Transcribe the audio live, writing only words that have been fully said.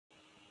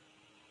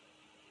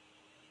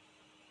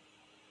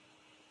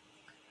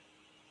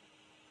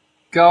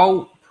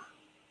Gulp.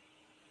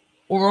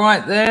 All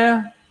right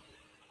there.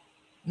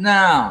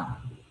 Now,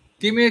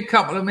 give me a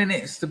couple of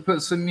minutes to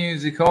put some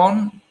music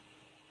on.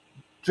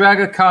 Drag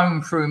a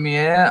comb through my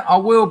hair. I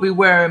will be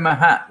wearing my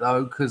hat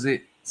though, because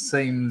it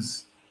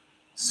seems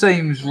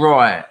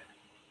right.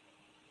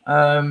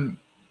 And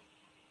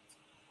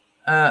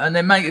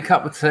then make a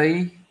cup of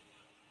tea,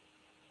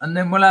 and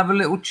then we'll have a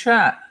little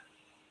chat.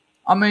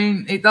 I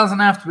mean, it doesn't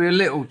have to be a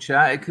little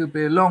chat. It could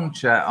be a long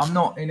chat. I'm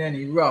not in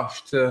any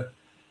rush to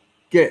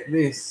get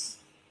this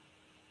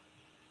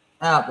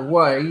out the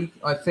way.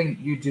 I think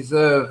you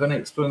deserve an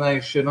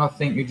explanation. I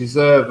think you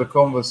deserve a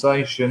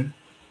conversation.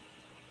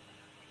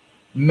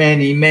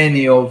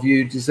 Many of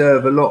you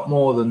deserve a lot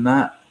more than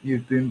that.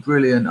 You've been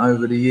brilliant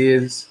over the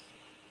years.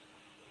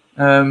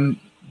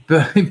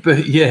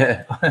 But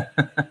yeah,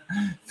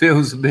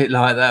 feels a bit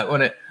like that,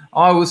 wasn't it?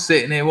 I was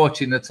sitting here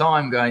watching the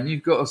time going,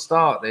 you've got to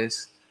start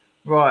this.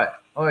 Right,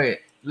 oi,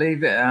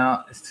 leave it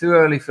out. It's too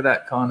early for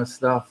that kind of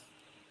stuff.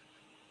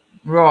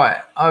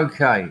 Right,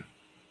 okay.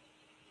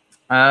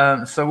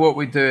 So what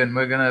we're doing,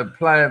 we're going to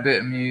play a bit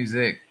of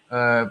music,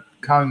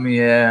 comb my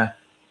hair,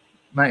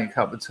 make a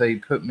cup of tea,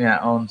 put my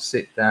hat on,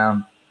 sit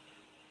down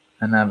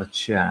and have a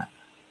chat.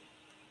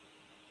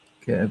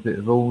 Get a bit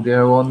of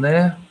audio on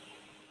there.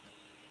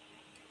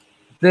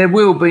 There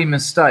will be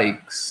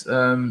mistakes,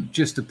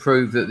 just to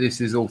prove that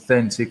this is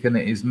authentic and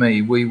it is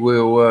me. We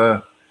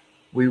will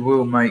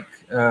make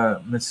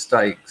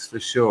mistakes for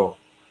sure.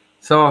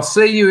 So I'll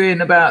see you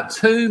in about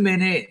 2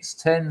 minutes,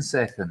 10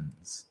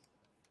 seconds.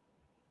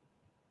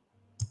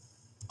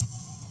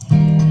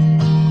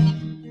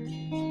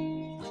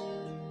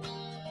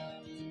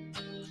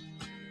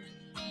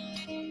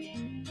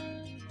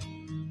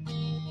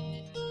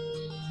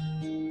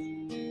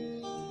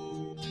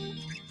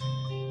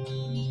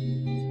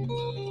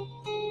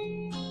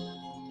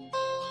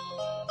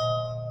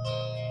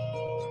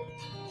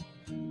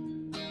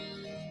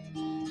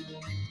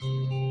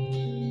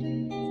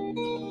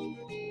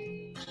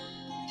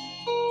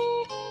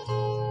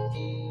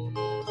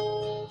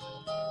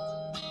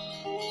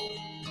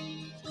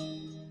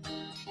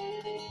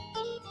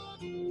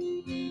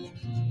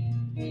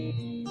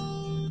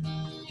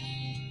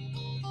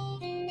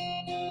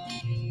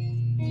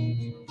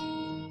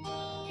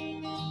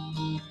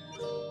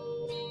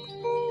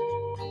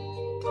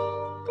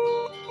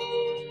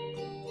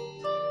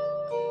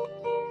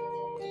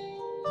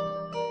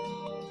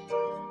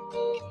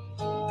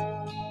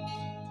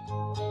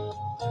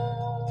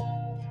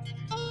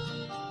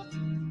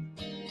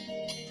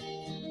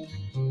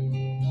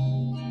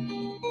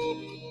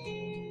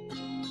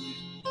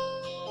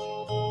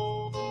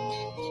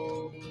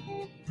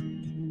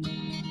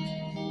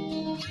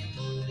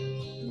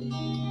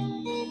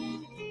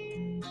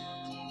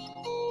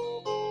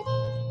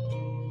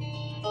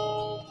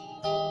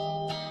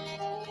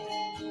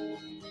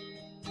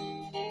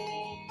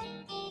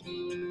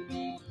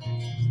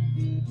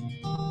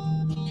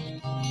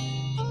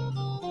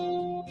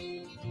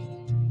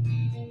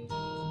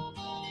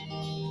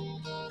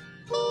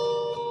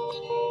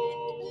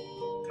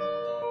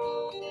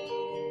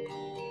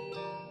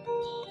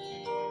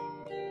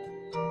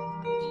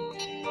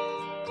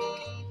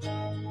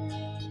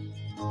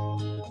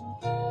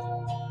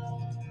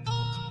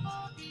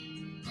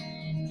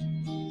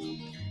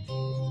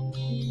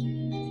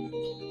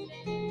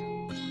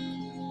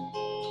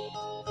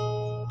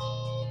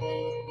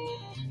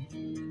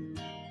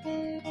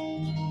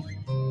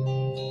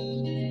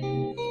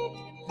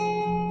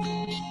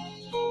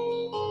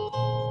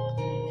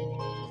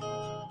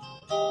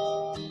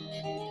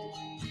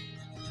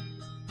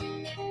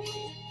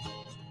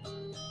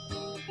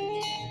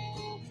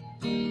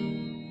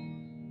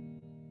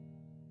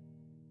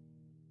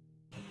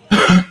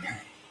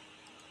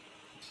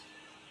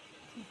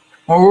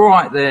 All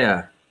right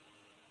there.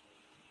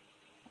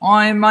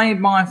 I made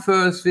my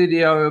first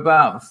video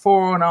about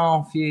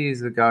 4.5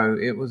 years ago.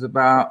 It was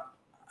about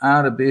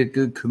how to be a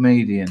good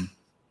comedian.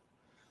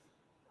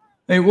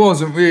 It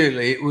wasn't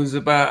really. It was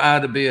about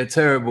how to be a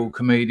terrible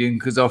comedian,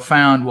 because I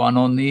found one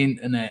on the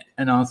internet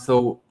and I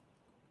thought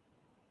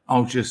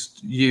I'll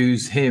just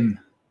use him.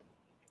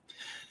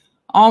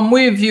 I'm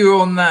with you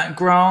on that,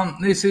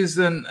 Grant. This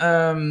isn't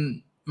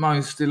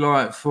most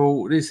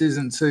delightful. This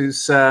isn't too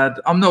sad.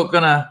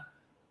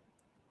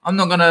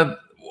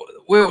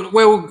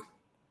 We'll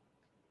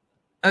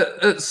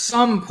at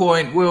some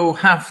point we'll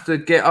have to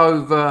get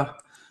over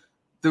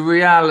the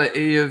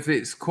reality of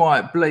it's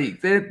quite bleak.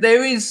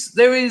 There is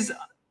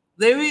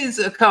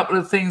a couple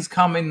of things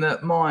coming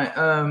that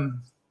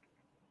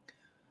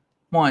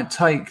might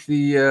take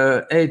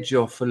the edge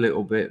off a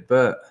little bit,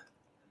 but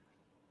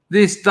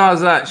this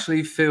does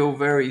actually feel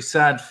very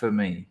sad for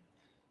me.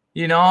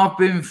 You know, I've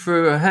been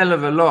through a hell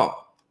of a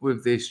lot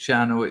with this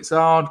channel. It's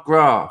hard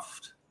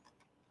graft.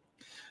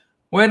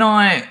 When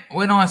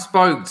I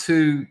spoke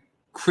to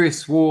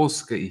Chris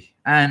Warski,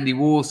 Andy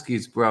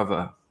Warski's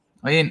brother,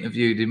 I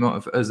interviewed him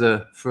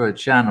for a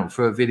channel,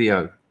 for a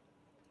video.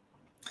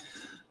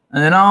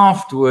 And then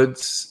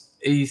afterwards,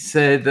 he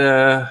said,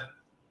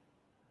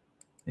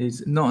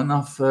 Is not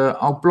enough.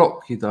 I'll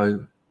block you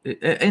though.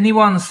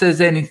 Anyone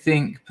says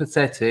anything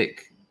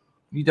pathetic,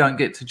 you don't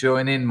get to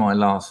join in my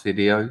last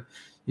video.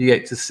 You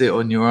get to sit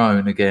on your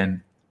own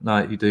again,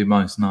 like you do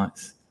most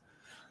nights.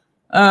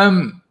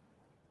 I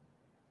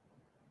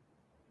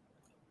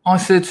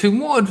said to him,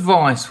 what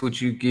advice would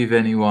you give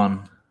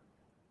anyone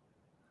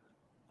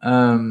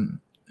who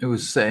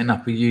was setting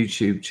up a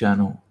YouTube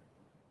channel?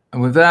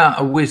 And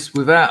without a whisper,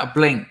 without a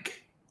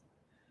blink,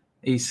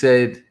 he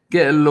said,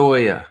 get a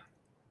lawyer.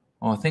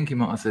 Or I think he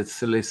might have said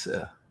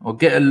solicitor, or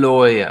get a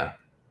lawyer.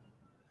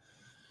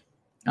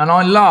 And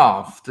I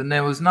laughed, and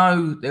there was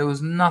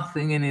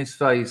nothing in his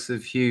face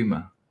of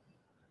humor.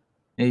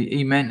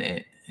 He meant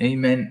it. He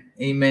meant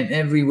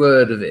every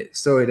word of it.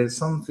 Sorry, there's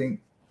something.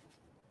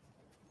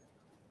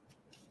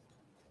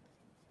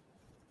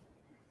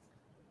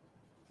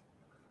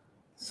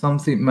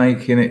 Something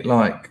making it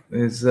like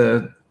there's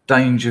a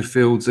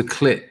Dangerfield's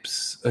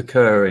eclipse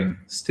occurring.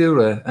 Still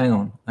there. Hang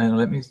on.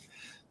 Let me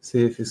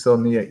see if it's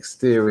on the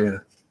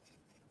exterior.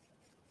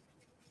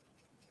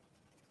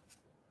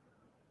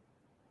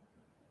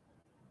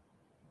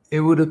 It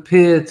would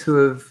appear to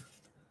have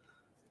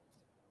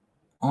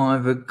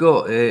either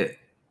got it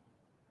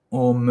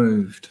or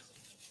moved.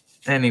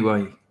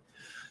 Anyway,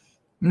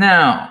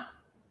 now,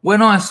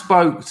 when I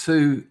spoke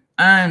to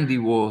Andy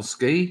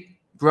Worski,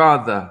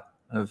 brother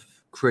of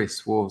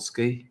Chris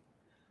Worski,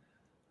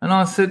 and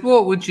I said,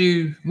 what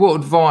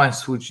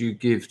advice would you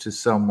give to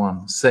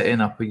someone setting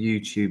up a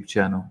YouTube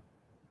channel?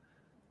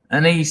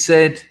 And he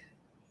said,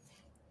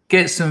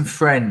 get some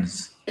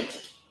friends.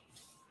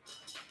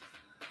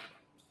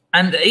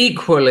 And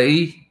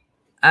equally,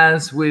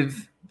 as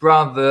with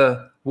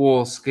brother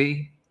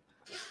Worski,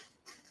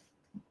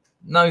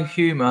 no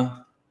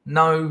humor,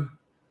 no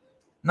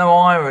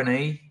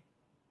irony,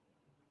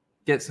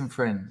 get some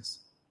friends.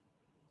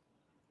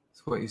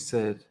 That's what he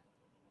said.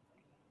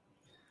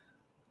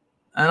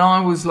 And I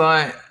was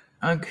like,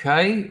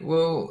 okay,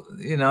 well,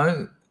 you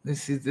know,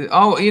 this is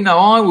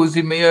I was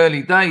in my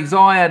early days.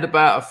 I had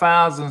about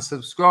 1,000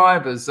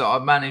 subscribers that I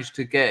managed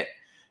to get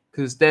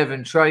because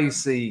Devon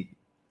Tracy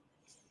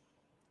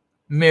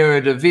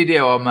mirrored a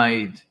video I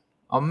made.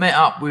 I met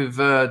up with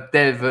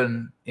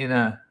Devon in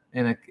a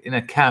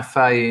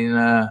cafe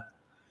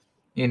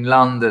in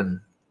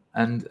London,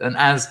 and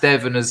as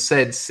Devon has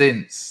said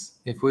since,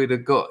 if we'd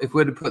have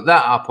put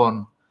that up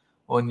on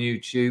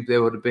YouTube,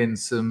 there would have been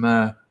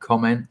some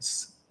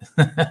comments.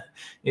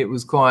 It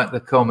was quite the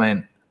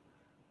comment.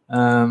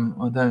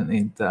 I don't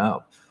need that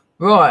up.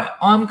 Right,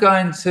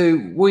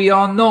 we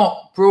are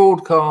not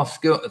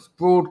broadcasting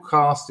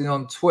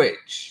on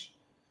Twitch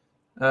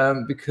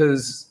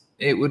because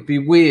it would be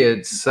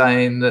weird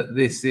saying that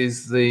this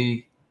is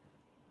the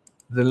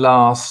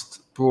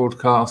last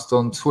broadcast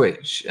on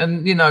Twitch.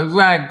 And, you know,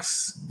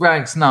 Rags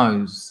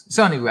knows. It's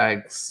only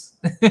Rags.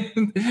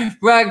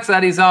 Rags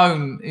had his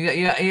own.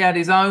 He had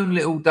his own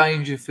little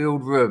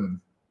Dangerfield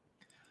room,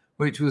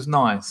 which was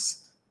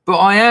nice. But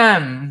I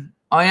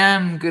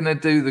am gonna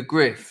do the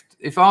grift.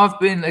 If I've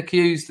been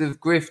accused of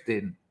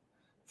grifting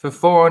for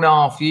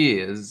 4.5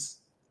 years,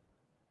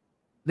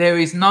 there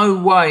is no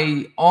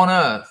way on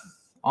earth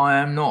I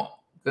am not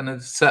gonna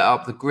set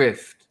up the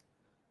grift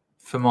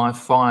for my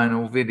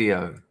final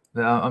video.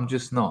 I'm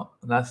just not.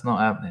 That's not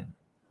happening.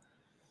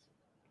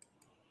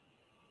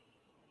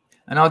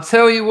 And I'll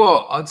tell you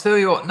what.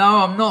 No,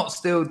 I'm not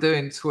still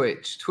doing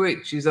Twitch.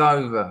 Twitch is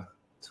over.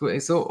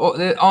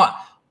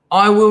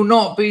 I will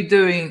not be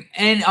doing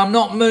any. I'm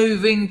not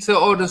moving to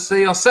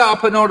Odyssey. I set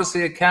up an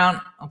Odyssey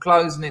account. I'm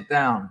closing it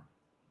down.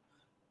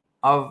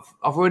 I've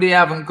already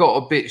haven't got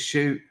a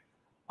BitChute.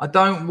 I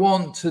don't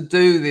want to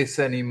do this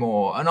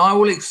anymore, and I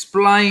will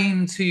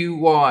explain to you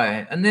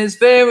why. And there's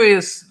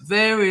various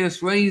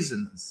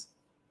reasons.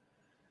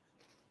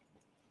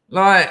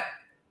 Like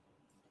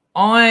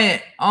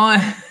I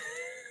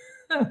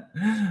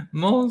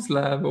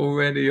Moslab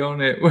already on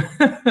it.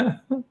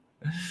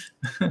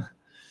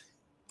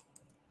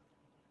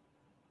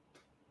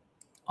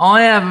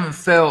 I haven't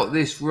felt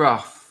this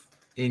rough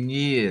in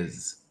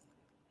years.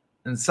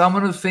 And some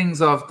of the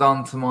things I've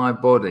done to my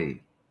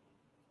body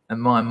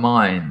and my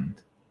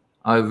mind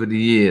over the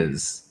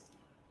years,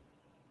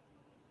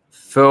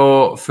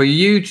 for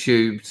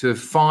YouTube to have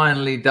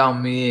finally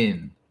done me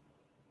in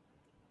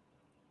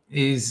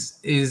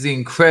is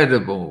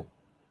incredible.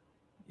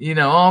 You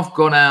know, I've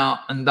gone out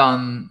and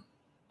done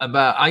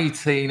about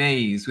 18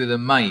 E's with a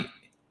mate.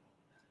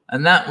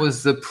 And that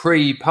was the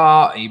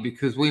pre-party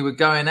because we were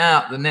going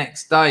out the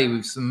next day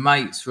with some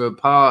mates for a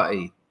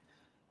party.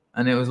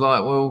 And it was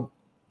like, well,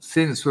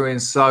 since we're in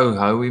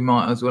Soho, we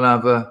might as well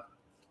have a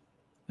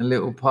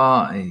little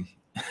party.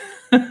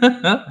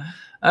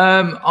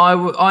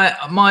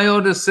 My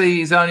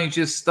Odyssey has only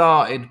just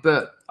started,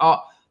 but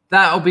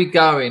that'll be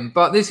going.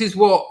 But this is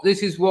what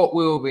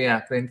will be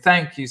happening.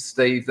 Thank you,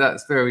 Steve.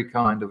 That's very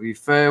kind of you.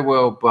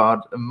 Farewell, bud,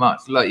 and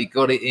much love. He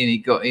got it in. He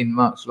got in.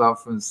 Much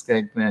love from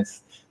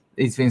Skegness.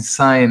 He's been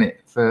saying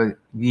it for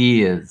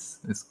years.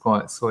 It's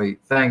quite sweet.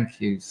 Thank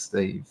you,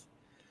 Steve.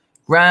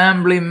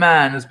 Rambling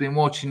Man has been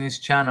watching this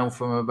channel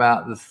from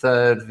about the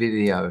 3rd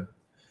video.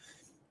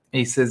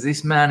 He says,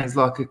 this man is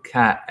like a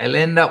cat. He'll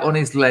end up on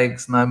his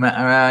legs no matter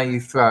how you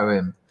throw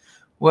him.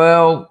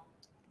 Well,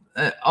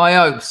 I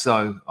hope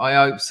so. I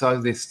hope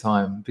so this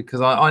time, because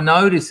I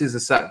know this is a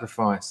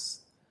sacrifice.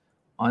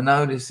 I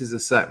know this is a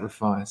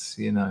sacrifice,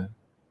 you know.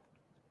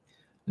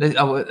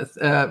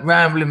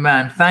 Rambling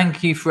Man,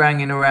 thank you for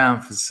hanging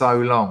around for so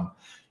long.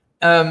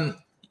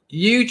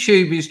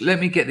 YouTube is,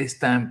 let me get this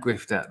damn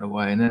grift out of the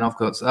way, and then I've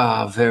got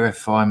to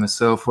verify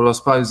myself. Well, I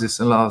suppose this is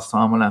the last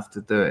time I'll have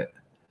to do it.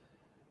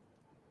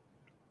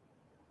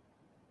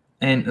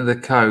 Enter the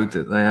code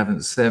that they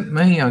haven't sent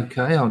me.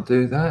 Okay, I'll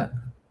do that.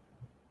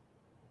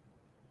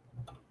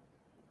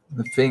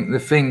 The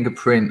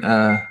fingerprint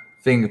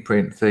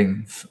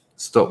thing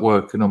stopped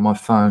working on my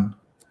phone.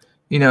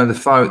 You know,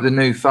 the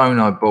new phone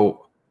I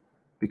bought,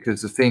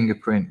 because the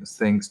fingerprint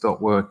thing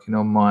stopped working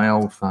on my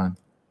old phone.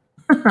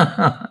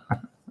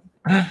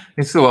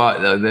 It's all right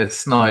though. They're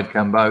snide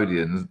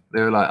Cambodians.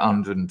 They're like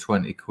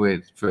 120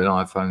 quid for an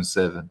iPhone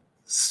 7.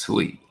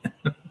 Sweet.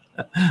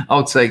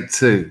 I'll take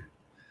 2.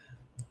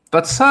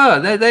 But sir,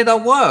 they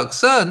don't work.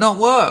 Sir, not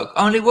work.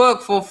 Only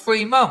work for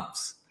 3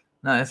 months.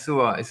 No, it's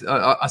all right.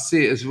 I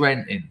see it as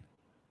renting.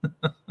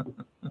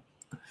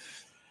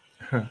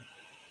 But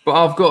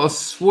I've got a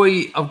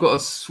sweet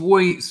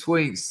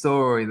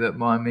story that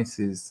my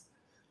missus,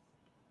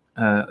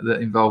 that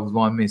involves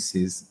my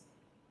missus.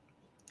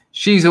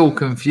 She's all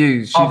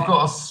confused.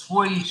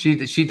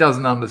 She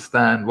doesn't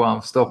understand why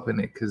I'm stopping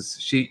it, because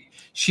she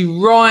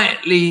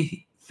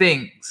rightly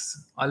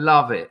thinks I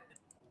love it.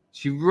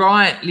 She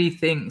rightly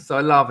thinks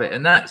I love it,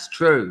 and that's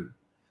true.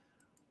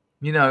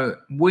 You know,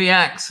 we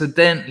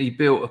accidentally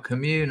built a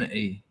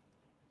community,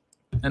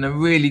 and a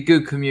really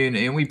good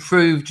community, and we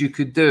proved you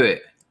could do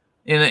it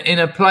in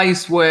a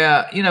place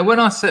where, you know, when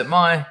I set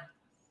my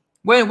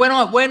when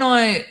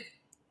I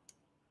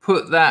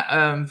put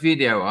that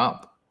video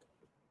up.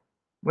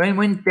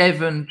 When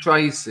Devon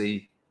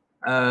Tracy,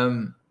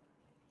 thank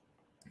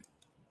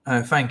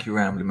you,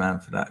 Rambling Man,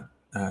 for that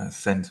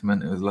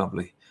sentiment. It was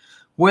lovely.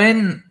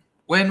 When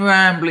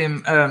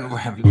Rambling Man,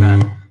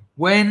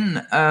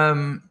 when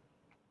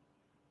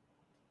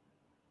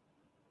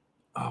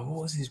what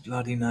was his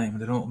bloody name? I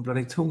don't know what I'm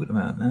bloody talking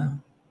about now.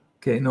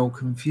 Getting all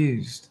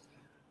confused.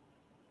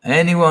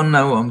 Anyone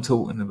know what I'm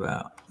talking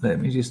about? Let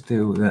me just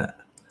deal with that.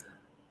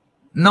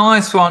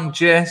 Nice one,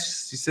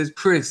 Jess. She says,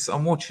 Chris,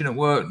 I'm watching at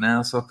work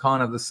now, so I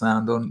can't have the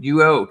sound on. You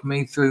helped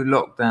me through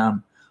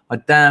lockdown. I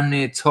damn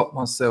near topped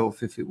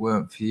myself if it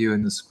weren't for you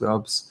and the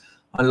scrubs.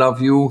 I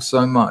love you all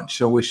so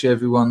much. I wish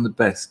everyone the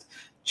best.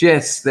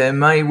 Jess, there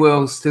may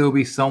well still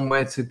be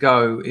somewhere to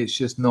go. It's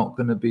just not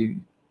going to be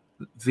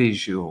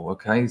visual,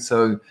 okay?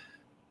 So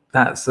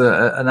that's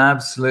an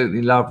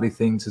absolutely lovely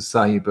thing to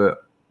say,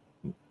 but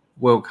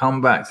we'll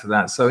come back to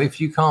that. So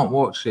if you can't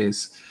watch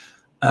this,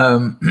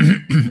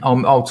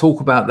 I'll talk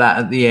about that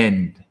at the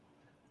end.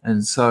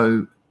 And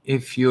so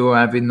if you're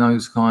having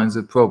those kinds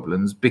of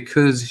problems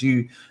because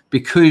you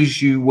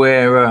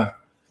wear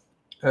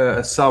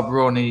a Sub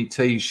Ronnie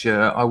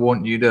t-shirt, I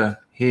want you to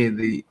hear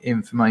the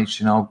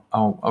information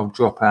I'll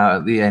drop out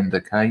at the end,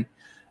 okay?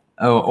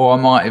 Or I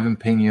might even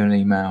ping you an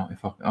email.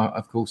 If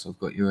of course I've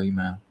got your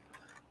email.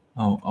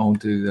 I'll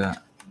do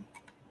that.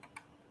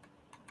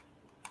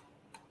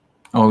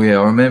 Oh yeah,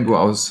 I remember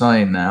what I was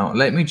saying now.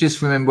 Let me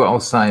just remember what I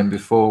was saying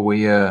before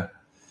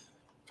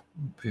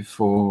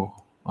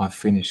I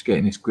finish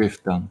getting this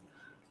grift done.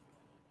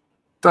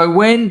 So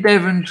when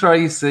Devon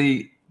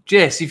Tracy,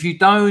 Jess, if you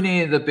don't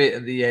hear the bit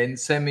at the end,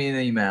 send me an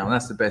email.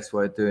 That's the best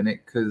way of doing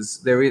it,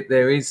 because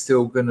there is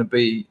still going to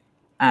be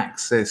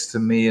access to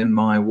me and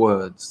my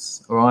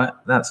words. All right,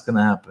 that's going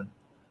to happen.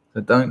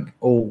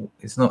 So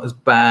it's not as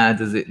bad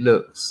as it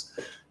looks.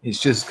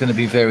 It's just going to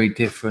be very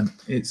different.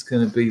 It's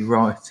going to be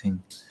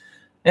writing.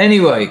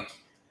 Anyway,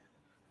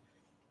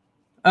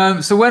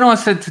 so when I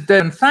said to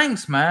Devon,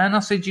 thanks, man, I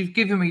said, you've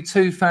given me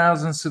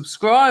 2,000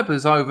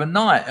 subscribers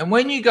overnight. And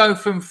when you go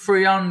from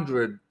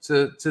 300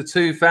 to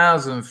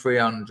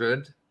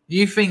 2,300,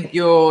 you think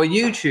you're a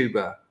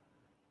YouTuber.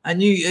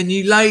 And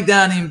you lay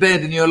down in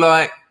bed and you're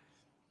like,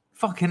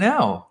 fucking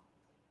hell.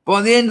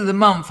 By the end of the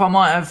month, I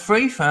might have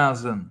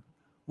 3,000.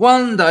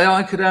 One day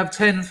I could have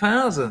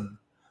 10,000.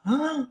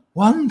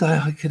 One day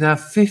I could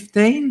have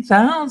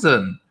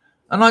 15,000.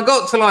 And I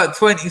got to like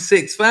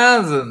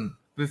 26,000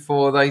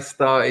 before they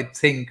started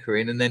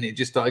tinkering, and then it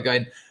just started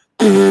going,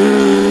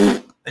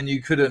 and you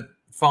couldn't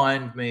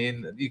find me,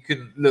 and you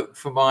couldn't look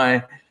for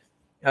my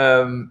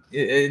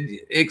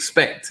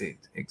expected.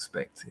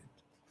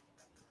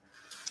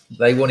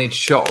 They wanted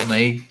shot of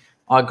me.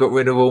 I got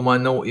rid of all my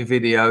naughty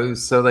videos,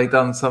 so they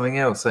done something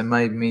else. They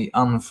made me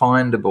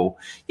unfindable.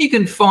 You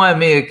can find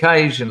me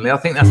occasionally. I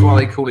think that's why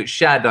they call it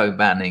shadow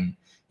banning.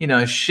 You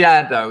know,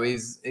 shadow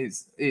it's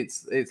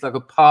like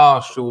a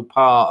partial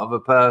part of a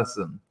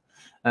person.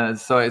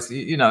 So it's,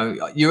 you know,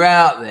 you're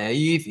out there.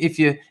 If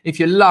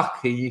you're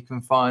lucky, you can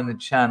find the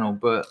channel,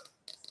 but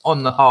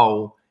on the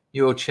whole,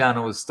 your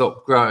channel has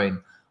stopped growing.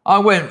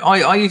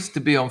 I used to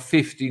be on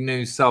 50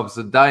 new subs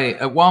a day.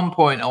 At one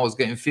point, I was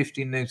getting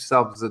 50 new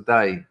subs a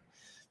day.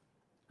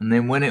 And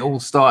then when it all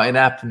started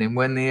happening,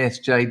 when the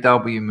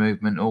SJW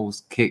movement all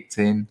kicked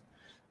in,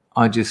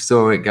 I just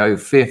saw it go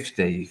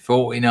 50,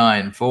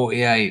 49,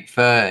 48,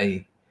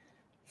 30,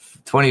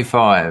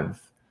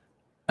 25.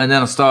 And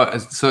then I saw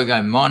it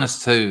going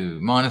 -2,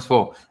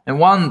 -4. And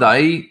one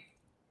day,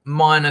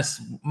 minus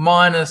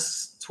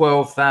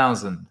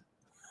 12,000.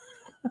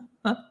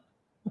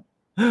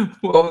 I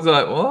was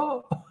like,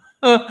 what?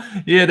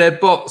 Yeah, they're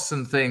bots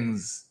and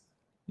things.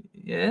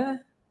 Yeah,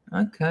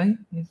 okay,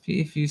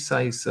 if you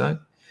say so.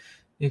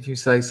 If you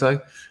say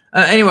so.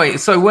 Anyway,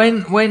 so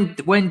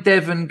when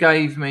Devon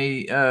gave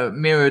me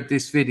mirrored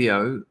this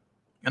video,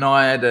 and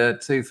I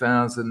had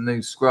 2,000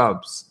 new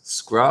scrubs.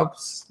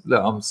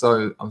 Look, I'm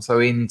so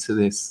into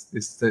this.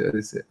 This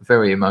is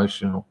very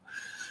emotional.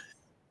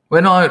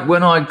 When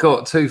I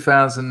got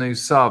 2,000 new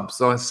subs,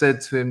 I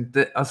said to him,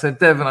 I said,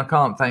 Devon, I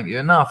can't thank you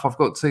enough. I've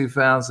got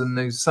 2,000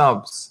 new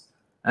subs,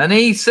 and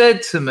he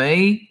said to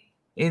me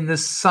in the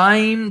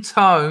same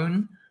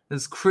tone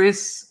as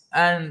Chris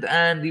and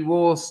Andy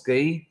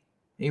Worski,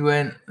 he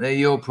went, "They're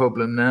your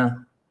problem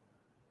now."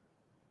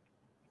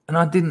 And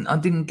I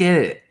didn't get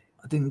it.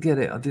 I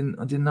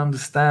didn't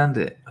understand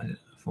it. I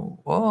thought,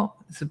 what?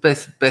 It's the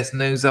best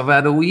news I've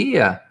had all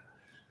year.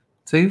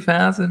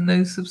 2,000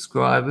 new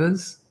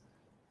subscribers.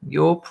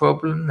 Your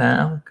problem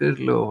now. Good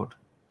Lord.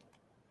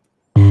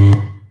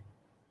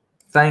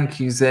 Thank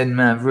you, Zen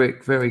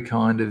Maverick. Very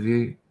kind of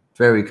you.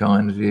 Very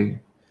kind of you.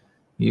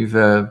 You've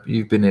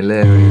been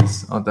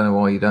hilarious. I don't know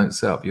why you don't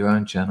set up your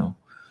own channel.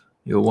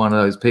 You're one of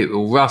those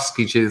people.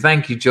 Rusky Tube.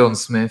 Thank you, John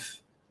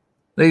Smith.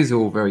 These are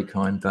all very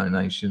kind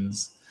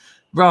donations.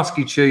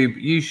 Rusky Tube,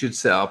 you should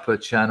set up a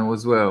channel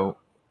as well.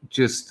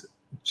 Just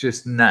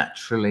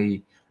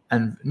naturally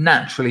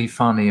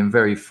funny and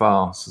very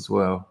fast as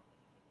well.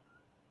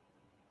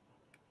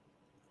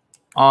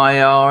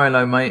 IR,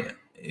 hello, mate.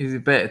 Is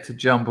it better to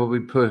jump or be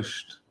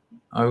pushed?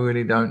 I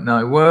really don't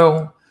know.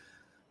 Well,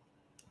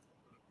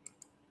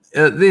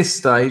 at this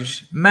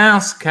stage,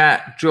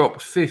 Mousecat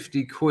dropped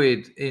 50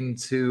 quid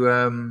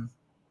into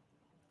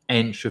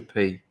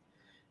Entropy.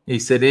 He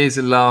said, here's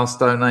the last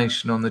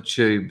donation on the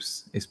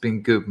tubes. It's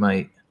been good,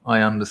 mate.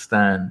 I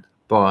understand.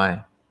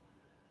 Bye.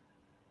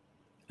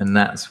 And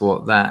that's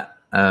what that.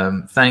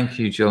 Thank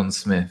you, John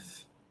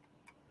Smith.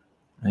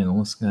 Hang on,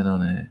 what's going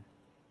on here?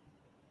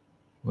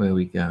 Where are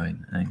we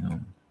going? Hang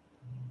on.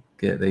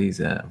 Get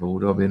these out of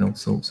order. I'll be in all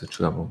sorts of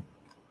trouble.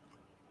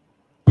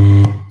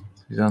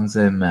 We've done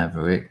Zen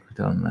Maverick. We've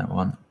done that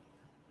one.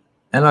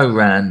 Hello,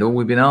 Randall.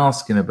 We've been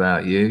asking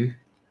about you.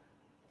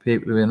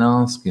 People have been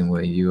asking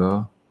where you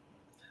are.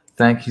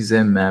 Thank you,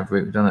 Zen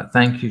Maverick. We've done that.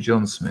 Thank you,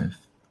 John Smith.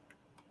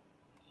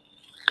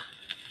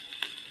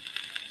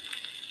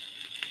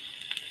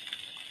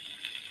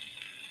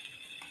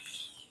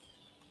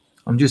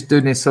 I'm just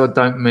doing this so I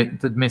don't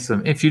miss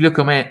them. If you look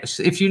on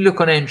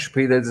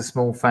Entropy, there's a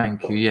small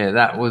thank you. Yeah,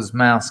 that was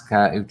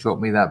Mousecat who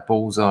dropped me that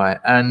bullseye.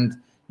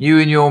 And you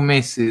and your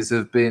missus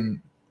have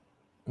been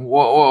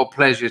what a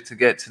pleasure to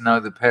get to know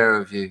the pair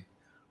of you.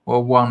 What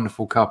a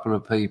wonderful couple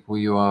of people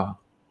you are.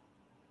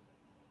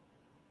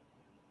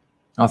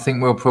 I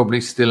think we'll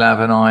probably still have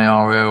an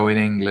IRL in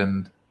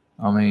England.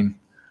 I mean,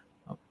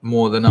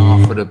 more than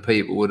half of the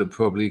people would have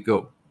probably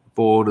got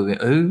bored of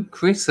it. Who?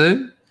 Chris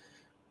who?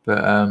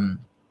 But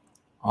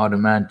I'd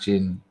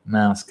imagine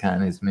Mousecat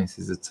and his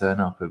missus would turn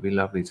up. It'd be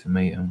lovely to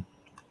meet them.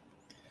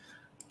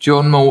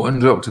 John Morton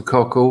dropped a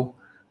cockle.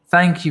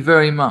 Thank you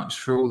very much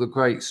for all the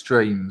great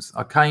streams.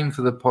 I came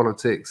for the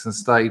politics and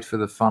stayed for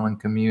the fun and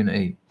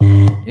community.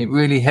 It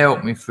really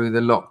helped me through the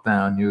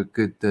lockdown. You're a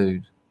good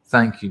dude.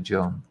 Thank you,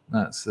 John.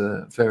 That's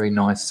a very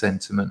nice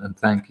sentiment, and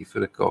thank you for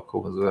the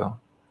cockle as well.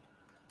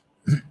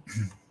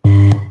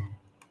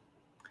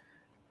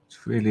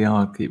 It's really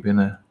hard keeping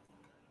a...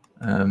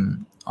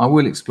 I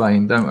will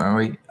explain, don't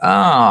worry.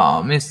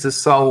 Ah, Mr.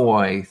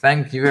 Solway,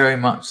 thank you very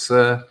much,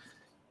 sir.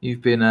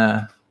 You've been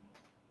an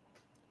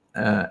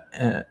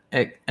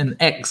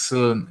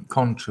excellent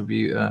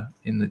contributor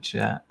in the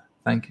chat.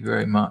 Thank you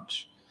very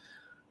much.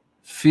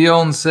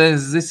 Fionn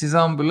says, this is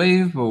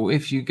unbelievable.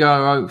 If you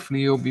go,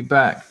 hopefully you'll be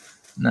back.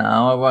 No,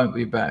 I won't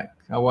be back.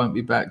 I won't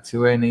be back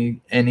to any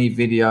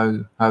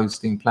video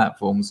hosting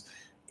platforms.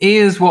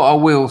 Here's what I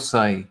will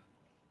say.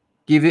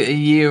 Give it a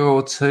year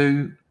or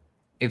two.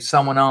 If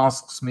someone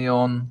asks me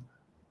on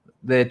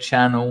their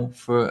channel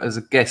as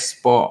a guest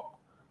spot,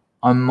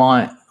 I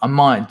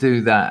might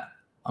do that.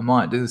 I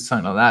might do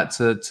something like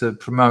that to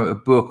promote a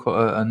book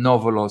or a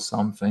novel or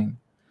something.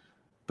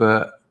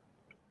 But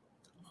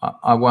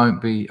I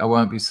won't be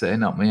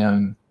setting up my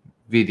own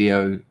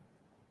video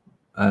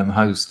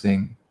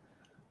hosting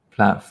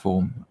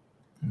platform.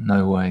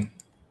 No way.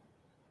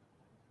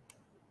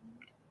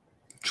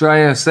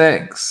 Dreas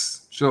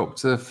X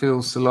dropped a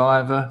Phil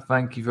Saliva.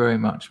 Thank you very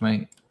much,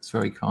 mate. It's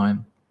very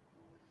kind.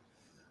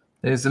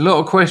 There's a lot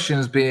of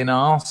questions being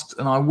asked,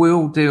 and I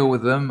will deal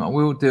with them. I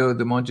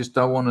just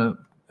don't want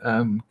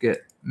to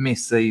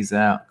miss these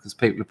out because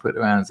people have put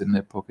their hands in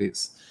their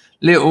pockets.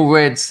 Little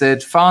Red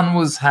said, fun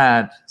was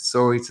had.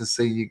 Sorry to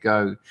see you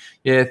go.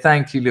 Yeah,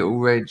 thank you, Little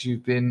Red.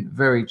 You've been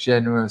very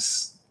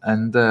generous,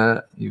 and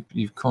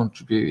you've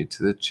contributed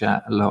to the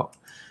chat a lot.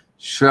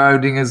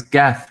 Schrodinger's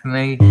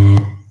Gaffney.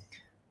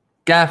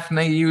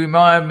 Gaffney, you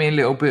remind me a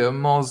little bit of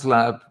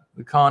Moslab,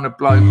 the kind of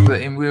bloke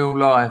that in real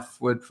life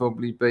would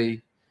probably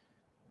be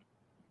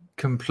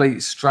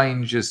complete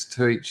strangers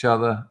to each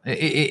other,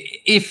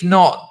 if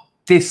not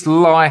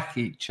dislike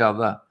each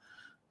other,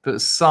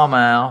 but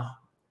somehow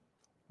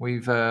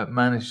we've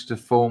managed to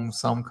form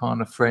some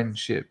kind of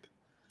friendship,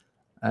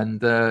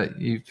 and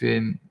you've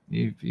been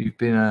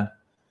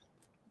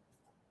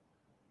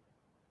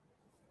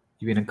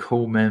a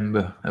cool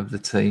member of the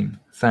team.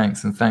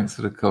 Thanks, and thanks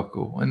for the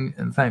cockle,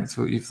 and thanks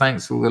for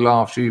all the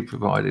laughs you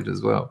provided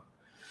as well.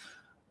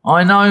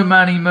 I know,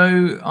 Manny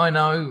Moo. I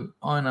know.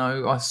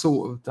 I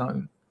sort of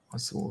don't.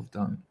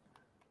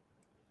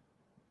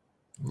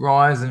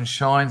 Rise and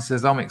Shine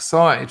says, I'm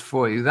excited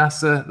for you.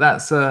 That's a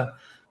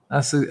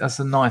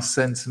nice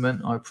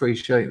sentiment. I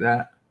appreciate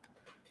that.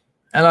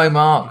 Hello,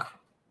 Mark.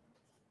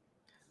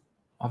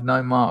 I've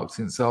known Mark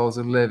since I was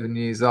 11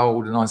 years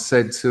old, and I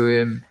said to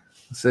him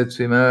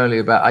earlier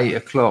about 8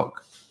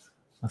 o'clock,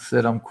 I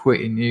said, I'm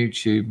quitting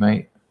YouTube,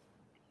 mate.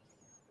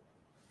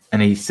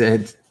 And he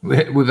said,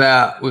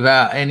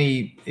 without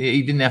any,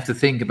 he didn't have to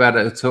think about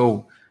it at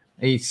all.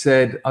 He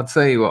said, I'll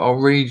tell you what, I'll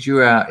read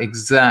you out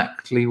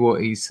exactly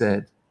what he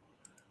said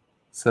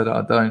so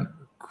that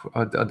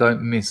I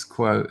don't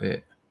misquote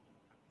it.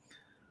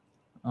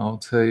 I'll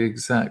tell you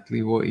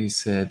exactly what he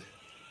said.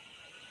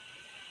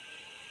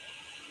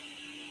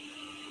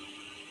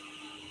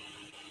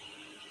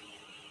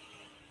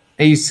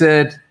 He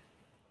said,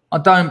 I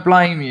don't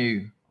blame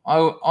you.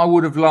 I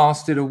would have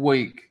lasted a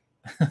week.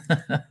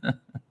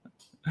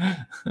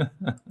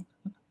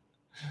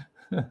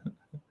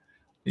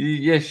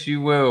 Yes,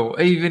 you will.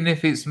 Even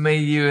if it's me,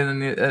 you,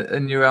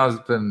 and your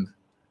husband.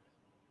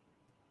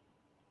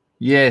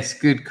 Yes,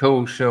 good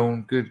call,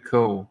 Sean. Good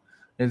call.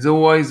 There'll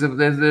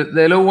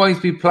always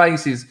be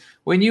places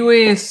when you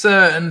hear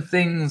certain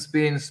things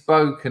being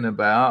spoken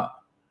about.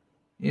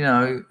 You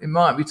know, it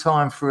might be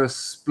time for a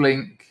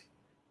splink.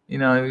 You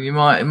know,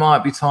 it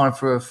might be time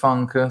for a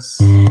funkus.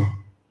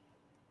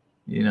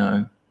 You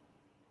know.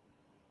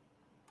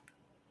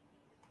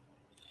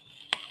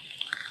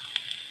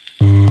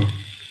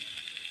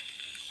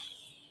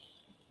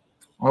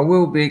 I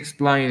will be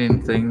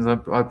explaining things, I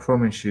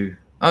promise you.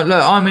 Look,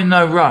 I'm in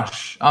no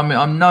rush.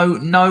 I'm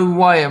no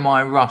way am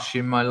I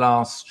rushing my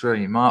last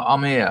stream.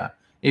 I'm here.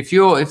 If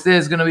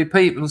there's going to be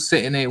people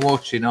sitting here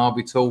watching, I'll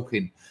be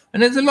talking.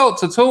 And there's a lot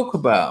to talk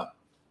about.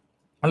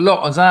 A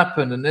lot has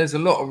happened, and there's a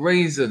lot of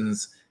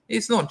reasons.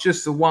 It's not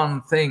just the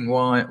one thing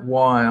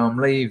why I'm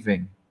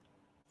leaving.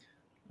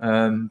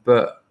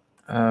 But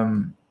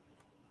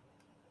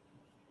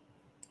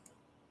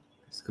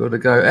it's got to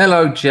go.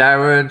 Hello,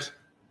 Jared.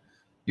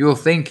 You're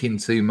thinking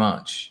too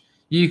much.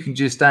 You can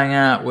just hang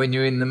out when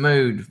you're in the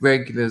mood.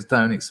 Regulars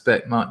don't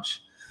expect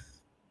much.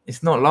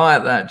 It's not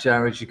like that,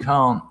 Jared. You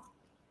can't.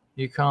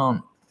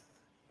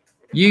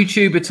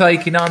 YouTube are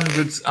taking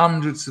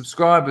hundreds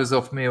subscribers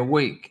off me a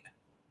week.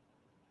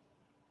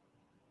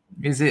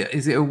 Is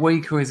it a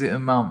week or is it a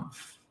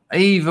month?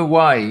 Either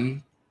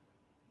way,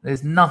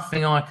 there's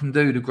nothing I can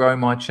do to grow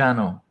my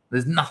channel.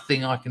 There's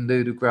nothing I can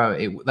do to grow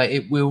it.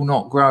 It will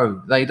not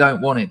grow. They don't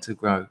want it to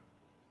grow.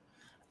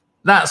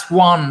 That's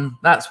one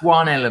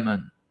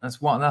element.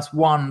 That's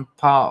one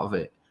part of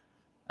it.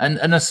 And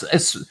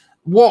it's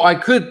what I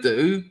could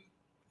do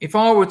if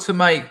I were to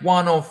make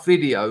one-off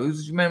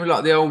videos. Remember,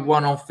 like the old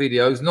one-off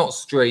videos, not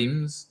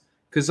streams,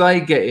 because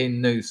they get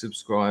in new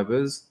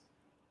subscribers,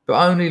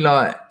 but only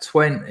like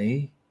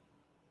 20,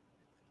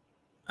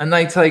 and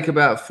they take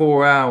about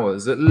 4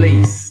 hours at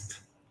least.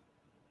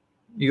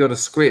 You got to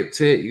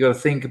script it. You got to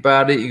think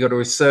about it. You got to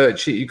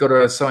research it. You got to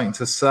have something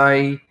to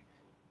say.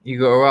 You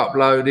got to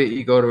upload it.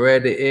 You got to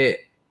edit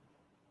it,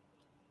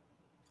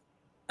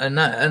 and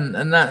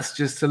that's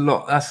just a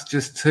lot. That's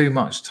just too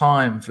much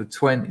time for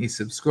 20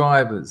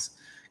 subscribers.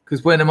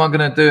 Because when am I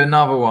going to do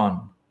another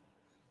one?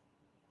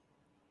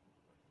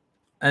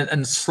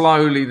 And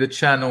slowly the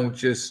channel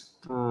just,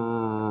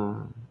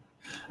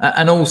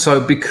 and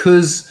also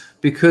because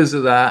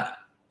of that,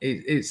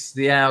 it's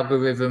the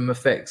algorithm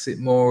affects it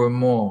more and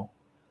more.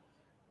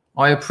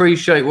 I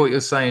appreciate what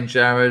you're saying,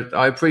 Jared.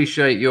 I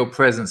appreciate your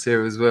presence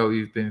here as well.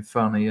 You've been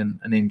funny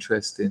and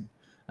interesting.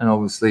 And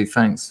obviously,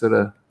 thanks for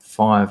the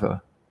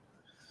 $5.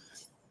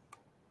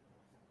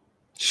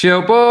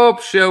 Shell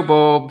Bob's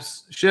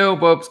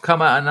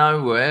come out of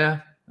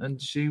nowhere.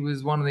 And she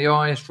was one of the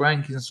highest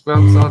ranking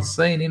scrubs I've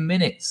seen in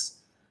minutes.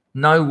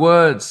 No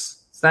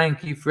words.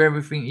 Thank you for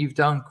everything you've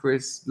done,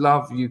 Chris.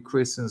 Love you,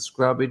 Chris and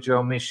Scrubbage.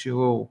 I'll miss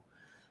you all.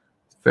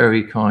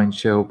 Very kind,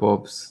 Shell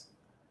Bob's.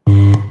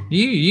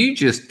 You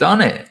just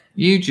done it.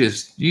 You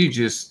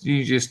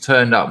just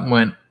turned up and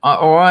went,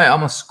 all right,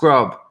 I'm a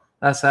scrub.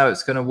 That's how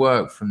it's going to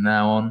work from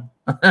now on.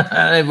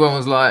 And everyone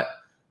was like,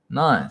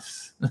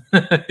 nice.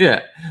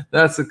 Yeah,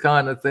 that's the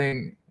kind of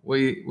thing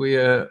we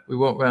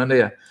want around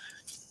here.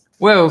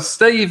 Well,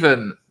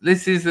 Stephen,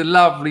 this is a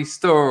lovely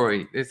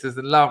story. This is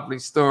a lovely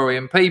story,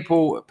 and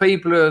people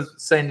are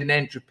sending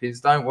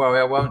entropys. Don't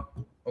worry, I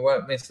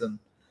won't miss them.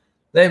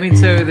 Let me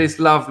tell you this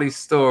lovely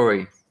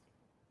story.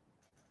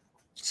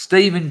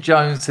 Stephen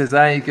Jones says,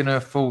 "How are you going to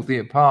afford the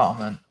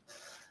apartment?"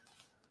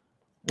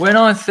 When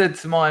I said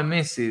to my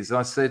missus,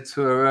 I said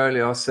to her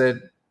earlier, I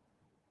said,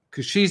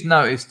 because she's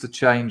noticed a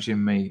change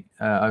in me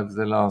over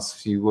the last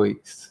few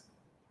weeks,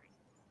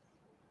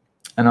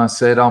 and I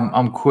said,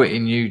 I'm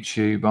quitting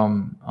YouTube.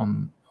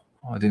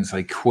 I didn't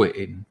say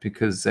quitting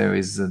because there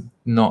is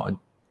not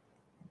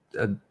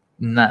a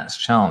gnat's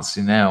chance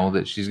in hell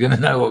that she's going to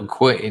know what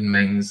quitting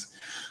means.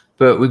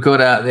 But we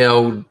got out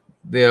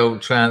the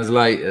old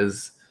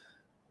translators,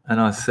 and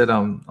I said,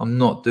 I'm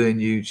not doing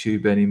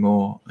YouTube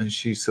anymore. And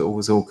she sort of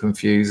was all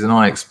confused, and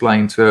I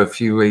explained to her a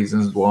few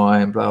reasons why,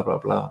 and blah blah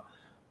blah,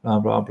 blah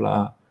blah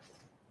blah.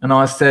 And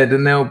I said,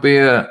 and there'll be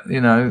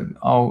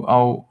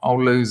I'll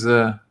lose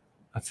a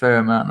fair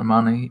amount of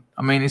money.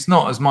 I mean, it's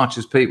not as much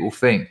as people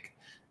think.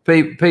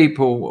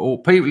 People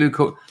who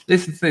call,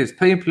 listen to this,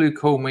 people who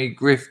call me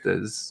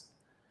grifters,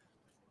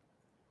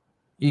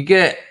 you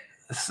get,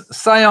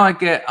 say I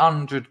get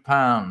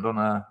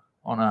 £100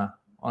 on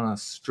a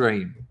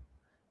stream.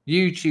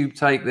 YouTube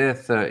take their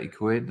 30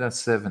 quid, that's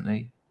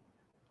 70.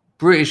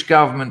 British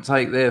government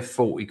take their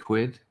 40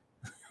 quid.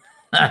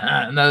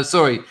 No,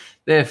 sorry,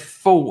 they're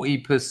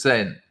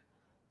 40%.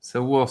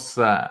 So what's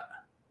that?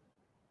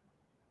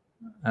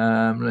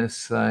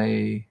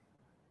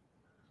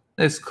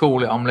 Let's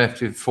call it, I'm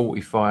left with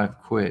 45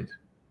 quid.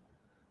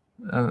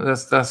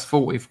 That's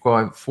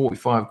 45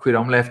 quid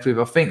I'm left with.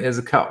 I think there's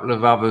a couple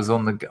of others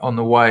on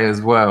the way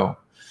as well.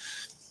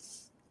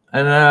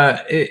 And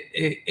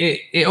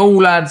it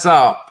all adds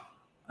up,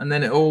 and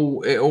then it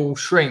all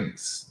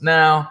shrinks.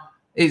 Now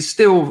it's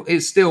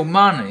still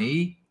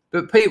money,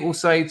 but people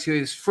say to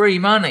you it's free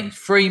money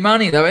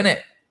though, isn't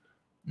it?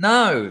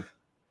 No,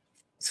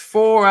 it's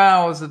 4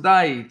 hours a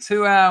day,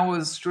 2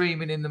 hours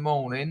streaming in the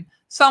morning,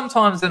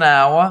 sometimes an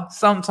hour,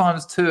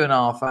 sometimes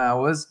 2.5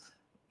 hours.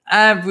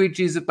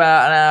 Average is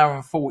about an hour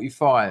and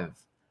 45.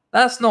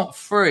 That's not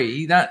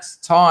free, that's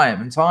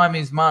time, and time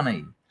is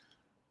money.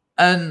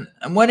 And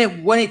when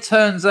it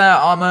turns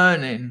out I'm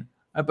earning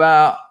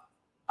about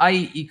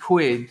 80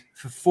 quid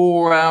for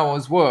 4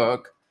 hours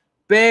work,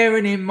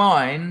 bearing in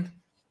mind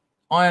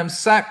I am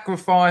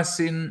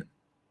sacrificing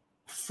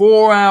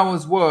 4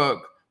 hours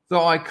work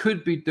that I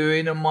could be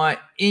doing in my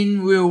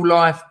in real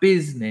life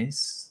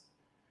business.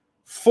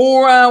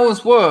 4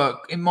 hours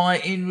work in my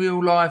in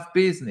real life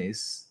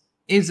business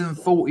isn't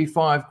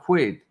 45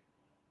 quid.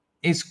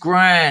 It's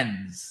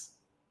grands.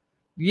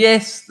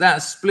 Yes,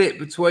 that's split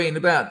between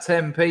about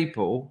 10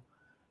 people,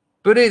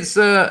 but it's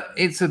a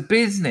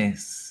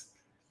business.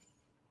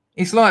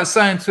 It's like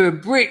saying to a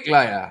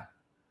bricklayer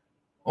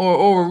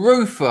or a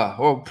roofer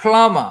or a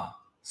plumber,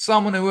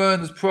 someone who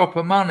earns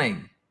proper money,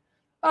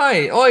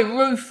 hey,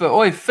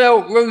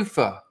 felt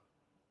roofer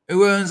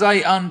who earns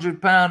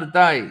 £800 a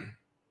day.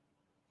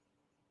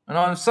 And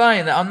I'm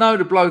saying that I know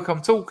the bloke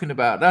I'm talking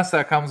about. That's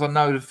how comes I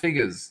know the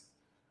figures.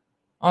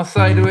 I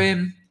say to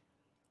him,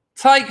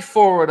 take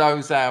 4 of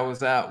those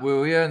hours out,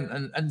 will you,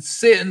 and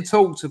sit and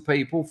talk to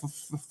people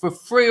for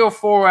 3 or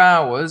 4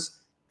 hours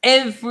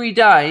every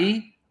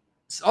day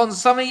on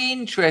something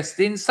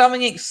interesting,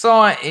 something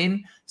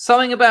exciting,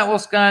 something about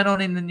what's going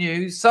on in the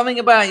news, something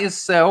about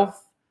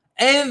yourself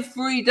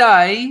every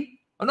day.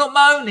 I'm not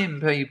moaning,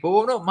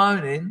 people. I'm not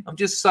moaning. I'm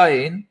just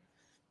saying.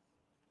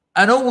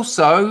 And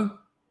also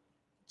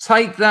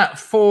take that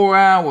 4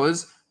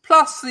 hours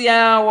plus the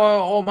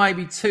hour or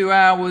maybe 2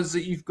 hours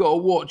that you've got to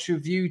watch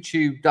of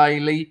YouTube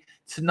daily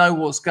to know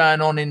what's going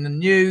on in the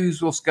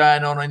news, what's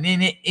going on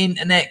in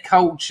internet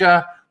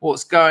culture,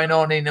 what's going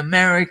on in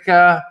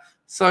America.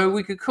 So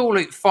we could call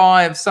it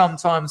 5,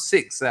 sometimes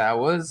 6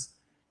 hours.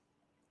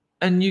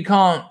 And you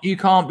can't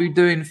be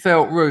doing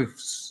felt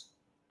roofs.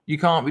 You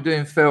can't be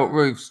doing felt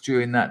roofs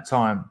during that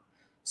time.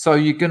 So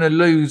you're going to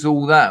lose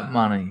all that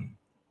money.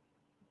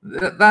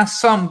 That's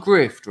some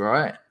grift,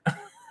 right?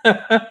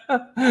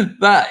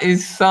 That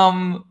is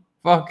some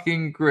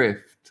fucking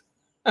grift.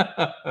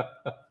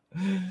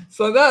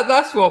 So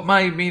that's what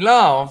made me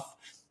laugh.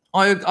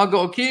 I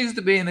got accused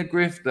of being a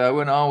grifter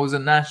when I was a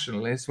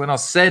nationalist, when I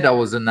said I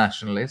was a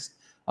nationalist.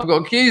 I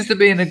got accused of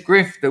being a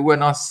grifter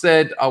when I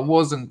said I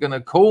wasn't going to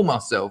call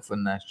myself a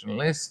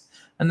nationalist.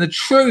 And the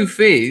truth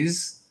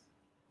is,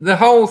 the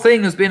whole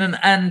thing has been an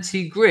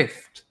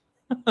anti-grift.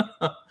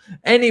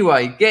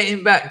 Anyway,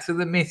 getting back to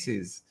the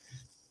missus.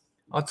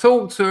 I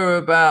talked to her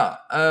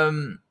about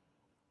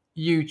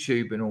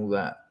YouTube and all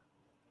that.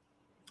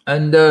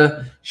 And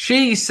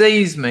she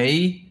sees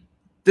me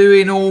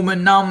doing all my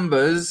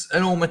numbers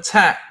and all my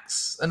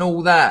tax and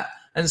all that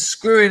and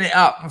screwing it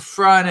up and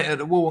throwing it at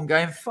the wall and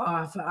going,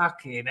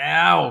 fucking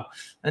hell,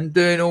 and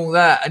doing all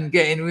that and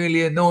getting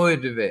really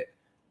annoyed with it.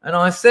 And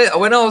I said,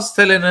 when I was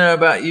telling her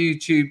about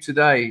YouTube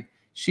today,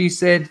 she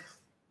said,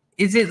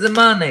 is it the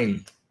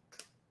money?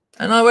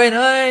 And I went,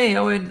 hey,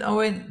 don't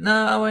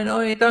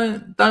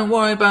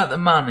worry about the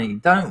money.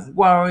 Don't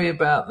worry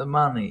about the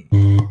money.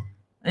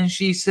 And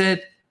she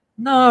said,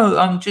 no,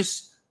 I'm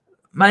just,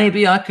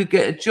 maybe I could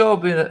get a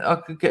job in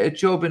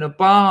a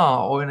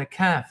bar or in a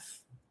cafe.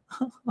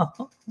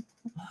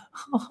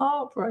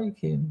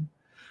 Heartbreaking.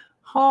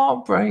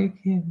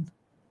 Heartbreaking.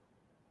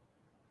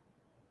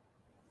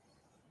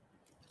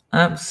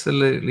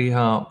 Absolutely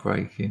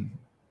heartbreaking.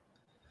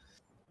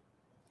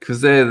 Because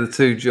they're the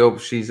two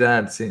jobs she's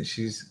had since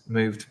she's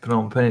moved to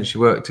Phnom Penh. She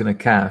worked in a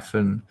cafe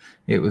and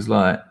it was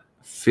like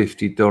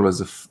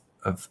 $50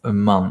 a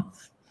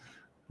month.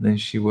 And then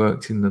she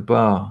worked in the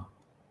bar.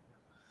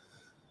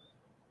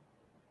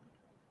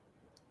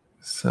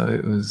 So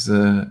it was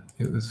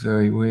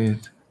very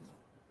weird.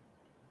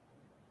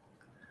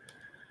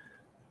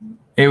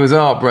 It was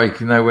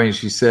heartbreaking though when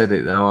she said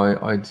it though.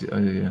 I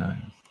you know.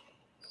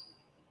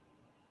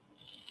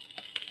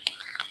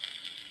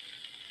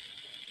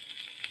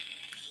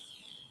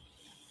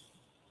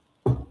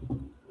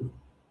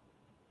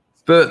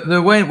 But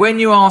when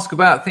you ask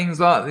about things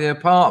like the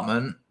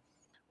apartment,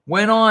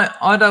 when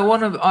I don't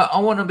want to, I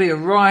want to be a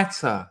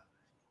writer.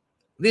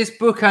 This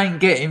book ain't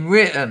getting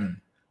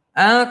written.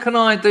 How can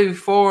I do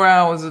 4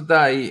 hours a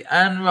day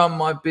and run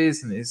my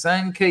business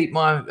and keep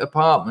my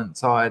apartment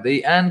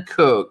tidy and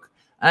cook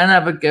and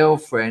have a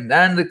girlfriend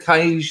and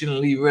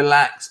occasionally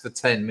relax for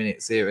 10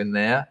 minutes here and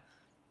there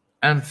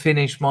and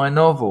finish my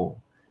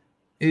novel?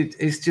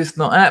 It's just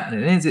not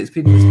happening, is it? It's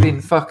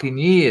been fucking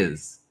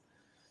years.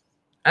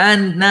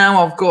 And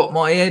now I've got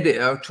my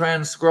editor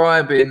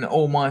transcribing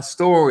all my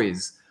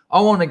stories.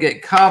 I want to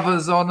get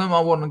covers on them.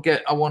 I want to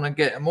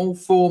get them all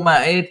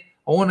formatted.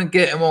 I want to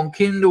get them on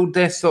Kindle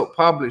desktop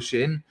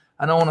publishing,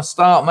 and I want to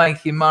start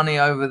making money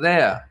over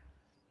there.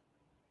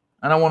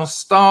 And I want to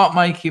start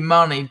making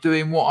money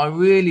doing what I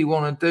really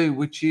want to do,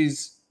 which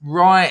is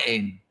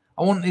writing.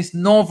 I want this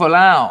novel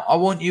out. I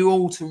want you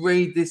all to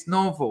read this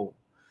novel.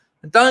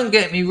 And don't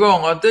get me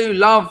wrong, I do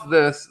love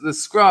the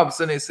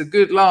Scrubs, and it's a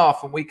good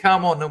laugh, and we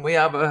come on and we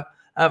have a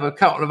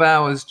couple of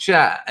hours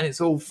chat, and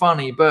it's all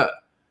funny, but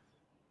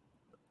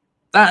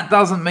that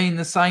doesn't mean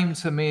the same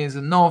to me as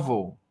a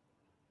novel.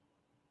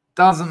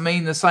 Doesn't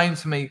mean the same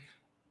to me.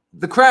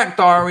 The Crack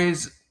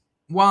Diaries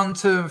 1,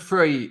 2, and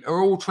 3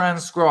 are all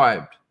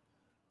transcribed.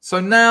 So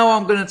now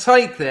I'm going to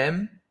take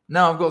them,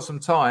 now I've got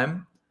some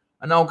time,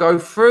 and I'll go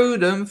through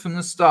them from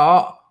the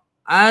start,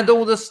 add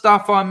all the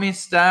stuff I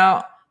missed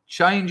out,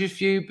 change a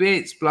few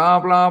bits, blah,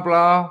 blah,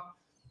 blah.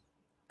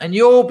 And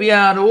you'll be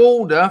able to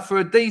order for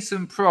a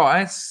decent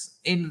price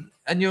and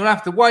you'll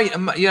have to wait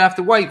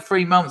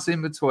 3 months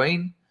in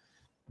between.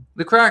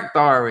 The Crack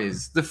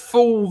Diaries, the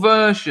full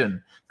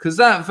version, because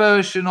that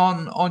version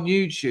on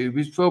YouTube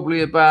is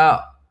probably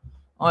about,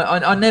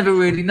 I never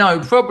really know,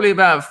 probably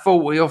about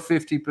 40 or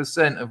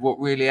 50% of what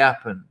really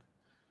happened.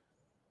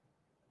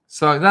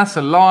 So that's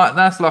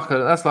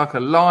like a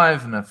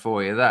livener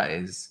for you, that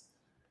is.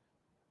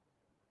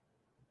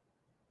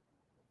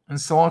 And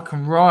so I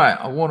can write.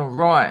 I want to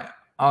write.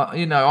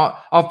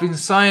 I've been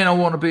saying I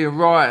want to be a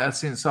writer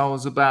since I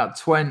was about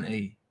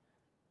 20.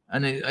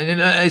 And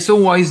it's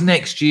always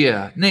next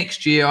year.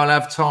 Next year I'll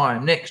have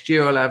time. Next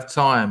year I'll have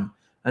time.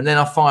 And then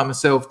I find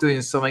myself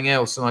doing something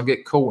else and I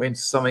get caught into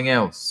something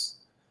else.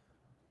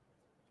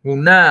 Well,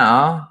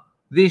 now,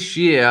 this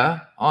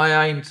year,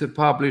 I aim to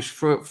publish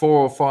 4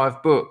 or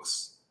 5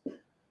 books.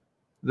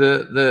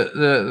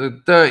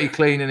 The Dirty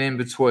Clean and In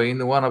Between,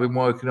 the one I've been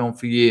working on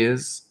for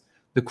years.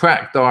 The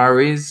Crack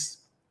Diaries,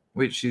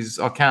 which is,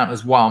 I count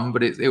as 1,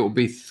 but it will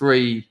be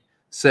 3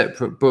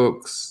 separate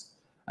books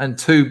and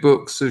 2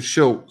 books of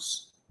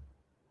shorts.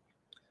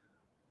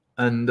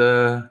 And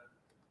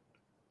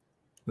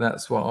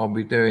that's what I'll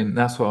be doing.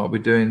 That's what I'll be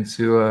doing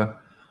to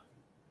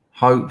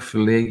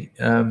hopefully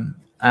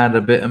add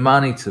a bit of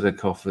money to the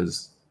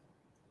coffers.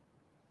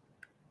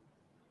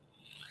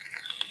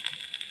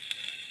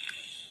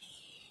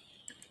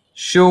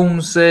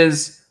 Sean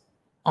says,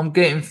 I'm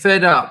getting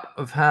fed up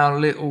of how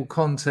little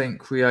content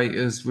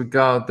creators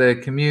regard their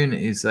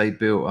communities they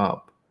built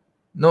up.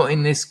 Not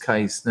in this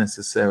case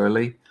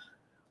necessarily.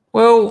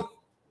 Well,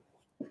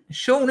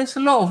 Sean, it's a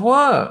lot of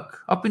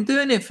work. I've been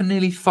doing it for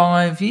nearly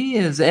 5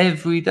 years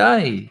every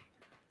day.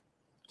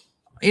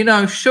 You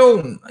know,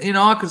 Sean,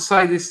 I could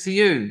say this to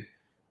you.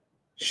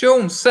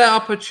 Sean, set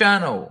up a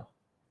channel.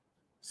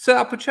 Set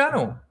up a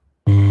channel.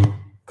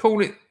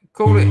 Call it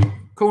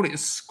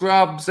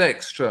Scrubs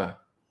Extra.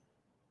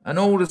 And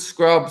all the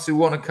scrubs who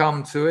want to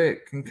come to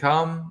it can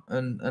come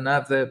and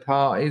have their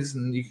parties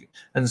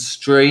and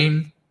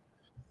stream.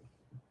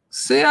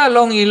 See how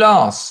long you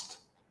last.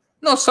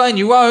 Not saying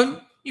you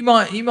won't. You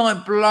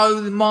might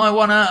blow my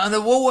one out of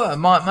the water. It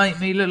might make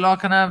me look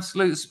like an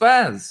absolute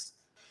spaz.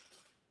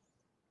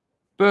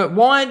 But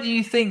why do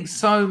you think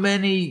so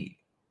many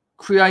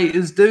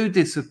creators do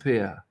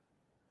disappear?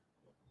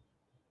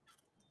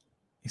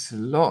 It's a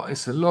lot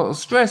of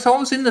stress. I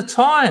was in the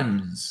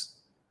Times.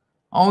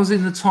 I was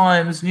in the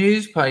Times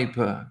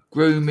newspaper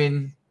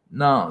grooming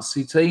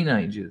Nazi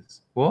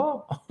teenagers.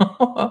 What?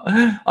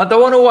 I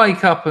don't want to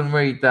wake up and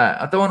read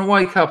that. I don't want to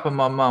wake up and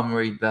my mum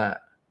read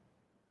that.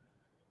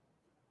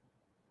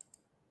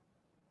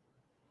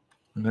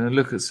 I'm going to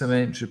look at some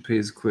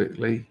entropies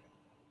quickly.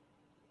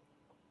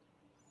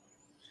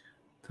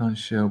 Can't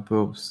show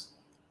Bob's.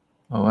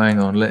 Oh, hang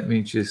on. Let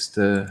me just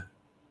do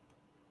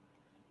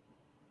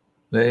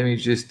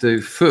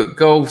foot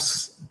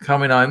golf's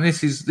coming home.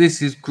 This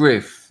is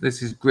Griff.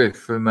 This is Griff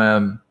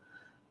from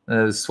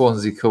the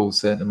Swansea call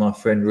centre. My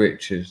friend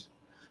Richard.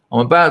 I'm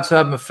about to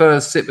have my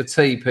first sip of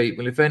tea,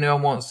 people. If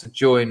anyone wants to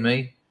join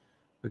me,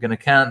 we're going to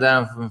count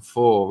down from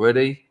 4.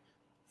 Ready?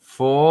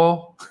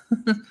 4.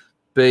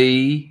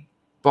 B.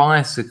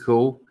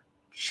 Bicycle.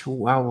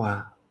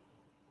 Chihuahua.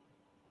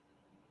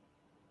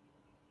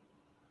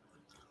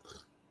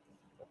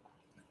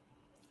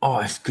 Oh,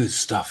 it's good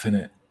stuff, isn't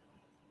it?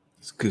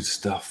 It's good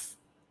stuff.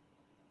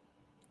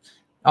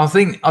 I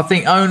think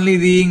only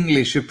the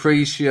English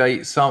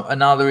appreciate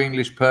another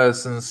English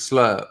person's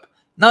slurp.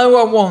 No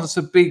one wants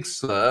a big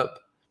slurp,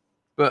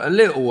 but a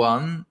little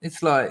one,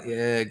 it's like,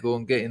 yeah, go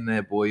on, get in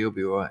there, boy. You'll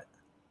be all right.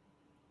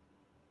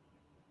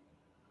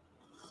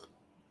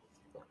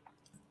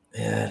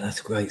 Yeah, that's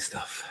great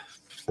stuff.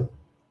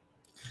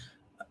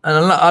 And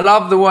I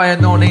love the way a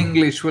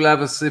non-English will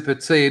have a sip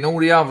of tea, and all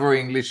the other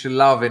English are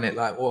loving it,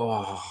 like,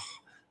 whoa.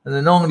 And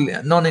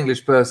the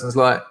non-English person's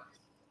like,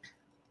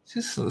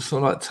 just sort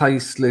of like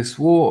tasteless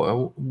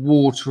water,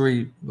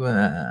 watery.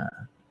 Blah.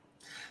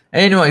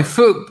 Anyway,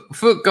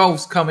 foot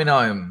golf's coming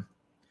home.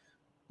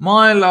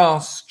 My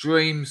last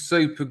stream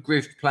super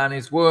grift plan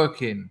is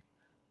working.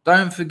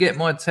 Don't forget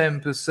my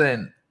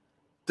 10%.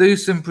 Do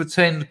some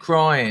pretend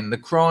crying. The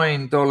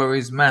crying dollar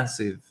is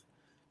massive.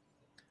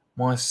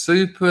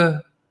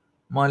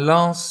 My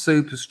last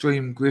super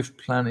stream grift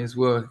plan is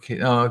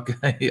working. Oh,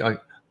 okay,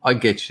 I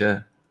get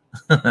you.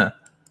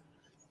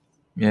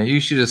 Yeah, you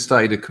should have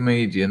stayed a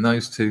comedian.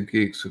 Those 2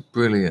 gigs were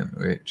brilliant,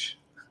 Rich.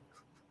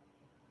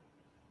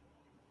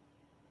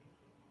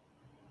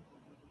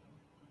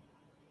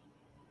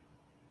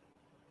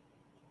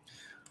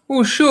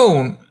 Well,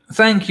 Sean,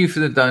 thank you for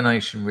the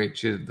donation,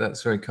 Richard.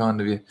 That's very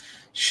kind of you.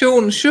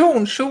 Sean,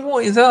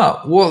 what is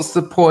up? What's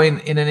the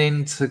point in an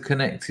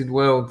interconnected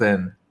world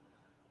then?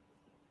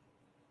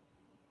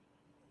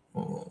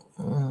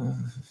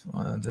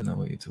 I don't know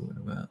what you're talking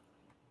about.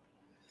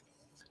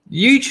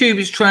 YouTube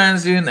is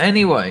transient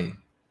anyway.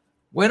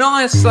 When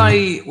I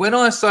say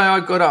I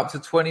got up to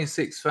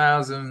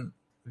 26,000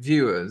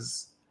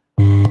 viewers,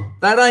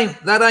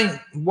 that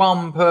ain't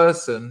one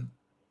person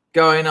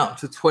going up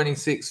to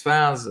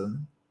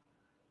 26,000.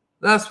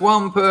 That's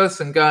one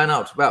person going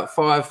up to about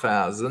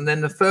 5,000.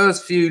 Then the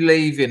first few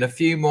leaving, a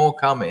few more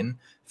coming,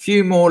 a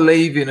few more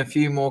leaving, a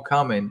few more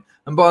coming.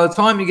 And by the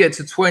time you get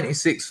to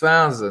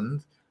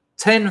 26,000,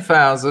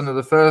 10,000 of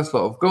the first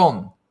lot have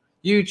gone.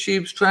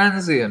 YouTube's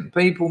transient.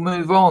 People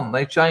move on.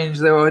 They change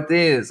their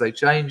ideas. They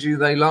change who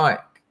they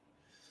like.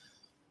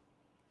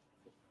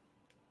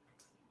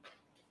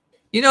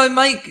 You know,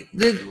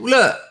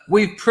 look,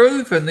 we've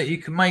proven that you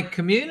can make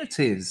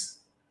communities.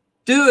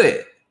 Do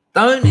it.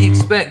 Don't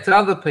expect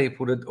other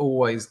people to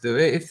always do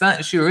it. If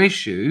that's your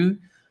issue,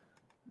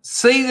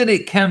 see that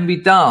it can be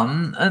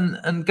done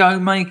and go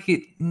make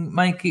it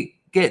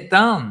get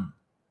done.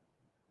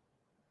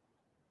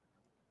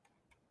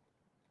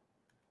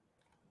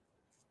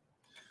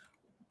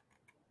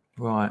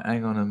 Right,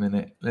 hang on a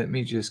minute. Let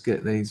me just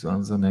get these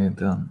ones on here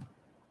done.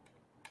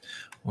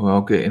 Or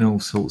I'll get in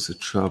all sorts of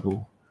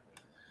trouble.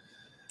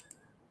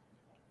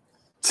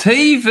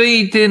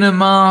 TV Dinner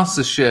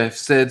MasterChef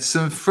said,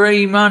 some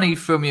free money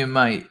from you,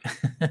 mate.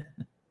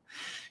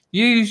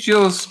 Use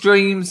your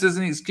streams as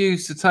an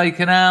excuse to take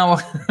an hour.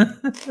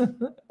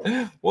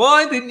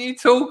 Why didn't you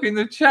talk in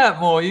the chat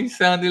more? You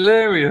sound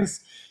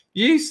hilarious.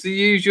 You used to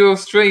use your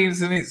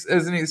streams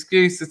as an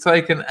excuse to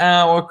take an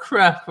hour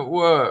crap at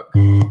work.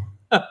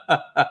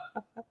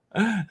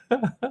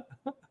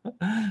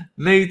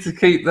 Need to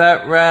keep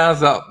that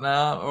rouse up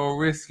now or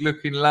risk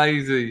looking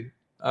lazy.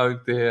 Oh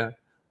dear.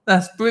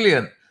 That's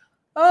brilliant.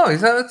 Oh,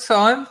 is that the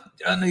time?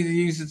 I need to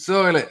use the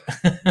toilet.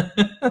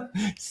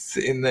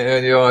 Sitting there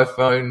on your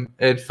iPhone,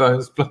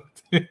 headphones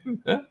plugged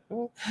in.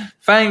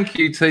 Thank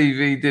you,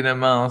 TV Dinner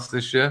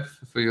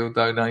MasterChef, for your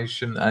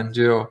donation and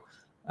your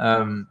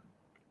a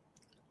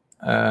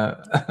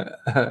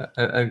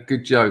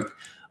good joke.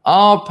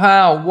 Oh,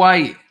 pal,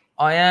 wait.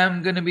 I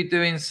am going to be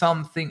doing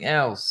something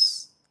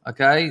else.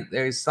 Okay?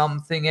 There is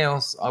something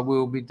else I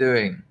will be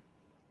doing.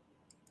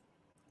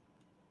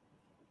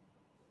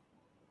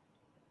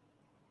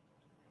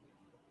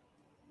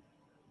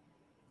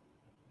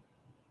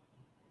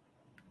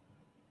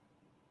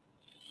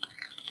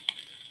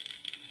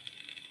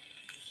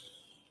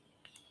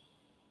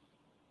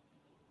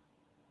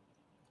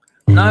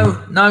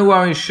 No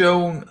worries,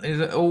 Sean.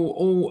 It's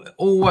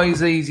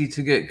always easy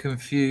to get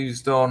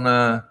confused on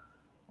the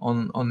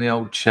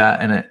old chat,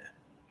 innit?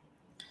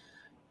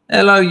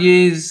 Hello,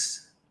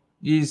 Yiz.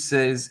 Yiz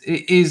says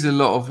it is a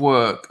lot of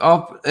work.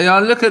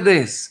 Look at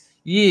this.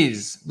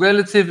 Yiz,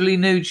 relatively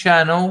new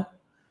channel.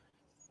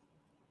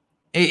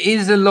 It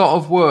is a lot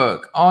of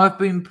work. I've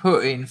been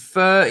putting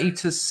 30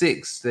 to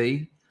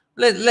 60.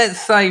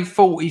 Let's say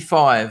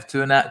 45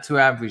 to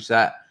average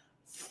that.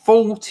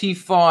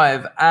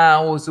 45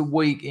 hours a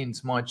week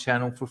into my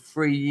channel for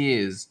 3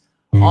 years.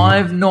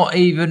 I've not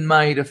even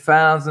made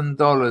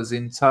 $1,000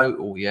 in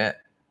total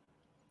yet.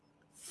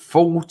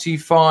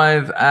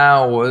 45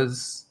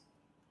 hours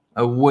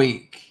a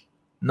week,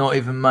 not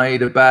even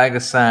made a bag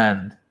of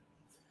sand.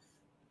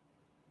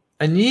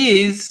 And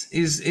years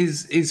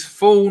is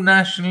full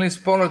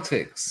nationalist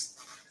politics.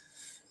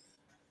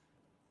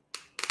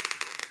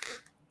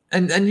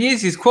 And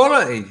Years is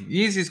quality.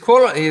 Years is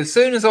quality. As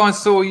soon as I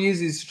saw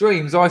Years'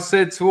 streams, I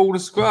said to all the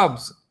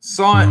scrubs,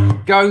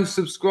 go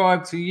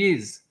subscribe to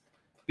Years,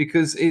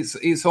 because it's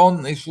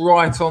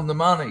right on the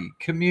money.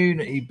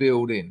 Community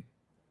building.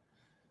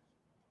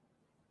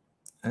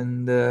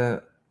 And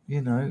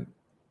you know,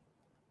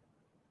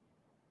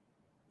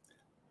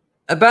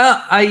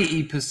 about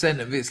 80%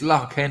 of it's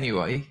luck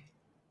anyway.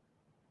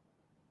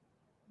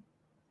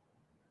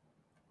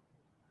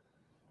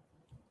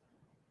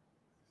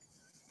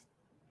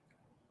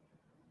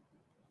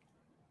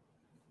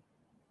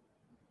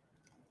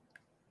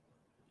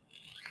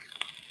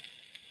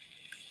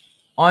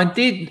 I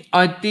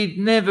did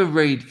never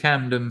read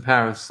Camden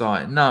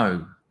Parasite,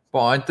 no,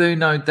 but I do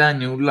know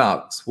Daniel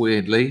Lux,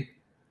 weirdly.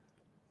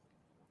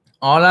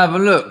 I'll have a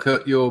look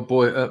at your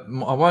boy.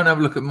 I won't have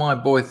a look at my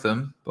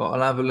Boytham, but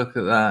I'll have a look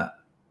at that.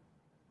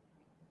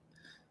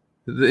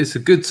 It's a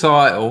good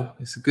title.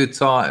 It's a good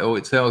title.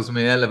 It tells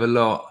me a hell of a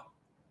lot.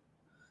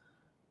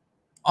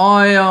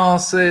 IR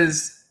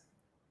says,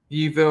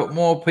 you've helped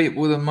more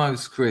people than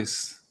most,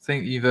 Chris.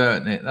 Think you've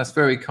earned it. That's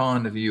very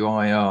kind of you,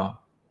 IR.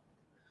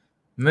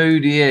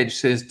 Moody Edge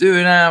says, do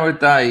an hour a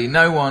day.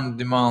 No one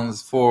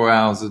demands 4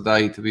 hours a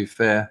day, to be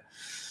fair.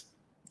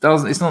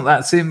 It's not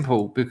that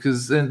simple,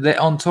 because then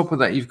on top of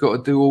that, you've got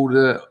to do all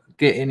the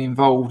getting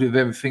involved with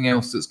everything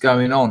else that's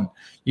going on.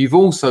 You've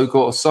also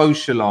got to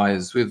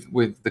socialize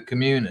with the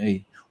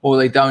community, or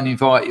they don't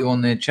invite you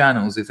on their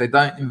channels. If they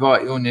don't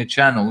invite you on their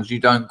channels, you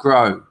don't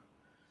grow,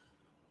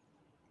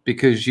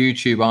 because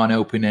YouTube aren't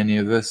helping any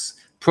of us.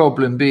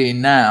 Problem being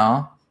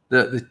now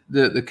that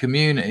the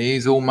community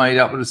is all made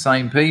up of the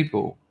same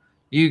people.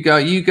 You go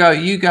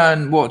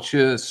and watch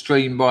a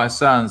stream by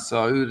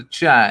so-and-so. The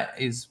chat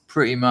is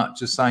pretty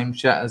much the same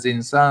chat as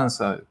in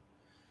so-and-so.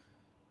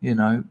 You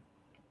know.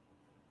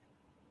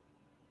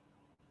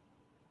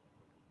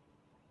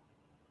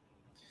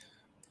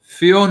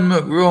 Fionn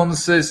McRon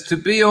says, to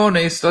be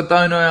honest, I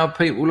don't know how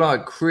people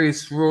like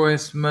Chris,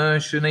 Royce,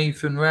 Mersh and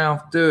Ethan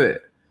Ralph do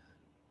it.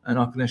 And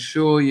I can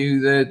assure you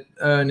they're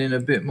earning a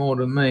bit more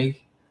than me.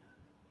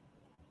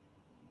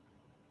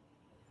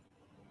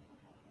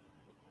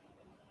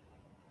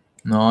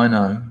 No, I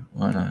know.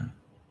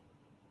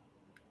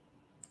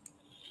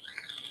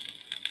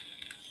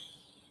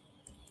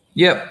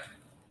 Yep.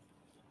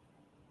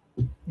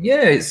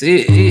 Yeah, it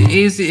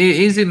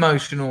is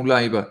emotional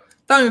labour.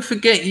 Don't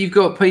forget you've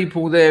got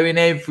people there in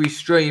every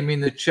stream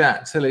in the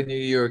chat telling you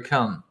you're a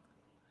cunt,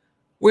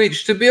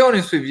 which, to be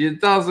honest with you,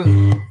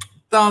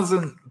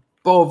 doesn't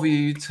bother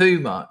you too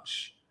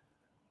much.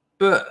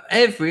 But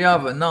every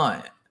other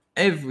night,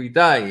 every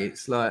day,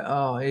 it's like,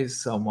 oh, here's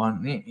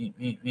someone.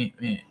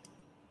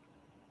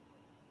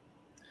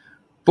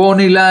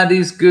 Bonnie Lad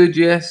is good,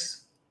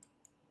 yes.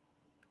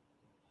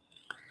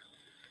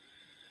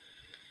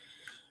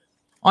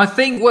 I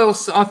think we'll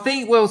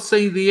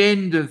see the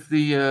end of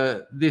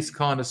the this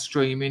kind of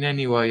streaming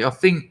anyway. I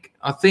think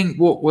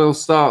what we'll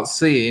start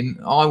seeing,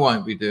 I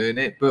won't be doing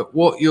it, but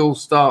what you'll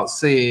start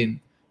seeing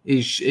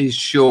is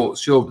short.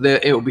 It'll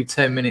be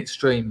 10-minute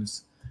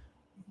streams.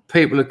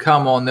 People will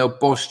come on, they'll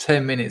bosh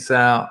 10 minutes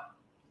out.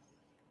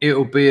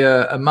 It'll be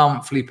a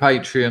monthly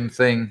Patreon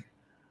thing,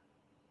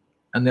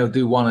 and they'll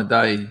do one a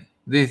day.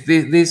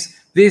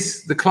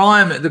 The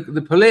climate,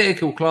 the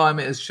political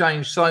climate has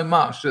changed so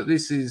much that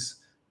this is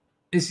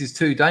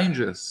too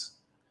dangerous.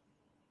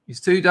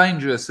 It's too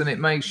dangerous, and it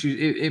makes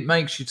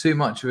you too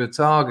much of a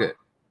target.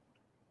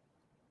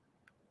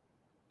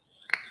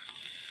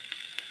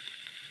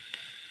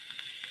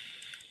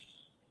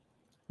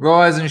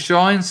 Rise and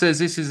Shine says,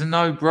 this is a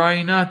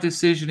no-brainer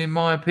decision, in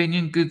my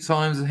opinion. Good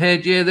times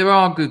ahead. Yeah, there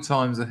are good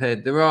times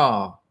ahead. There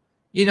are.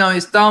 You know,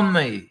 it's done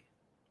me.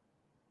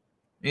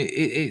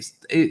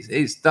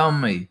 It's done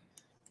me.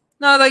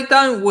 No, they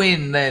don't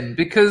win then,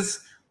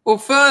 because, well,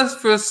 first,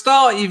 for a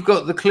start, you've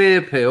got the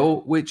clear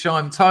pill, which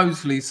I'm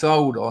totally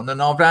sold on,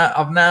 and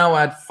I've now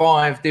had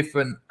 5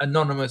 different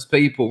anonymous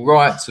people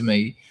write to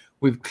me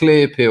with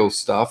clear pill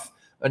stuff,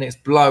 and it's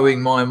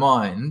blowing my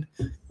mind.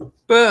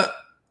 But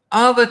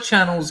other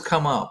channels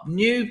come up,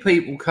 new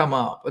people come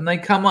up, and they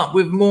come up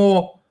with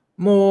more,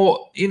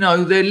 you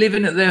know, they're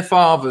living at their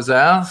father's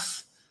house.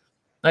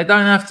 They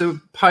don't have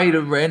to pay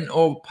the rent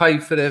or pay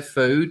for their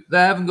food. They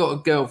haven't got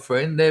a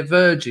girlfriend. They're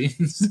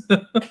virgins.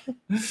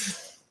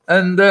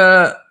 and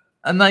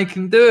they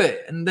can do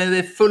it. And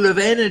they're full of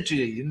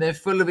energy and they're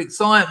full of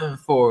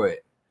excitement for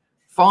it.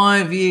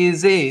 5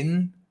 years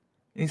in,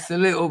 it's a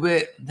little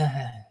bit...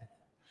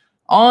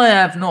 I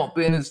have not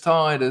been as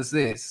tired as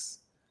this.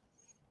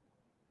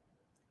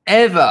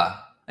 Ever.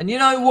 And you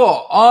know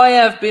what? I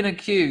have been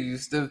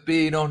accused of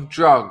being on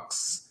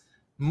drugs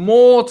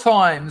more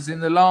times in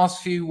the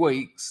last few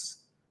weeks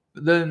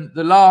than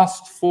the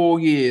last 4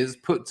 years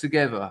put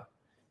together.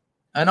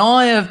 And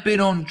I have been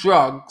on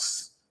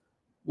drugs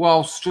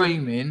while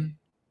streaming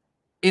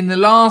in the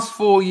last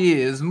 4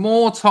 years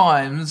more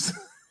times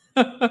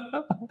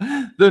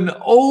than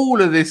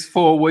all of this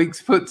 4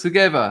 weeks put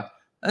together.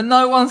 And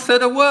no one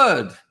said a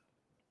word.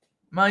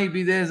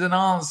 Maybe there's an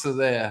answer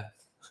there.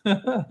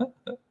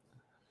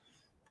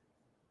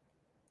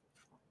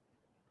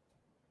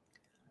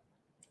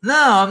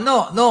 No, I'm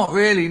not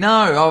really.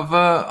 No,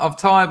 I've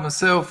tired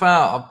myself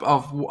out.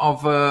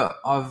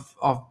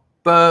 I've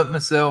burnt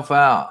myself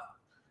out,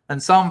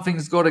 and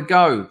something's got to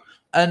go.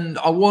 And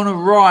I want to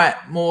write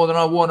more than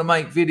I want to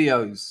make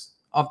videos.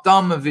 I've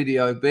done my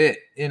video bit.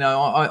 You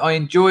know, I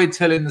enjoy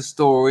telling the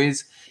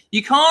stories.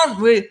 You can't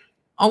really.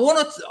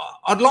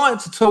 I'd like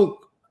to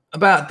talk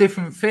about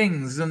different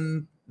things,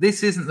 and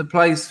this isn't the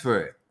place for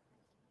it.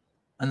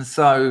 And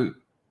so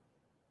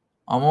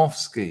I'm off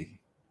ski.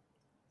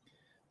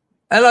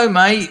 Hello,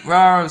 mate.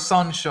 Rara of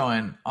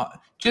Sunshine.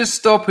 Just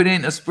stopping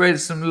in to spread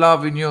some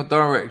love in your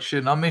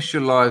direction. I miss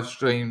your live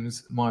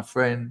streams, my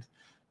friend.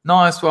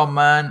 Nice one,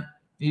 man.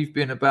 You've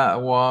been about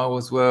a while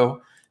as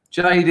well.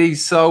 JD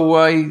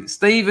Solway.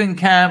 Stephen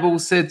Campbell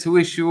said to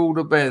wish you all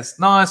the best.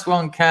 Nice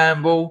one,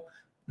 Campbell.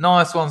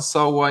 Nice one,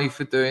 Solway,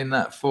 for doing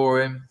that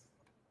for him.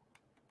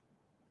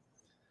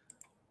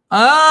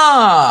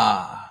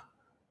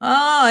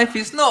 If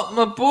it's not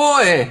my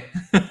boy.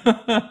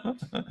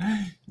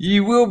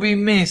 You will be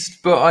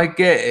missed, but I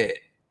get it.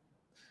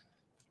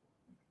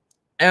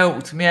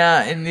 Helped me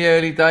out in the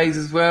early days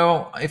as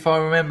well. If I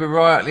remember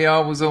rightly, I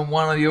was on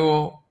one of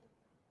your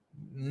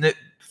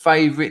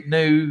favourite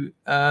new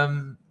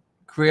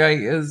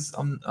creators.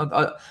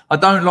 I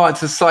don't like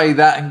to say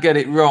that and get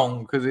it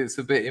wrong because it's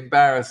a bit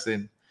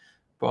embarrassing.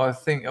 But I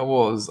think I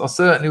was. I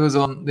certainly was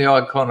on the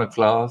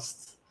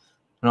Iconoclast.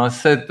 And I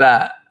said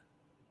that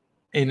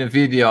in a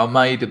video I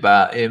made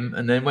about him,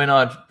 and then when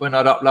I'd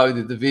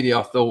uploaded the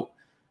video, I thought,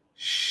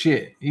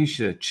 shit, you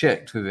should have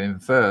checked with him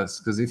first,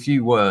 because if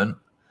you weren't,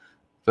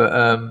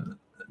 but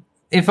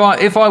if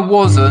I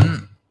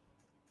wasn't,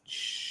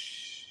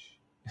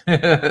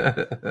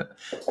 but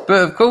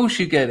of course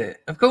you get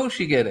it. Of course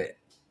you get it.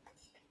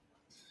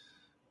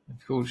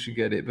 Of course you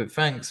get it. But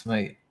thanks,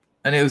 mate.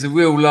 And it was a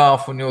real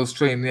laugh on your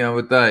stream the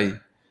other day.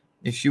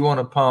 If you want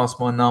to pass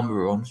my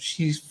number on,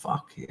 she's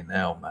fucking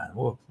hell, man.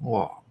 What?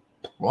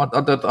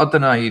 I don't know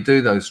how you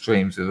do those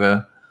streams with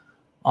her.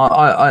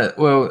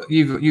 Well,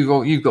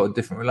 you've got a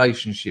different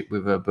relationship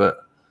with her,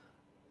 but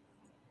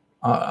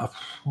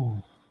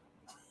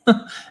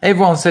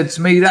everyone said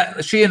to me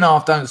that she and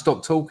I don't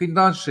stop talking,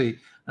 does she?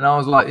 And I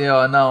was like, yeah,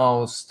 I know. I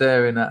was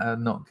staring at her,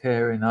 not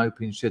caring,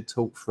 hoping she'd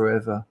talk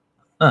forever.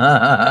 Look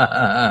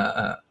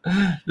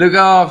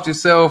after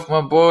yourself,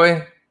 my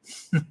boy.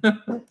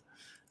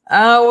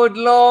 Howard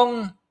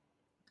Long,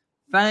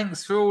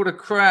 thanks for all the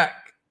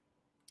crack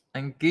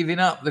and giving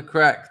up the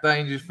crack,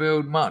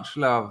 Dangerfield. Much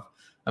love.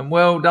 And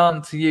well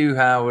done to you,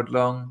 Howard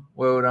Long.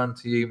 Well done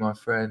to you, my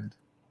friend.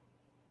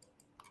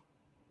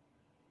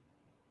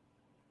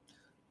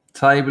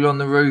 Table on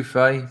the roof,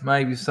 eh?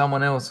 Maybe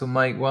someone else will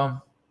make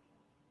one.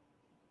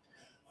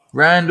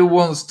 Randall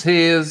wants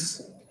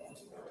tears.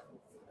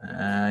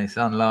 It's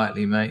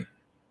unlikely, mate.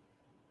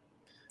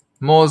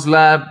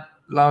 Moslab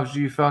loves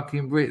you,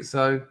 fucking Brit.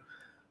 So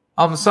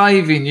I'm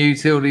saving you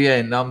till the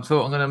end. I'm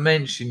going to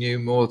mention you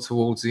more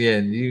towards the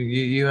end.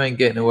 You ain't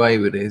getting away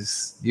with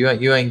this. You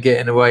ain't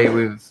getting away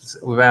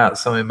without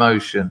some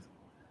emotion.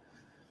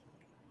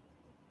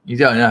 You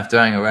don't have to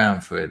hang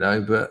around for it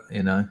though. But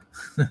you know,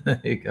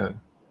 there you go.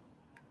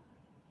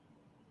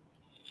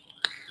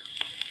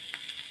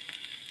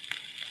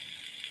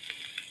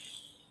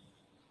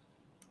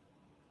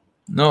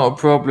 Not a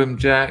problem,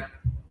 Jack.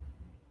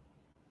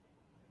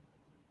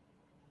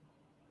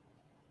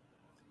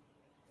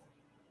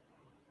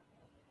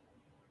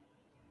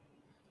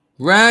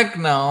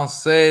 Ragnar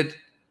said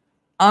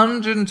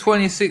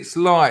 126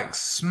 likes.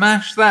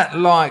 Smash that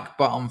like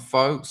button,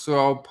 folks, or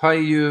I'll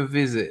pay you a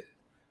visit.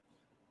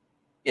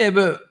 Yeah,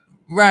 but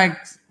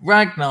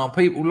Ragnar,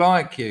 people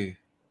like you.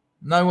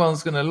 No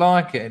one's gonna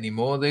like it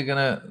anymore. They're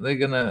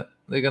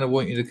gonna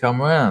want you to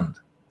come around.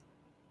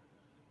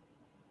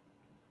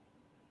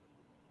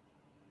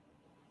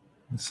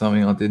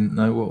 Something I didn't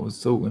know what I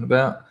was talking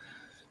about.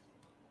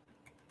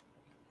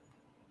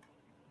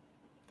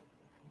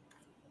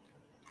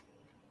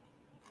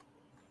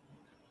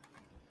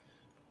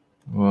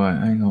 Right,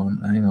 hang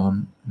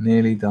on.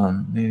 Nearly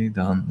done.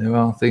 There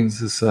are things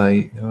to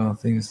say.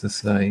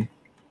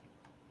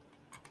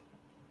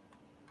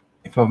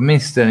 If I've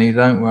missed any,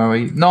 don't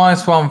worry.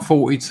 Nice one,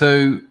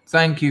 42.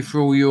 Thank you for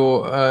all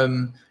your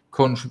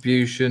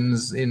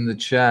contributions in the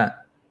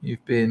chat.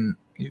 You've been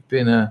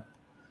a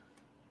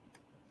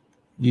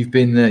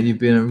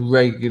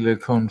regular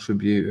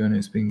contributor, and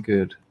it's been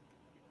good.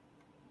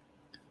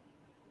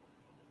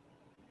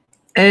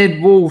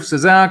 Ed Wolf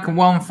says, how can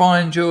one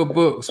find your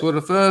books? Well,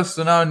 the first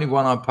and only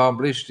one I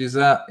published is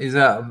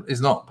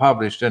not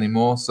published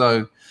anymore.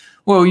 So,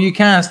 well, you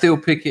can still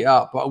pick it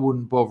up, but I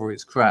wouldn't bother.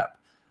 It's crap.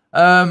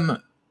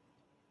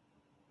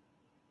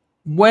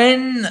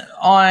 when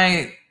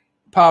I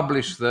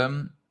publish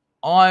them,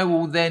 I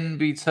will then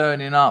be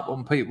turning up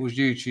on people's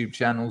YouTube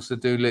channels to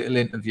do little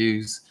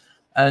interviews,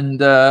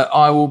 and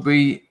I will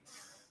be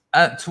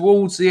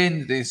towards the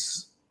end of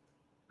this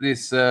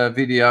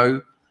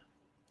video.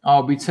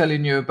 I'll be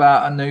telling you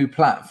about a new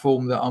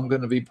platform that I'm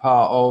going to be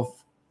part of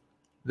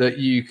that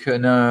you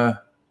can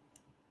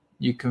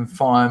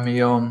find me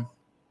on.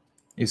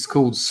 It's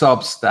called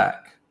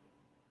Substack.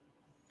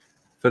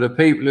 For the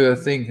people who are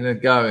thinking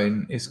of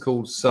going, it's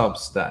called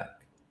Substack.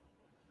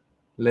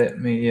 Let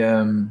me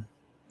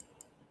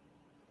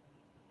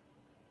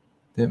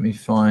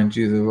find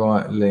you the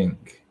right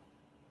link.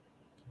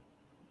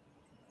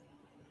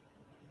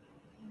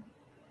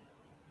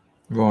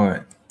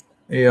 Right.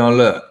 Here,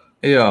 look.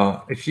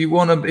 Here. If you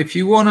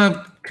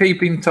wanna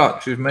keep in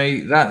touch with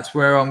me, that's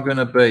where I'm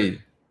gonna be.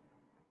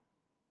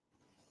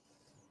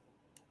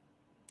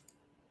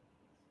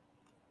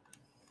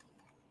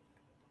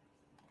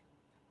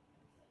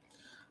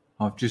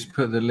 I've just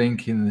put the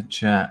link in the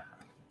chat.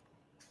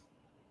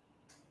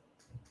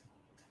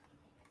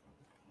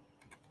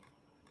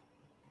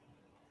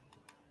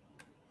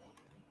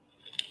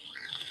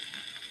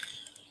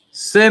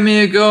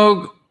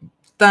 Semiagog,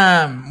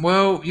 damn.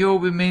 Well, you'll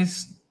be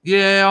missed.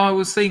 Yeah, I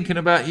was thinking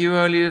about you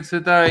earlier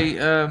today.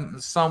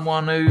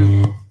 Someone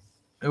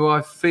who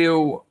I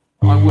feel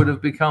I would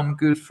have become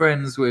good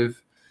friends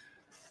with,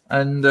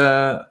 and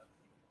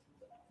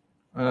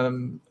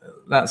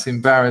that's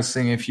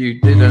embarrassing if you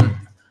didn't.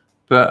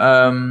 But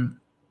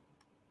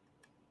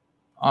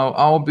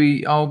I'll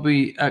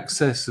be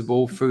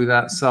accessible through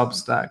that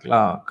Substack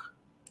lark.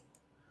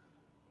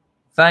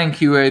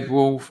 Thank you, Ed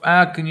Wolf.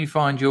 How can you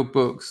find your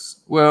books?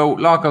 Well,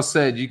 like I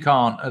said, you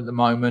can't at the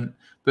moment.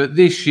 But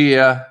this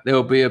year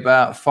there'll be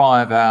about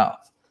 5 out.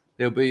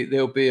 There'll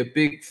be a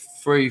big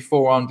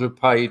 400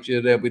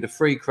 pager. There'll be the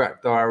Free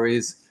Crack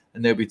Diaries,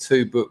 and there'll be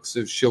 2 books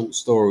of short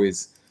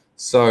stories.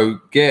 So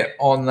get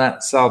on that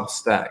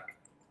Substack.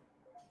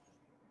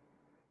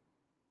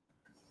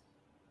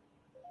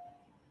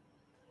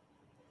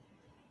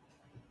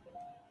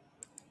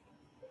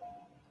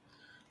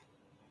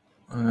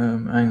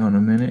 Hang on a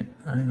minute.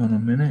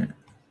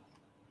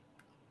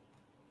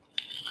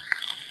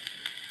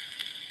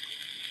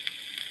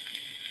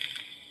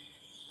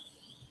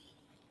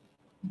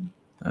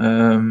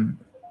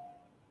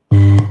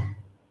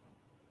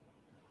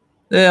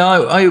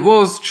 Yeah, it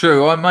was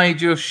true. I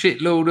made you a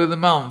shitlord of the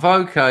month.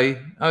 Okay,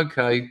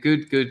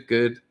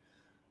 good.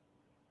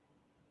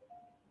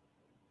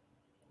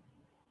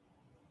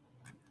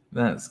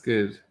 That's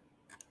good.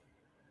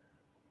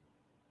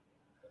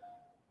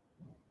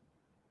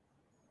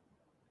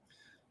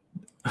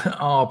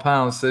 Our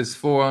pal says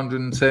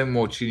 410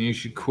 watching. You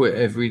should quit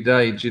every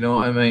day. Do you know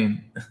what I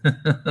mean?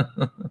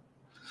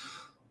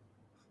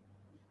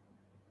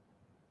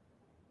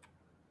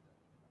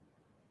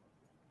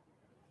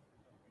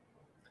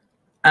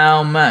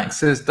 Al Max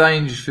says,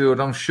 Dangerfield,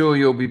 I'm sure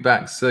you'll be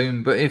back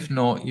soon, but if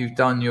not, you've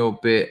done your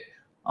bit.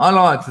 I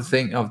like to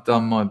think I've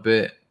done my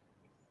bit,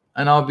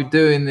 and I'll be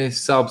doing this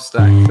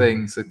Substack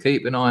thing, so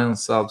keep an eye on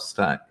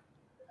Substack.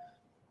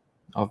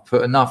 I've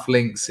put enough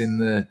links in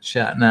the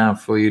chat now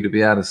for you to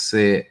be able to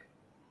see it.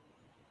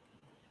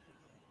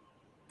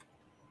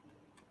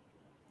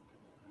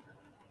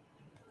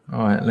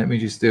 All right, let me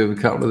just do a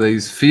couple of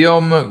these.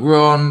 Fionn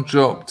McRon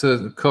dropped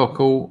a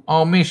cockle.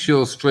 I'll miss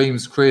your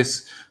streams,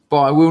 Chris,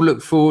 but I will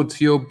look forward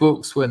to your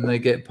books when they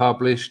get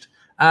published.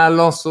 Our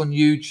loss on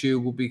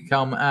YouTube will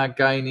become our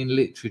gain in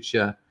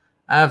literature.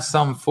 Have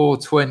some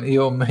 420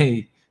 on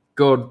me.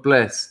 God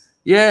bless.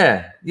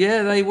 Yeah,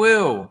 they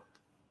will.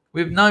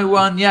 With no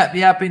one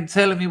yapping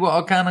telling me what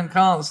I can and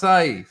can't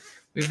say.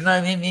 With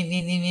no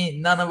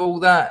none of all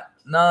that.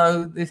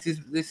 No, this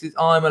is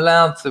I'm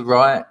allowed to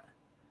write.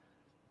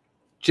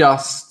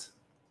 Just.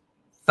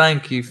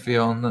 Thank you,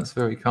 Fionn. That's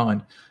very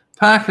kind.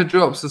 Packer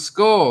drops a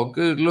score.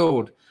 Good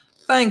Lord.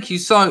 Thank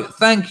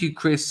you,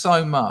 Chris,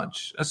 so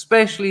much.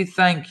 Especially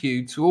thank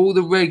you to all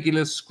the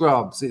regular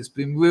scrubs. It's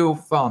been real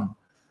fun.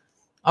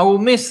 I will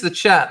miss the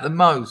chat the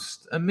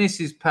most, and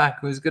Mrs.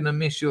 Packer is going to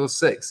miss your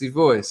sexy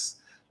voice.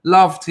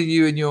 Love to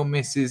you and your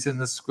missus and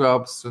the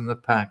scrubs from the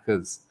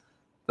Packers.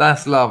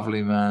 That's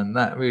lovely, man.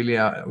 That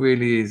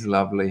really is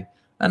lovely.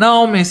 And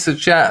I'll miss the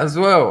chat as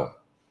well.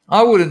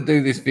 I wouldn't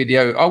do this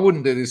video. I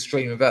wouldn't do this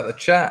stream without the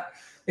chat.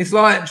 It's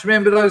like,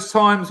 remember those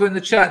times when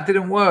the chat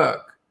didn't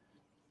work?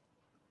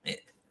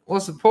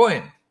 What's the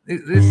point?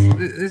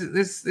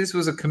 This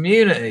was a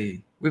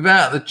community.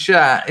 Without the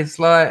chat, it's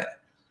like,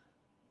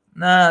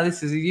 nah,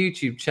 this is a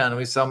YouTube channel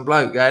with some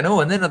bloke going,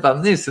 oh, and then I've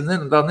done this, and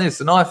then I've done this,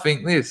 and I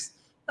think this.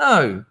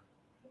 No,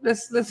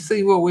 let's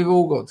see what we've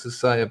all got to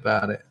say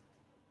about it.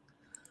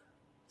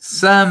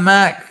 Sam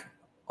Mack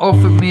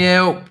offered me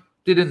help,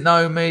 didn't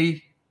know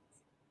me.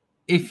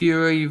 If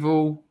you're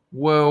evil,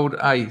 world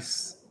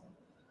ace.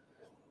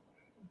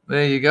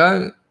 There you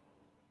go.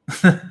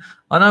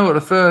 I know what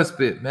the first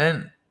bit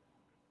meant.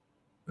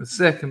 The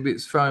second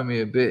bit's thrown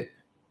me a bit.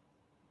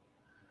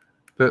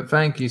 But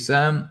thank you,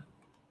 Sam.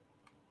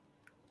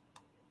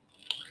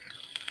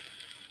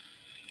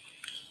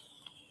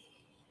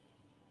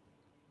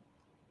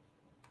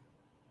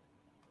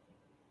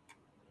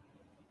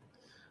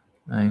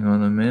 Hang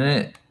on a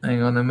minute.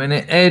 Hang on a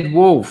minute. Ed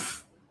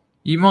Wolf,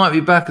 you might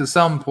be back at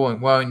some point,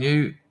 won't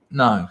you?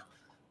 No.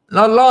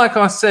 Like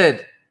I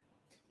said,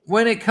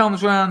 when it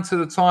comes round to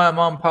the time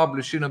I'm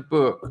publishing a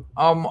book,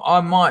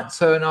 I might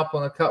turn up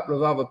on a couple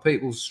of other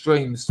people's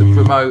streams to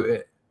promote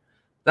it.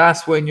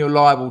 That's when you're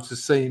liable to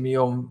see me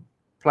on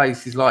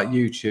places like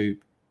YouTube.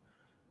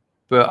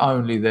 But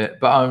only that.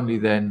 But only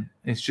then.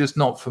 It's just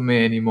not for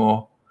me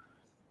anymore.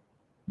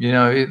 You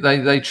know,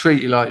 they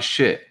treat you like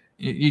shit.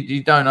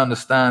 You don't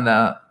understand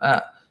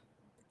that.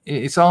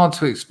 It's hard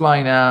to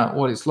explain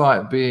what it's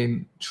like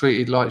being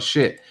treated like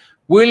shit.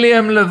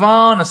 William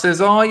Lavana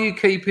says, are you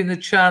keeping the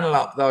channel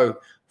up, though?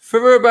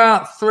 For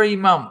about 3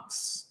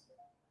 months.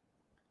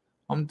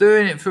 I'm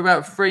doing it for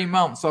about 3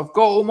 months. I've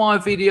got all my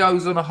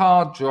videos on a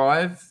hard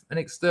drive, an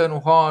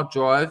external hard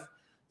drive,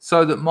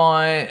 so that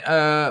my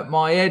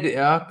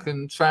editor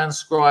can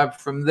transcribe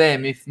from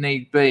them if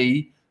need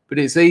be. But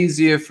it's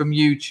easier from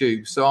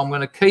YouTube. So I'm going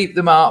to keep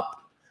them up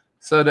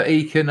so that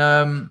he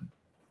can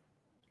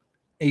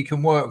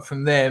work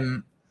from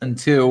them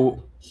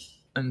until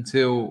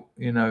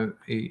you know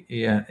he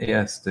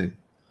has to.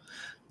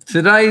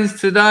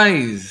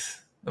 Today's.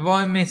 Have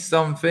I missed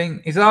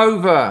something? It's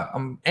over.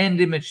 I'm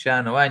ending my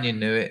channel, and you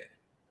knew it.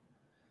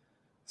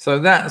 So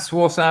that's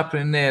what's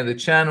happening there. The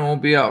channel will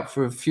be up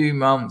for a few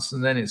months,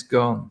 and then it's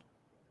gone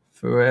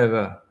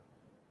forever.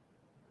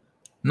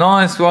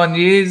 Nice one,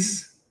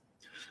 Yiz.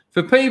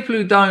 For people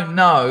who don't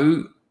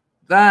know,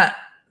 that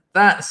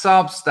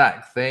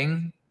Substack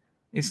thing,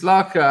 it's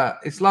like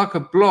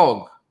a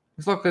blog.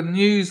 It's like a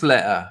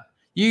newsletter.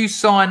 You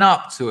sign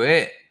up to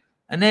it,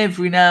 and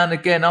every now and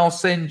again, I'll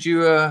send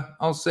you a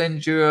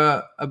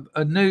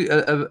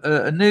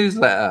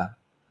newsletter,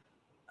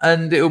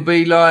 and it'll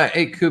be like,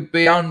 it could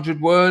be 100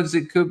 words,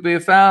 it could be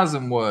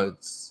 1,000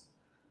 words,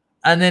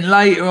 and then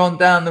later on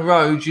down the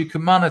road, you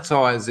can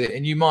monetize it,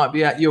 and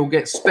you'll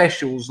get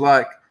specials.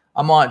 Like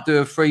I might do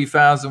a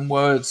 3,000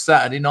 words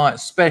Saturday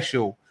night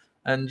special,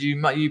 and you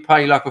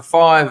pay like a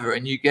 $5,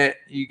 and you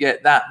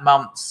get that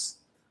month's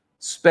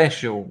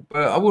special.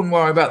 But I wouldn't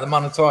worry about the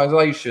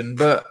monetization,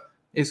 but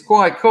it's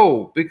quite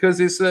cool because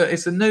it's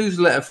a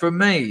newsletter from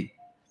me.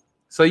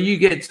 So you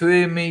get to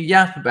hear me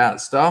yap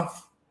about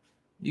stuff,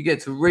 you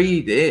get to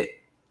read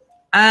it,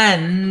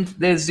 and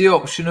there's the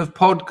option of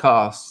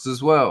podcasts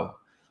as well.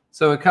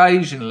 So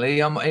occasionally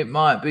it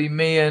might be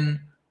me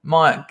and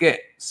might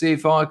see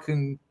if I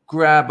can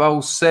grab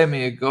old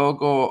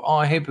Semi-Agog or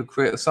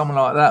iHypocrite or someone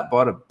like that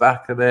by the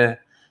back of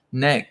their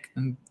neck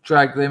and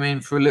drag them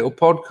in for a little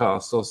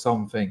podcast or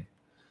something.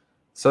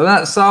 So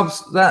that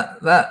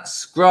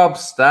Scrub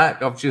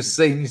Stack, I've just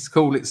seen you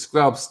call it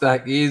Scrub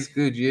Stack, is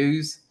good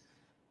use,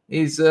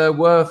 is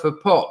worth a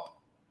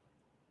pop.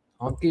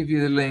 I'll give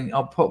you the link.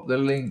 I'll pop the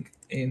link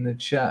in the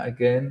chat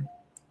again.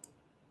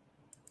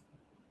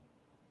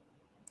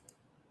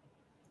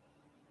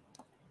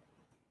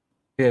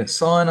 Yeah,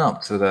 sign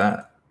up to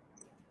that.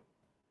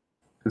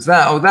 Because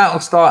that'll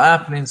start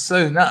happening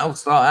soon. That'll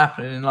start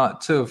happening in like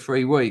 2 or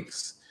 3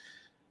 weeks.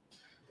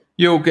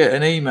 You'll get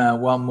an email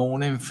one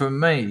morning from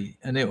me,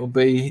 and it'll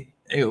be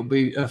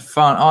a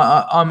fun.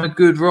 I'm a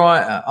good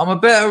writer. I'm a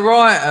better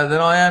writer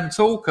than I am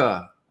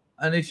talker.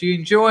 And if you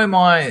enjoy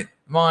my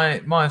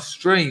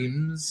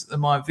streams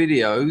and my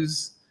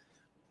videos,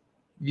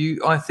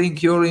 I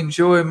think you'll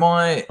enjoy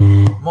my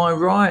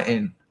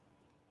writing.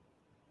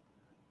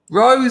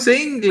 Rose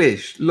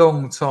English,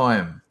 long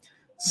time.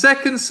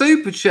 Second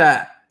super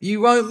chat. You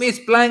won't miss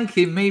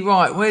blanking me.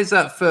 Right, where's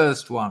that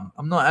first one?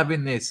 I'm not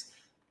having this.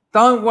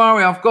 Don't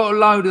worry, I've got a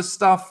load of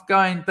stuff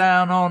going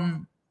down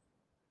on.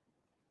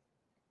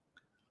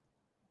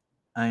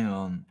 Hang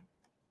on.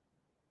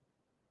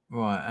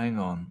 Right, hang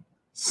on.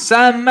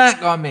 Sam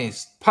Mack I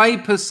missed.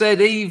 Paper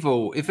said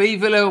evil. If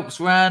evil helps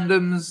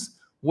randoms,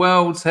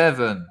 world's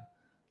heaven.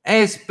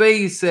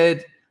 SB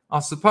said, I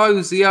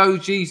suppose the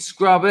OG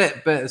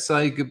Scrubette better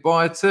say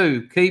goodbye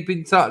too. Keep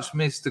in touch,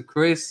 Mr.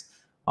 Chris.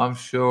 I'm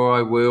sure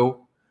I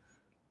will.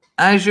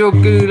 Has your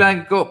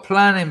gulag got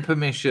planning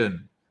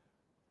permission?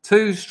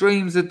 2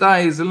 streams a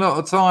day is a lot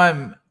of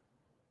time.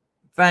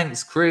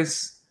 Thanks,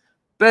 Chris.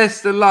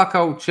 Best of luck,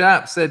 old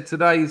chap, said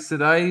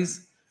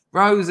today's.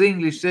 Rose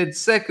English said,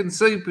 second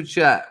super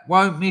chat.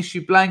 Won't miss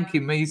you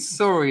blanking me.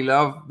 Sorry,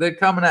 love. They're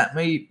coming at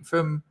me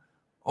from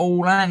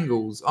all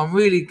angles. I'm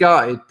really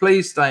gutted.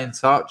 Please stay in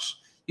touch.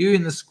 You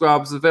and the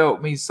Scrubs have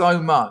helped me so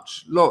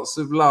much. Lots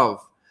of love.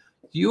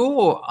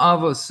 Your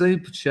other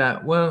super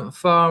chat weren't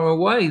far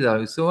away,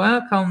 though. So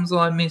how comes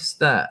I missed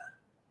that?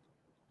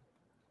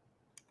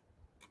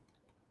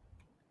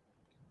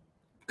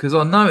 Because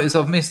I noticed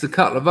I've missed a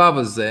couple of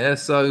others there,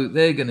 so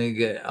they're going to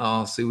get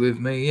arsey with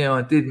me. Yeah,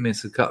 I did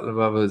miss a couple of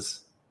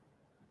others.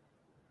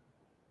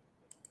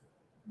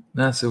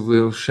 That's a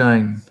real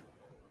shame.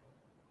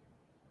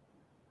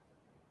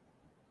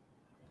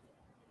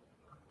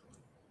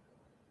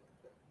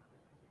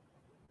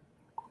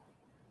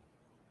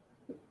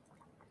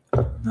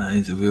 That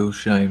is a real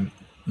shame.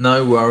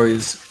 No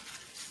worries.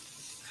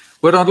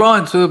 But I'd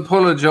like to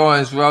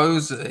apologise,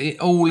 Rose,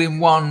 all in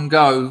one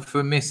go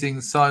for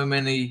missing so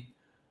many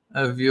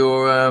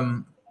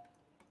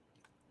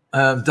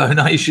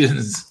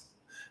donations,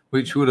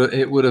 which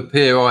would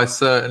appear I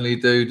certainly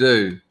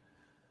do.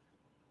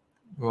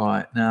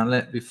 Right,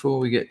 now before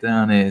we get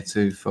down here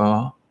too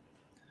far.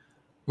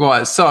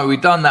 Right, so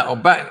we've done that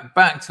one.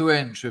 Back to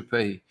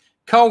entropy.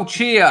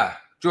 Colchia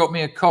dropped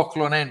me a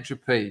cockle on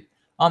entropy.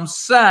 I'm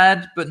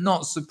sad but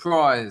not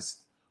surprised.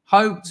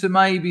 Hope to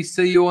maybe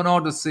see you on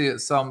Odyssey at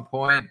some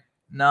point.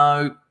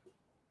 No,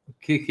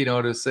 kicking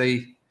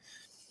Odyssey.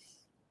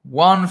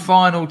 One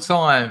final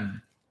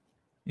time.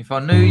 If I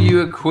knew you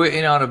were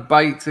quitting, I'd have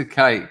baked a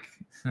cake.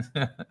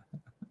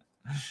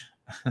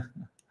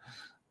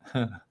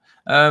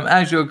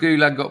 As your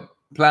gulag got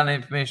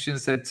planning permission,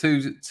 said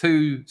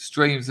two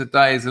streams a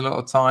day is a lot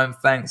of time.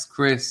 Thanks,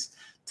 Chris.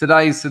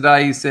 Today's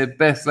today. He said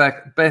best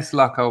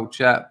luck, old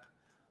chap.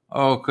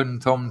 Orkan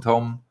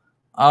Tom.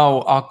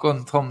 Oh,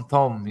 Orkan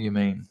Tom. You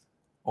mean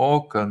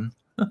Orkan?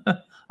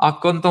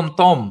 Orkan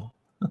Tom.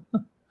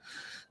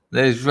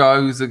 There's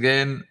Rose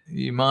again.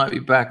 You might be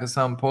back at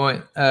some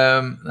point.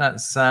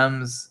 That's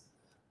Sam's.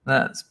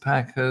 That's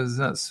Packers.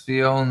 That's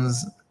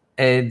Fion's.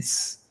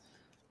 Ed's.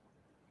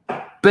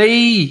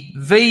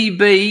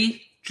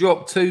 VB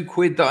dropped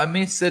 £2 that I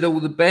missed. Said all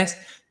the best.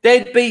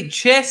 Deadbeat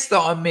Chess that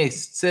I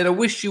missed. Said I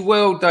wish you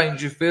well,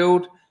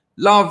 Dangerfield.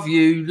 Love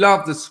you.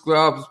 Love the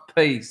scrubs.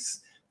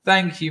 Peace.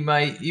 Thank you,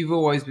 mate. You've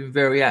always been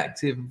very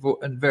active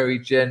and very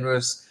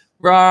generous.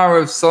 Ra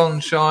of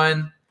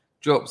Sunshine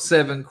dropped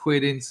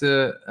 £7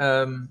 into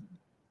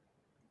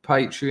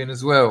Patreon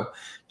as well.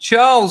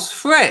 Charles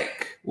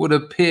Freck would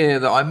appear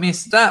that I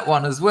missed that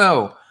one as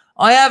well.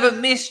 I haven't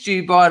missed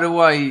you, by the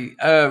way,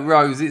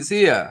 Rose. It's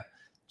here.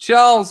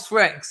 Charles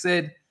Freck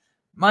said,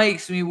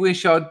 makes me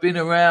wish I'd been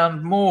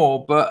around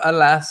more, but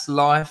alas,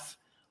 life.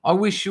 I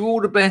wish you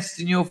all the best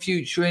in your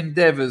future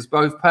endeavours,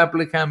 both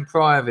public and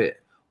private.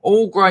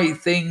 All great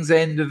things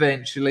end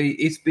eventually.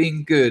 It's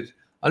been good.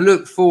 I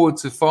look forward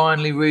to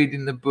finally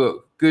reading the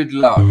book. Good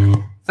luck.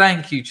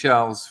 Thank you,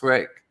 Charles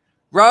Freck.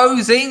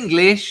 Rose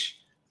English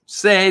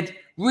said,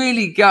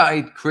 really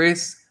gutted,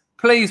 Chris.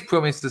 Please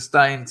promise to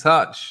stay in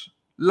touch.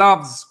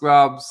 Love the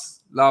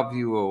scrubs. Love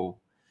you all.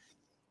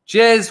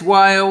 Jez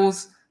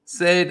Wales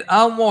said,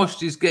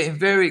 Unwashed is getting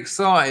very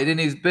excited in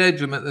his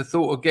bedroom at the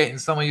thought of getting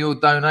some of your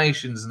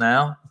donations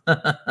now.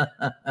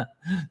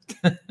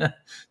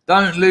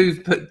 Don't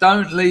leave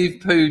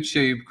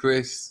PooTube,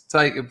 Chris.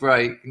 Take a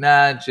break.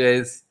 Nah,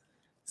 Jez.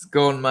 It's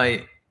gone,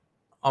 mate.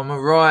 I'm a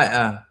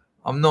writer.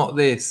 I'm not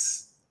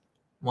this.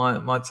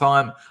 My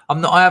time.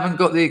 I haven't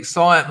got the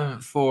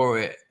excitement for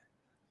it.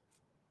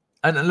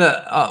 And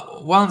look,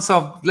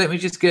 let me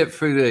just get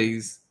through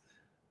these.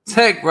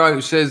 Tech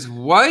Roach says,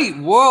 wait,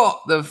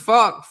 what the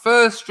fuck?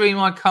 First stream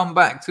I come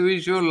back to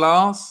is your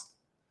last?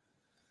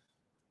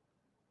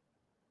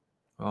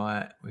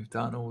 Right, we've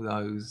done all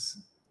those.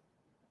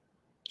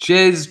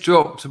 Jez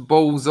dropped a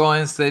bullseye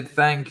and said,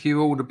 thank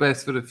you, all the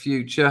best for the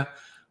future.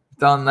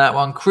 Done that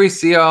one.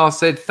 Chrissy R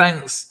said,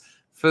 thanks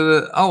for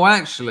the... Oh,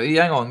 actually,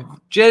 hang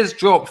on. Jez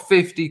dropped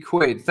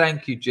 £50.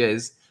 Thank you,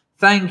 Jez.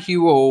 Thank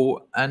you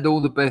all, and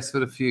all the best for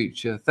the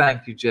future.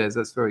 Thank you, Jez.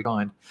 That's very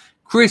kind.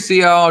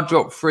 Chrissy R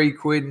dropped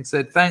 £3 and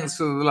said, thanks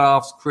for the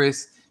laughs,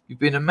 Chris. You've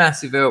been a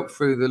massive help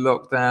through the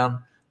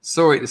lockdown.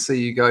 Sorry to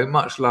see you go.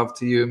 Much love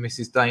to you and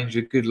Mrs.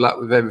 Danger. Good luck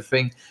with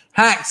everything.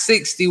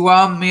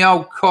 Hack61, me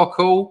old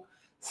cockle,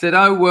 said,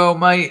 oh, well,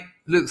 mate,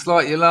 looks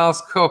like your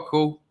last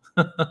cockle.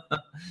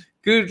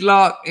 Good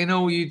luck in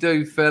all you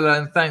do, fella,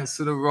 and thanks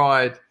for the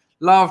ride.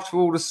 Love to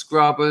all the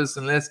scrubbers,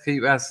 and let's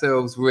keep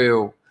ourselves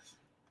real.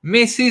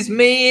 Mrs.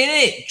 Me in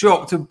it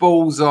dropped a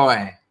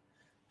bullseye.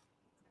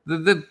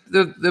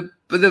 The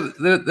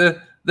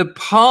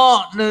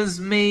partners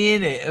me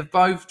in it have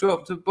both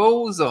dropped a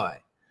bullseye.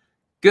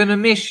 Gonna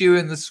miss you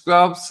in the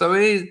scrubs. So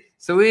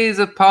here's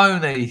a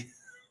pony,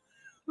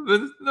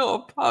 but it's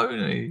not a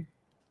pony.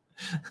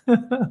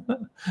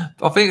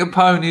 I think a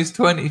pony is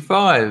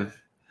 25.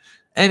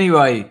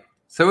 Anyway,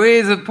 so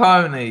here's a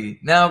pony.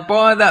 Now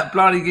buy that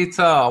bloody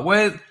guitar.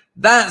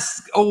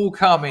 That's all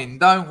coming.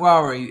 Don't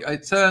worry.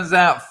 It turns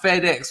out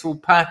FedEx will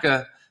pack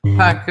a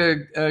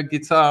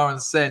guitar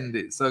and send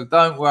it. So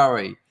don't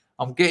worry.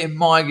 I'm getting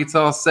my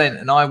guitar sent,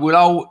 and I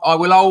will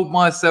hold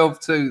myself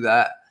to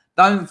that.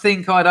 Don't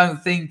think I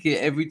don't think it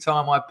every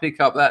time I pick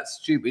up that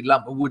stupid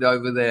lump of wood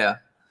over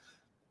there.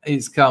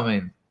 It's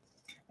coming.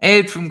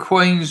 Ed from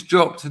Queens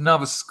dropped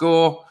another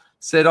score.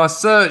 Said, I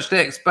searched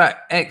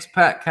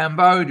expat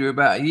Cambodia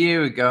about a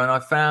year ago and I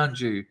found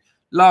you.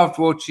 Loved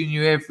watching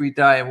you every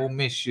day and will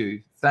miss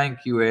you. Thank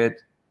you, Ed.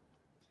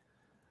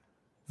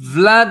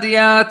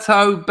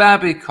 Vladiato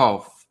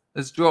Babikov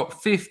has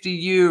dropped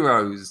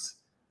 €50.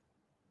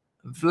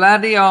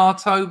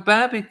 Vladiato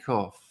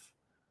Babikov.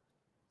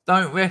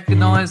 Don't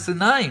recognise the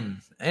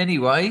name.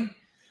 Anyway,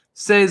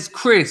 says,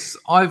 Chris,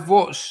 I've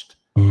watched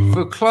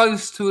for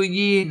close to a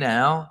year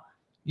now.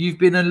 You've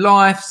been a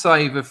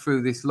lifesaver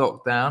through this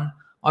lockdown.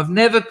 I've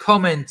never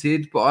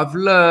commented, but I've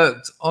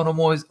lurked on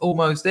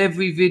almost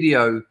every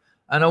video,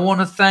 and I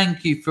want to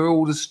thank you for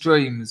all the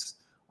streams.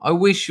 I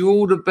wish you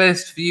all the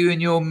best for you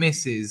and your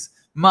missus.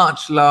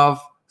 Much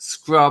love,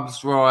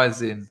 Scrubs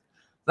Rising.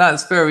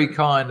 That's very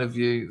kind of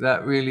you.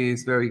 That really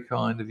is very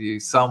kind of you.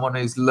 Someone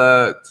who's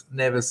lurked,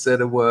 never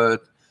said a word,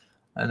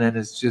 and then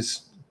has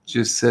just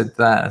said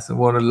that. So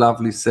what a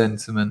lovely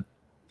sentiment.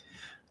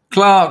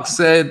 Clark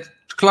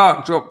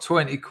dropped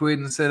 20 quid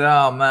and said,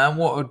 "Oh man,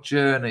 what a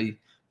journey.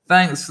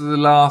 Thanks for the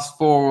last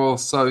 4 or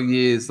so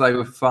years. They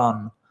were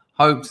fun.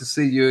 Hope to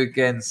see you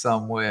again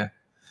somewhere."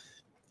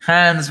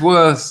 Hans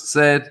Worst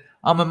said,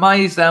 "I'm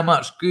amazed how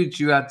much good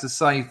you had to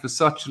say for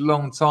such a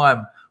long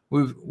time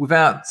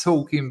without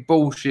talking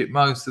bullshit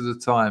most of the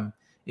time.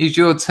 Is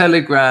your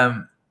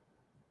Telegram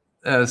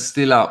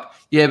still up?"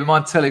 Yeah, but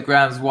my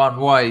Telegram's one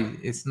way.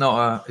 It's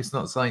not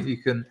something you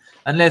can,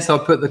 unless I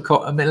put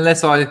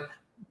unless I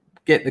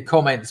get the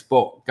comments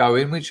bot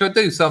going, which I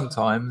do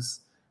sometimes.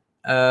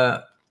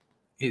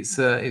 It's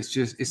not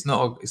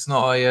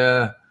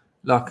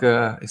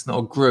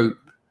a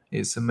group.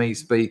 It's a me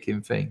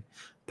speaking thing.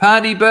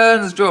 Paddy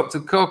Burns dropped a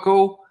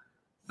cockle.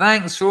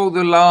 Thanks for all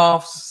the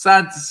laughs.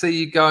 Sad to see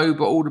you go,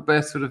 but all the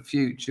best for the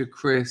future,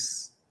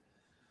 Chris.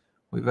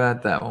 We've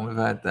had that one. We've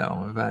had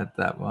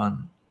that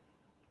one.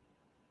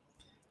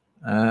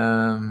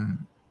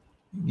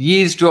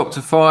 Years dropped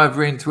a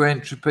 $5 into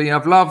Entropy.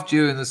 I've loved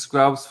you in the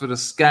Scrubs for the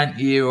scant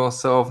year or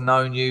so I've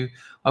known you.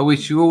 I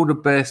wish you all the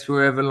best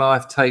wherever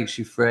life takes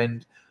you,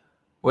 friend.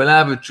 We'll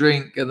have a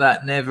drink at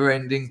that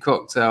never-ending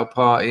cocktail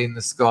party in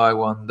the sky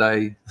one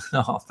day.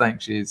 Oh,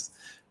 thanks, Shiz.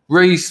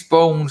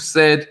 Respawn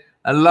said,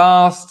 "A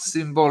last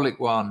symbolic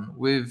one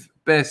with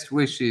best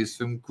wishes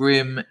from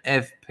Grim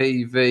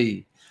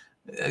FPV."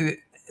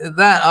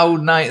 That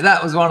old name,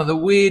 that was one of the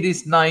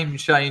weirdest name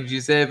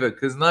changes ever,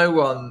 because no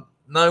one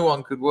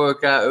could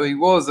work out who he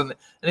was, and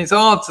it's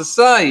hard to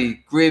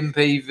say. Grim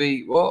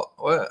PV, what?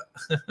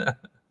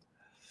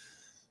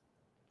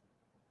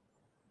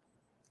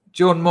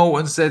 John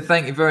Morton said,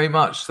 "Thank you very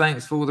much.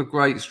 Thanks for all the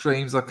great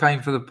streams. I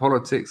came for the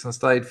politics and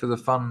stayed for the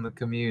fun and the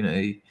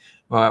community."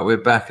 Right, we're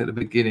back at the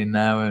beginning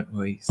now, aren't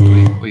we? So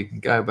we can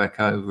go back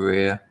over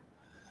here.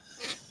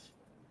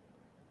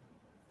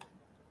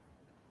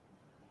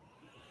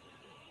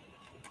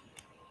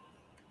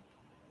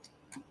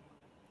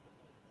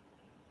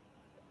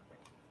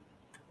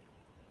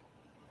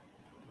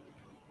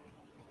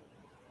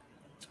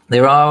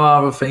 There are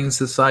other things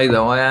to say,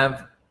 though. I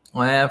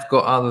have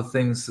got other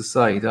things to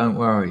say. Don't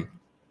worry.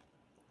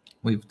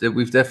 We've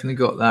definitely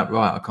got that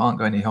right. I can't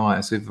go any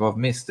higher. So if I've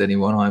missed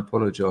anyone, I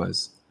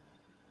apologise.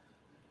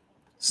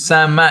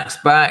 Sam Max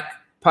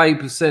back.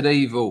 Paper said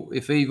evil.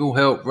 If evil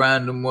helped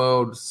random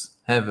worlds,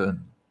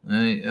 heaven.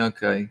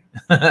 Okay.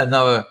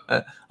 No,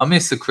 I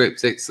miss the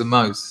cryptics the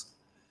most.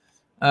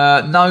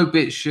 No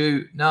bit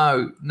shoot.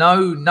 No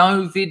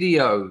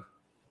video.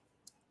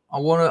 I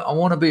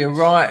want to be a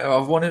writer.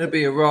 I've wanted to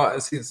be a writer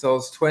since I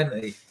was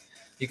 20.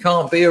 You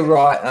can't be a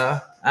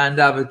writer and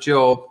have a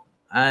job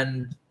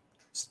and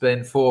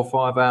spend 4 or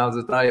 5 hours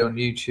a day on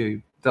YouTube.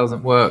 It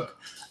doesn't work,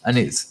 and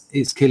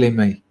it's killing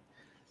me.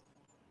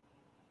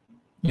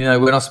 You know,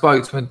 when I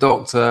spoke to my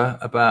doctor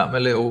about my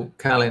little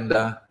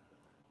calendar,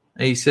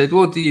 he said,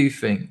 "What do you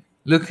think?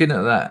 Looking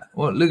at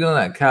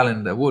that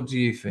calendar, what do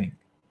you think?"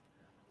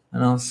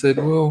 And I said,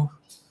 "Well,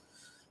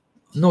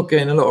 I'm not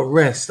getting a lot of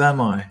rest, am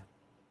I?"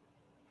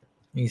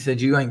 He said,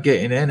 "You ain't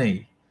getting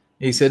any."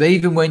 He said,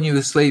 "Even when you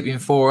were sleeping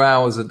 4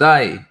 hours a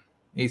day,"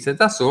 he said,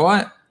 "that's all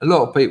right. A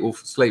lot of people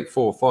sleep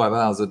 4 or 5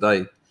 hours a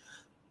day.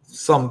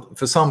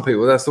 For some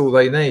people, that's all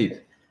they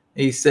need."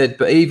 He said,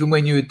 "But even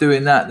when you were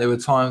doing that, there were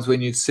times when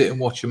you'd sit and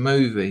watch a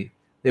movie.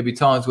 There'd be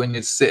times when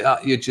you'd sit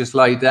up, you'd just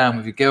lay down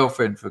with your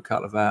girlfriend for a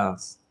couple of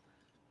hours."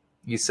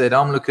 He said,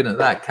 "I'm looking at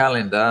that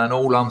calendar and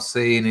all I'm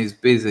seeing is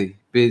busy,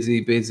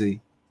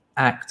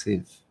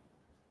 active."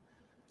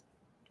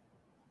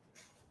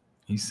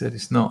 He said,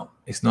 it's not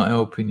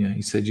helping you.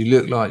 He said, "You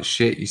look like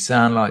shit. You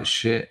sound like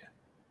shit.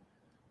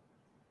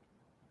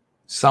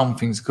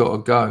 Something's got to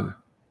go."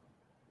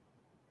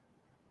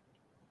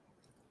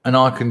 And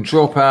I can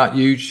drop out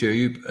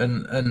YouTube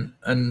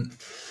and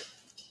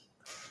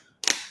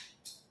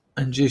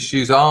just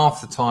use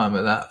half the time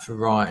of that for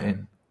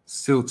writing.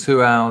 Still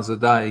 2 hours a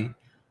day.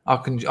 I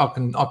can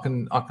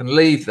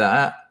leave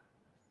that.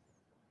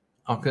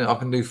 I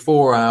can do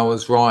 4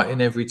 hours writing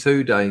every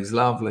 2 days.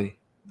 Lovely.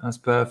 That's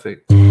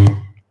perfect.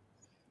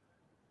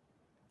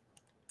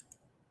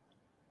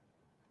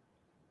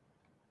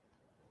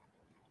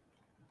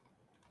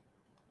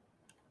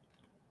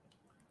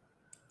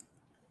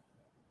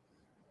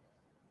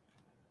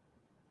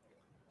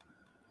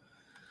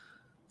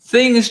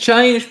 Things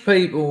change,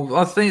 people.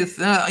 I think,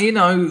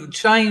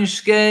 change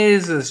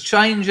scares us,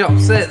 change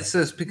upsets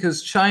us,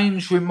 because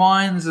change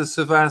reminds us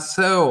of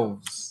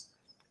ourselves.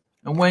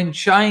 And when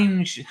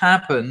change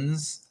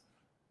happens,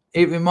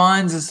 it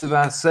reminds us of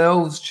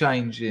ourselves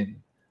changing.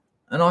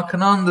 And I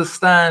can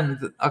understand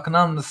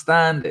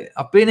it.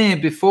 I've been here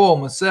before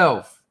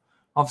myself.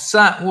 I've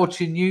sat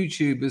watching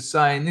YouTubers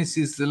saying this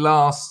is the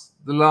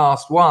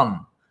last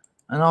one.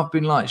 And I've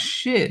been like,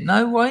 shit,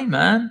 no way,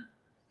 man.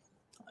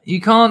 You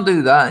can't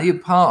do that. You're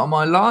part of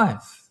my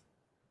life.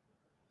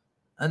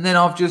 And then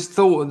I've just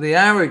thought of the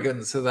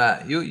arrogance of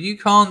that. You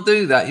can't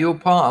do that. You're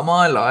part of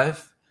my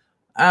life.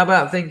 How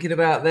about thinking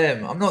about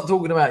them? I'm not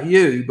talking about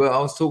you, but I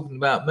was talking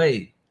about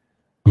me.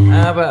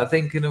 How about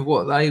thinking of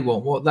what they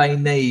want, what they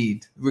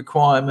need,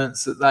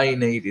 requirements that they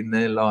need in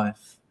their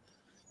life?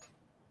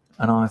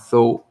 And I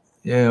thought,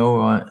 yeah, all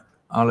right,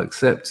 I'll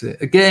accept it.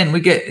 Again,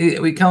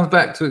 it comes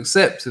back to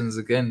acceptance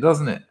again,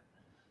 doesn't it?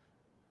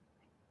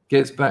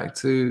 Gets back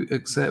to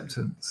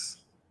acceptance.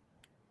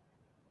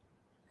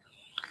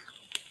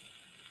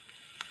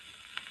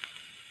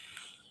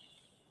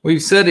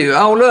 We've said it.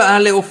 Oh, look, our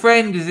little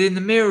friend is in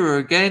the mirror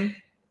again.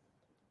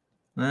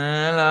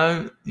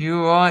 Hello,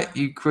 you all right,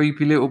 you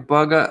creepy little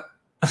bugger?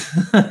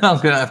 I'm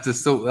going to have to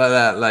sort that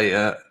out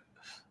later.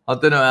 I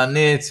don't know how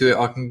near to it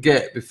I can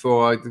get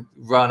before I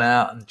run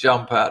out and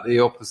jump out the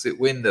opposite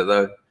window,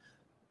 though.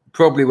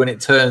 Probably when it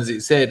turns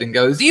its head and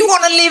goes, do you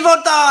want to live or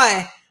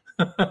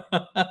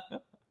die?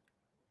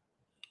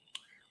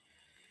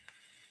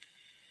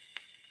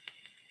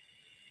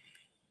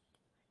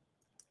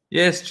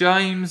 Yes,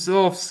 James,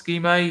 off-ski,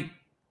 mate.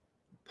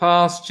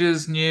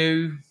 Pastures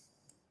new.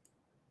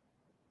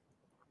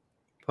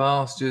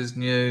 Pastures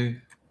new.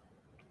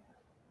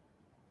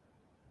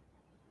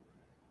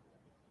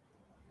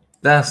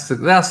 That's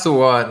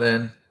all right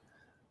then.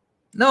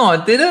 No,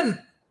 I didn't.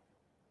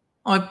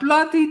 I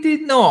bloody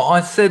did not.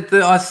 I said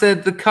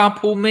the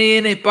couple, me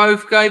and it,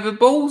 both gave a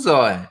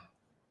bullseye.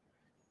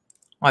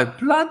 I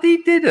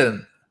bloody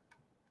didn't.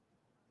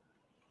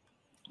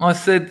 I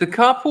said the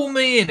couple,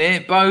 me and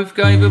it, both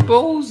gave a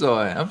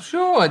bullseye. I'm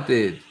sure I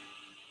did.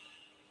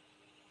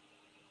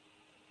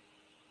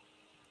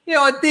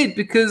 Yeah, I did,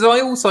 because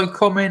I also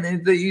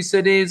commented that you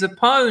said here's a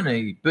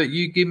pony, but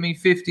you give me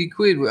 50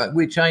 quid,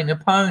 which ain't a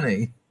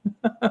pony.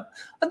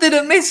 I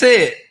didn't miss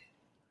it.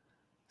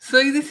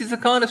 See, this is the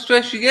kind of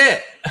stress you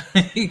get.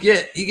 you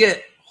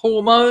get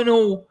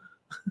hormonal.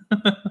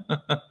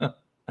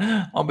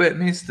 I bet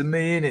Mr.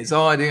 Me in it's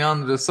hiding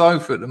under the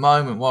sofa at the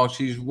moment while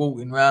she's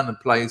walking around the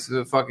place with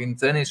a fucking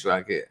tennis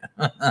racket.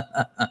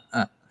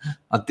 I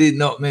did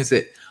not miss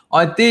it.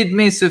 I did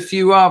miss a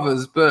few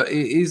others, but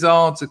it is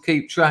hard to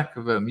keep track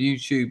of them.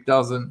 YouTube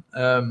doesn't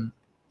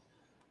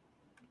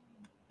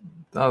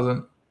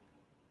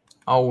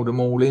hold them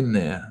all in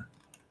there.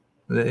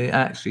 It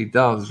actually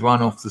does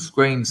run off the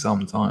screen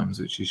sometimes,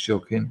 which is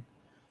shocking.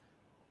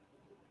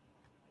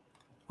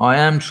 I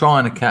am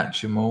trying to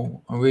catch them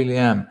all. I really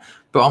am.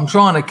 But I'm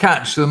trying to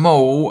catch them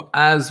all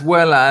as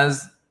well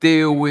as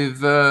deal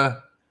with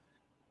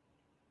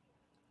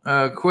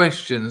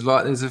questions.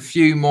 Like there's a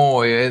few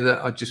more here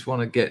that I just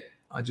want to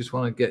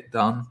get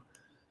done.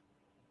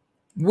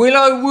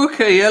 Willow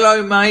Wookie,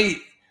 hello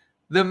mate.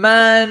 The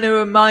man who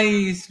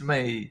amazed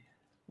me.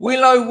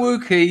 Willow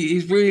Wookie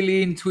is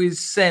really into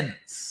his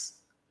scents,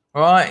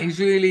 right?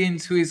 He's really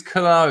into his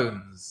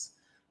colognes.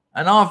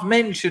 And I've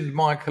mentioned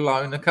my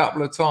cologne a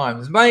couple of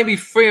times, maybe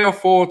 3 or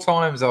 4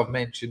 times I've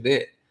mentioned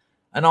it.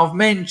 And I've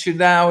mentioned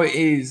how it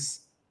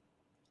is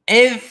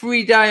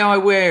every day I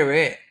wear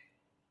it,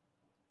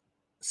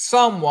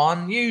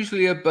 someone,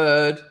 usually a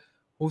bird,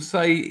 will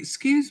say,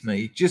 excuse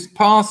me, just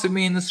passing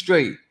me in the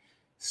street.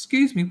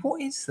 Excuse me,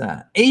 what is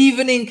that?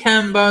 Even in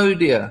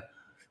Cambodia,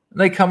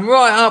 they come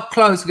right up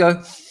close and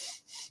go,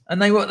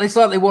 and it's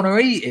like they want to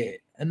eat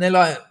it. And they're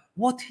like,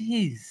 what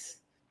is?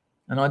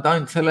 And I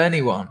don't tell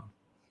anyone.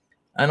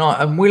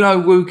 And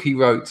Willow Wookie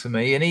wrote to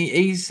me, and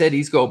he said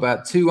he's got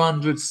about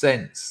 200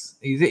 cents.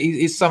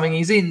 It's something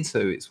he's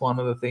into. It's one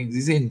of the things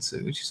he's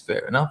into, which is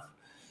fair enough.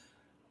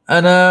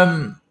 And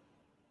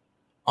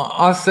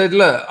I said,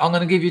 look, I'm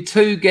going to give you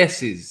 2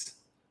 guesses.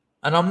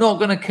 And I'm not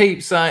going to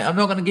keep saying, I'm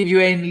not going to give you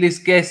endless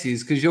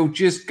guesses because you'll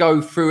just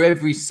go through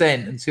every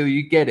scent until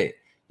you get it.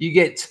 You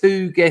get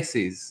 2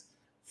 guesses.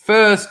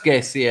 First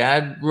guess he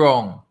had,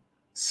 wrong.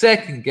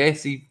 Second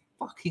guess, he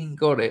fucking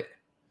got it.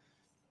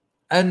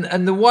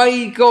 And the way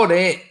he got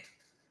it,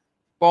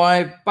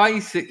 by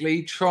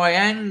basically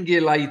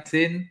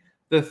triangulating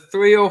the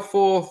 3 or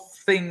 4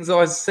 things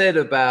I said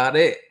about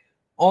it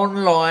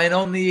online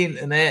on the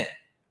internet,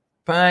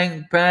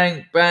 bang,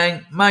 bang,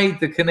 bang,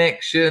 made the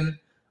connection.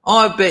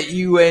 I bet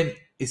you went,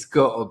 it's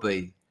got to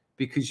be,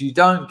 because you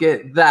don't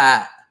get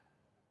that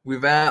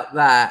without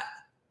that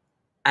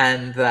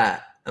and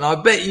that. And I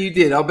bet you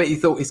did. I bet you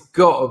thought it's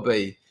got to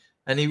be.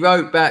 And he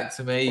wrote back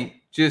to me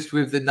just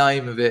with the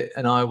name of it,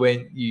 and I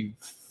went, you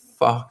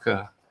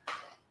fucker.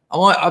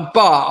 But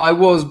I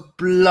was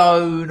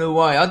blown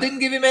away. I didn't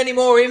give him any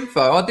more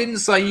info. I didn't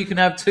say you can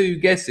have 2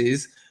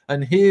 guesses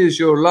and here's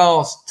your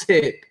last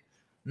tip.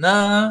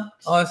 No,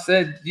 I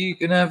said you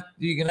can have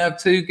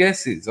 2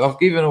 guesses. I've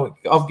given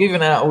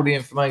out all the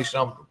information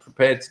I'm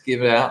prepared to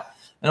give out,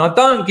 and I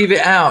don't give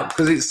it out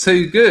because it's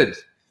too good.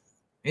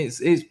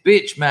 It's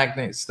bitch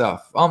magnet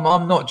stuff. I'm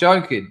not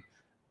joking.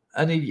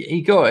 And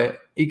he got it.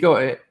 He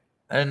got it.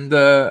 And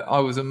I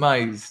was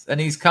amazed. And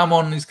he's come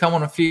on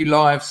a few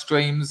live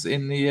streams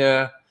in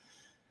the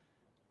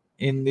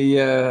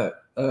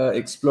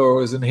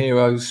Explorers and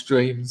Heroes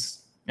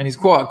streams. And he's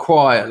quite a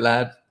quiet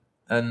lad.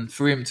 And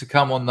for him to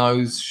come on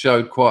those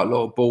showed quite a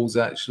lot of balls,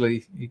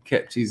 actually. He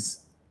kept his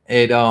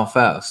head half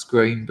out of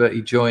screen, but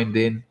he joined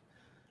in,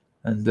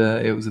 and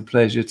it was a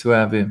pleasure to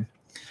have him.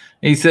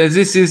 He says,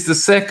 this is the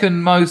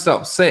second most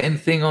upsetting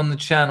thing on the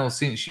channel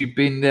since you've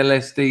been the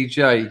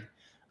LSDJ.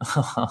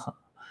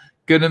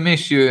 Gonna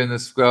miss you in the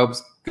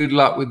scrubs. Good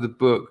luck with the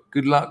book.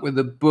 Good luck with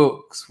the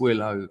books,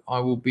 Willow. I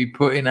will be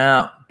putting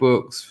out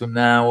books from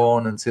now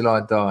on until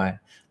I die.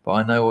 But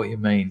I know what you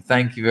mean.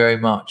 Thank you very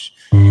much.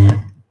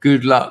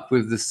 Good luck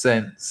with the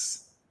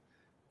scents.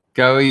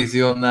 Go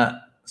easy on that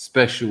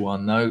special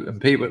one, though. And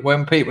people,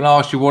 when people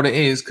ask you what it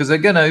is, because they're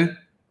gonna,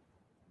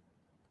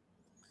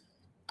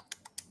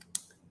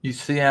 you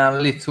see how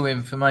little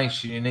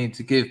information you need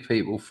to give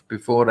people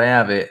before they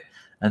have it,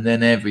 and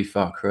then every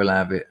fucker will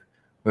have it.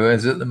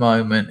 Whereas at the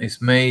moment,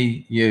 it's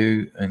me,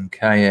 you, and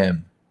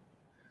KM.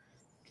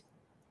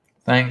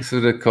 Thanks for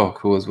the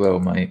cockle as well,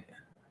 mate.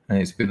 And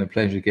it's been a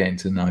pleasure getting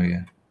to know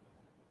you.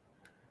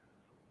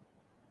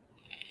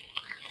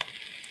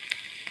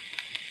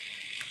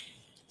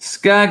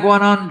 Skag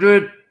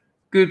 100,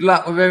 good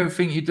luck with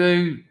everything you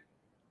do.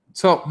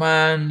 Top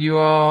man you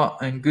are,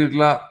 and good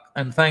luck.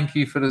 And thank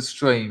you for the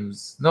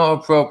streams. Not a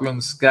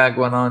problem, Skag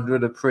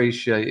 100,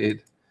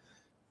 appreciated.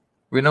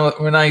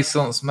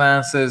 Renaissance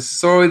Man says,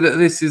 sorry that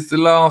this is the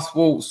last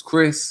waltz,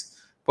 Chris,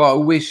 but I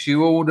wish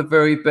you all the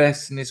very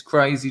best in this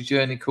crazy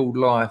journey called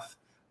life.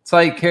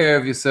 Take care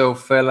of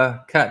yourself,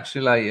 fella. Catch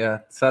you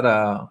later.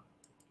 Ta-da.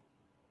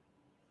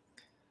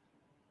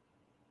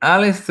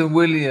 Alistair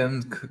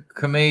Williams,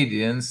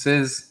 comedian,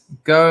 says,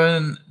 go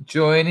and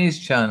join his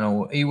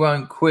channel. He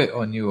won't quit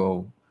on you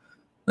all.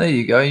 There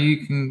you go.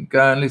 You can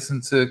go and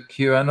listen to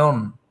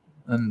QAnon,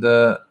 and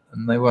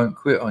they won't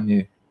quit on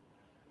you.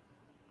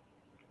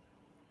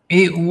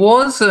 It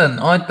wasn't.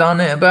 I'd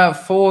done it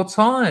about 4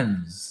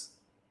 times.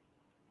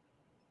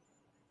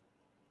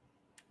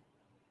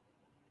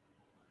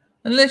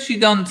 Unless you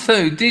done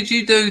 2. Did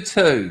you do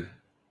 2?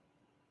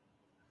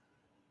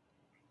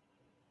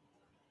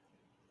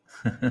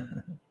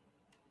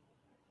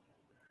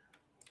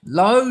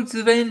 Loads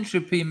of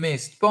entropy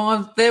missed.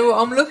 But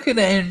I'm looking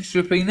at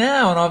entropy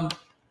now,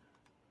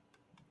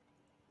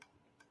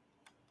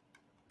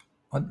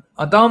 and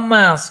I done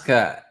mouse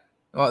cat.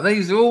 Right,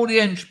 these are all the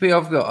entropy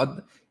I've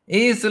got.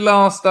 Here's the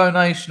last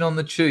donation on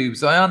the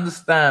tubes. I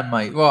understand,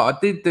 mate. Right, I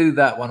did do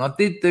that one. I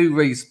did do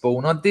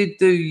Respawn. I did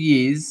do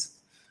Yiz.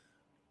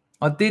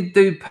 I did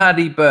do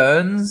Paddy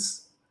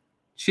Burns.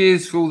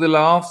 Cheers for all the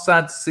laughs.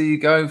 Sad to see you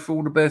go. For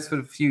all the best for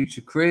the future,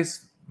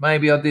 Chris.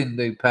 Maybe I didn't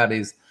do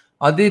Paddy's.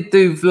 I did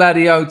do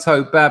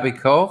Vladioto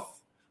Babikov.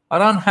 I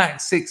done Hack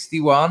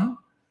 61.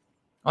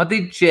 I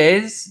did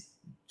Jez.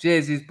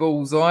 Jez's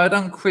Bullseye. I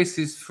done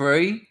Chris's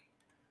 3.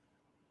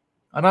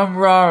 I done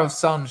Ra of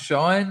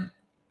Sunshine.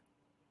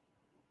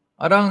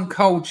 I done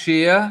Cold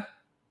Cheer.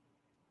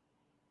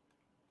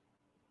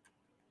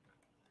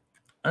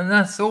 And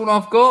that's all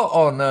I've got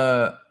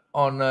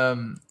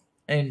on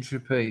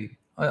entropy.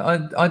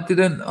 I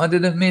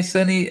didn't miss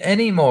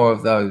any more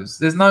of those.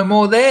 There's no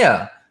more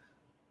there.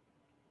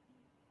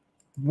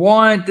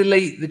 Why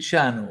delete the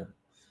channel?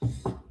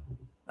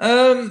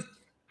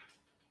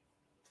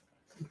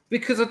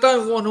 Because I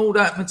don't want all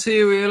that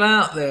material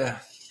out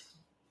there.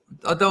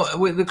 I don't.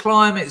 With the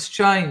climate's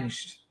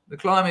changed. The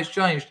climate's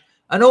changed.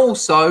 And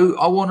also,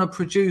 I want to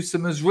produce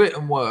them as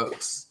written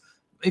works.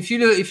 If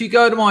you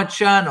go to my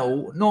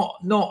channel,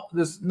 not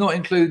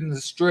including the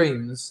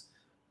streams,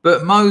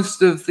 but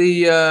most of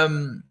the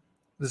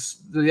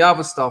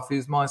other stuff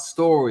is my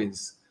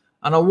stories,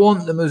 and I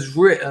want them as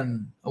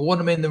written. I want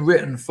them in the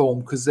written form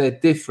because they're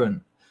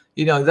different.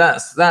 You know,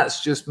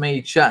 that's just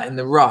me chatting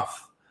the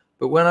rough.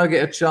 But when I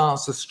get a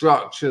chance to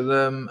structure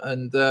them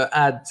and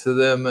add to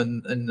them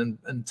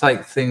and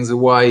take things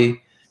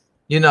away.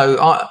 You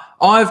know,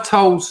 I've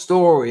told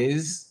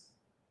stories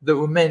that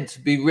were meant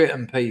to be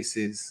written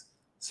pieces,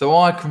 so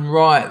I can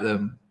write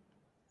them.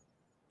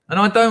 And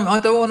I don't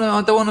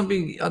want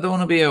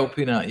to be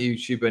helping out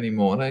YouTube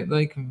anymore.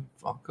 They can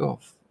fuck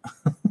off.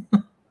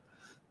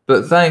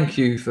 But thank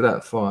you for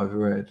that 5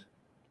 red.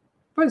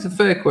 But it's a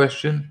fair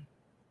question.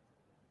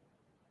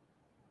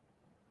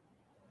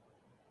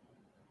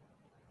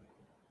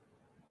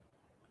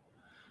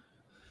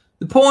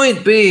 The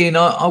point being,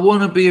 I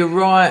want to be a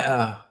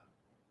writer.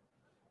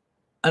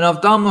 And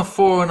I've done my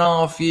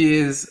 4.5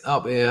 years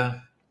up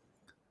here.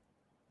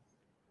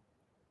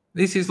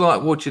 This is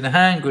like watching a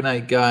hand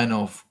grenade going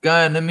off.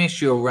 Going to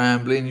miss your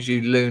ramblings,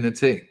 you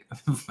lunatic.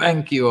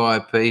 Thank you,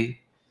 IP.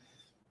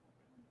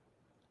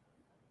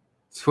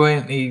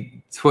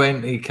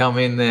 2020 come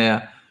in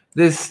there.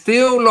 There's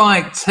still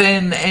like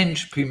 10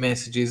 entropy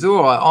messages.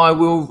 All right, I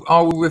will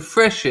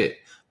refresh it.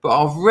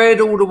 But I've read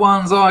all the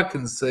ones I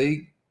can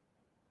see.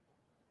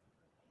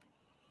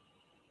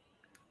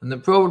 And the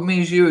problem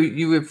is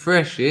you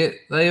refresh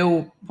it, they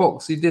all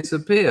poxy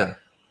disappear.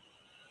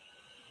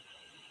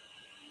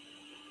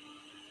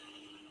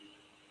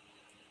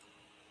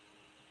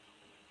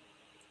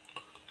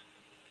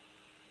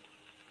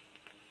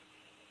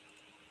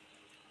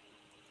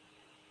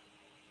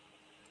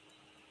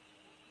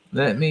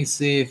 Let me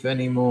see if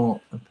any more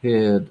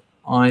appeared.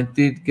 I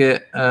did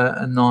get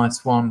a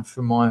nice one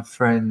from my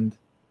friend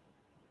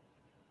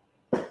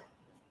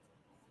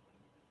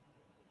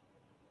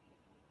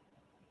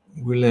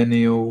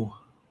Millennial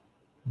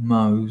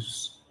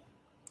Mose.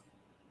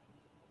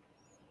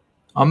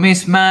 I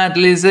miss Mad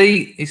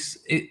Lizzie.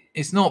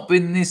 It's not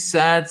been this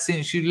sad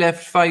since you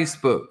left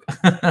Facebook.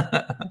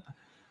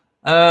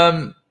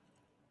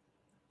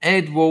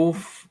 Ed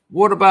Wolf,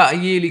 what about a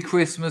yearly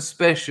Christmas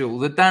special?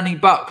 The Danny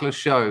Buckler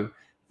Show.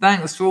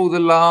 Thanks for all the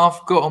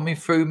laugh. Got on me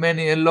through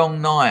many a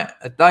long night.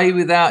 A day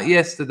without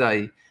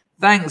yesterday.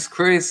 Thanks,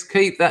 Chris.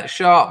 Keep that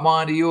sharp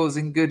mind of yours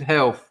in good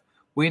health.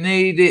 We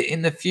need it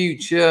in the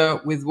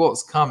future with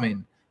what's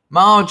coming.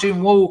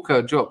 Margin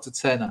Walker dropped a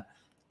tenner.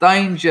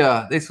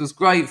 Danger. This was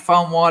great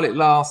fun while it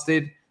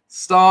lasted.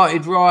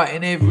 Start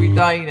writing every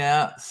day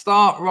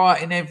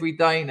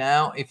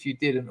now if you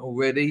didn't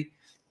already.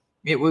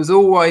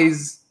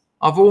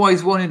 I've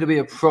always wanted to be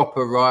a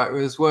proper writer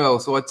as well,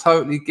 so I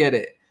totally get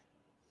it.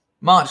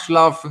 Much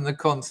love from the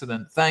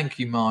continent. Thank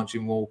you,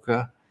 Margin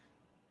Walker.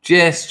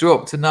 Jess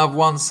dropped another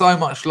one. So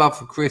much love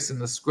for Chris and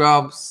the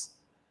Scrubs.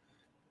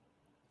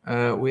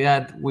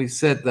 We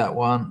said that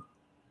one.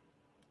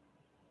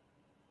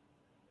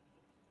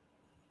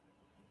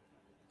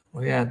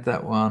 We had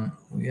that one.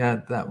 We've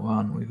had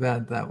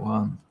that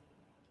one.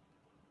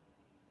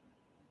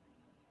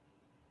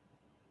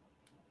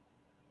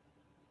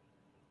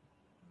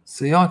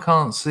 See, I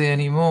can't see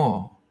any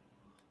more.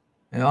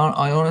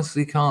 I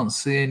honestly can't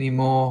see any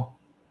more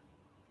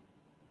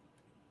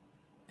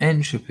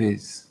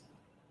entropies.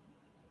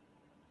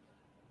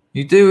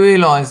 You do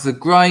realise the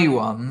grey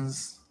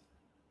ones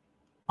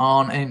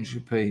aren't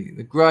entropy.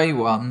 The grey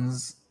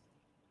ones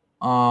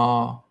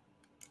are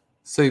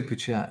super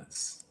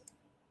chats.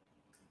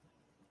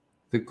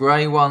 The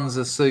grey ones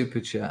are super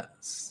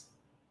chats.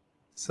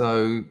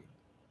 So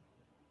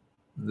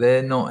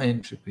they're not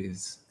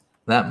entropies.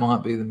 That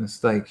might be the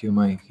mistake you're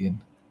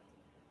making.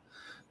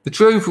 The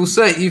truth will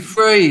set you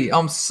free.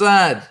 I'm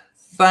sad.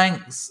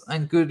 Thanks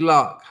and good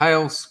luck.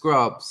 Hail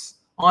Scrubs.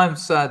 I'm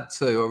sad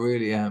too. I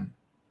really am.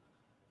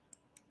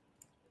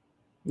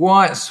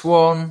 White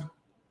Swan.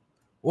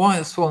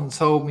 White Swan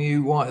told me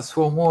who White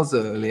Swan was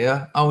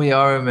earlier. Oh, yeah,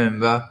 I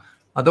remember.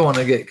 I don't want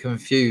to get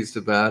confused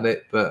about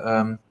it,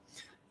 but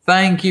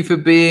thank you for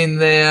being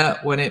there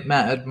when it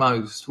mattered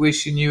most.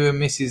 Wishing you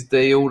and Mrs.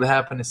 D all the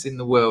happiness in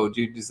the world.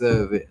 You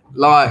deserve it.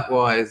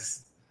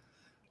 Likewise.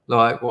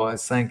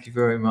 Likewise. Thank you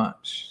very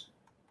much.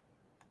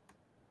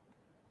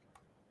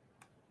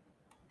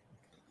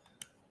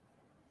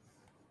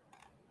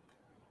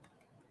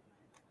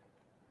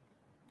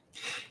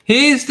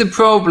 Here's the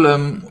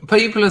problem.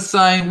 People are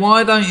saying,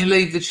 why don't you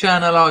leave the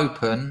channel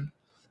open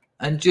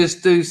and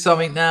just do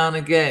something now and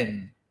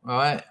again,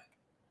 right?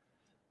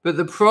 But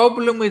the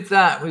problem with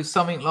that, with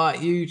something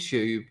like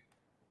YouTube,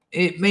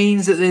 it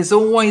means that there's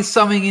always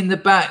something in the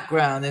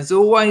background. There's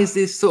always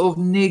this sort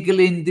of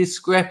niggling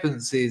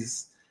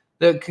discrepancies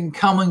that can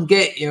come and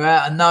get you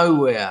out of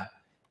nowhere.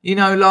 You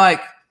know,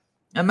 like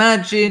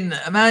imagine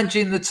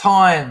the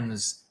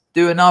Times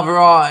do another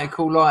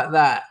article like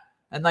that,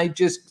 and they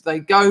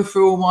go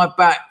through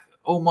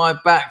all my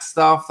back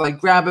stuff. They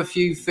grab a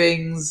few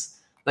things,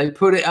 they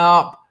put it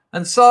up,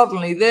 and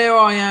suddenly there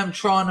I am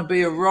trying to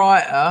be a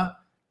writer,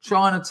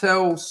 trying to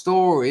tell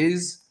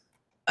stories,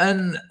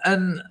 and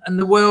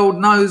the world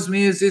knows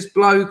me as this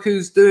bloke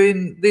who's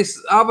doing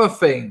this other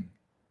thing.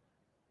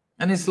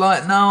 And it's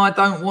like, no, I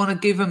don't want to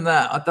give him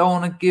that. I don't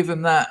want to give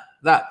him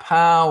that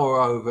power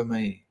over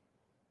me.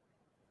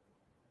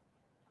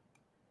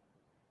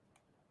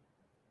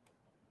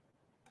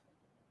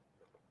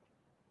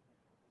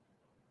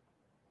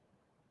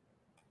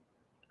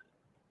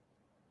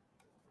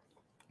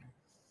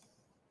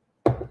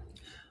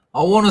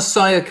 I want to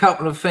say a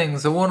couple of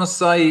things. I want to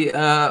say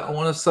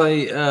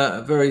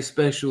a very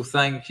special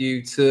thank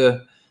you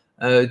to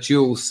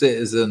Dual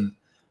Citizen,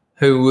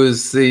 who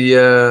was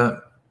the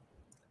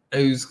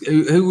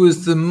who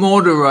was the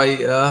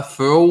moderator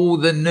for all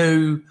the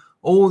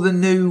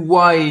new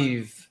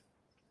wave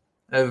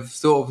of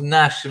sort of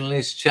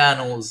nationalist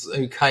channels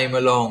who came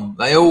along.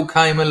 They all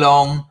came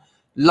along.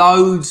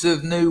 Loads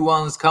of new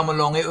ones come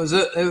along. There was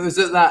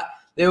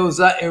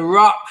that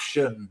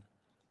eruption.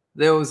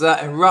 There was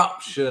that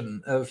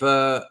eruption of,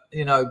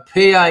 you know,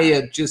 PA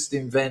had just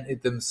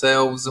invented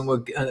themselves and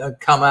had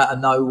come out of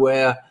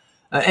nowhere.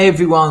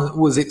 Everyone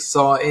was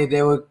excited.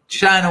 There were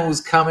channels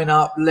coming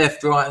up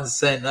left, right and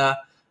centre.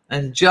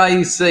 And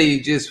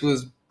JC just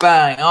was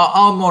bang.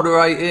 I'll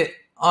moderate it.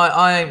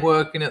 I ain't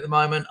working at the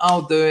moment.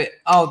 I'll do it.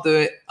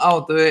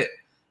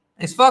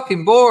 It's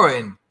fucking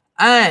boring.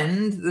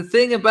 And the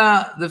thing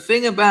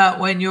about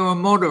when you're a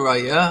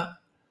moderator,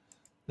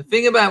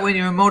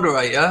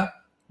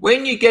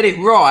 when you get it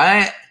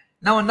right,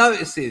 no one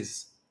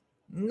notices.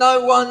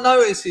 No one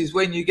notices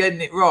when you're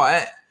getting it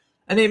right.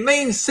 And it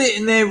means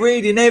sitting there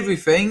reading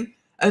everything.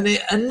 And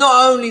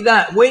not only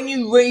that, when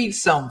you read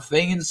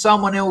something and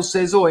someone else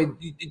says, oi,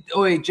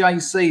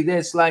 JC, they're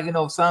slagging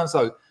off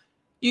so-and-so,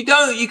 you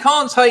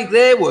can't take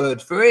their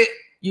word for it.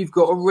 You've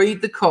got to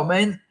read the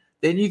comment.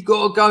 Then you've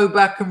got to go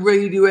back and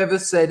read whoever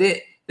said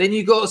it. Then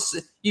you've got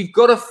to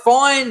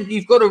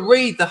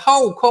read the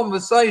whole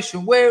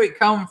conversation, where it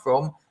come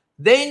from.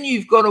 Then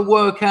you've got to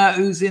work out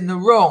who's in the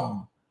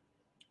wrong,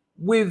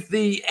 with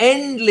the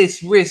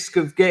endless risk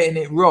of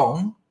getting it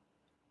wrong,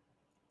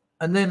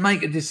 and then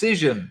make a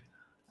decision.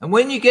 And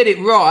when you get it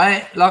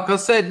right, like I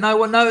said, no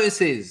one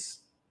notices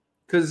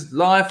because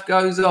life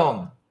goes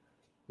on.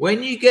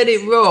 When you get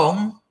it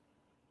wrong,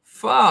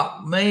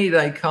 fuck me,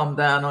 they come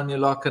down on you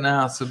like an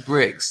house of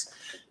bricks.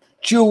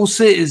 Dual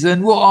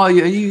citizen, what are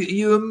you? Are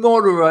you a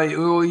moderator,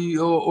 or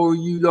are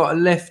you like a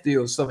lefty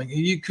or something? Are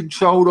you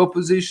controlled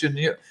opposition?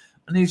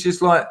 And he's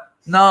just like,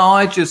 no,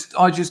 I just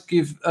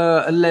give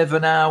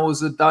 11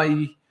 hours a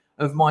day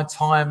of my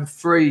time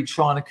free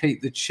trying to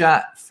keep the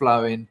chat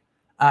flowing,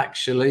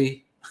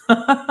 actually.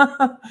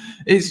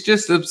 It's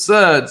just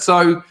absurd.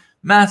 So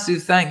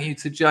massive thank you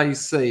to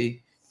JC.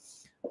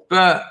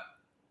 But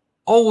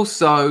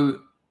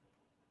also,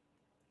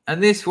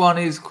 and this one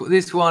is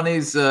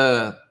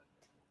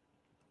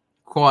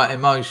quite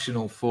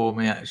emotional for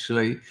me,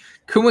 actually.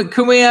 Can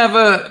we have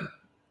a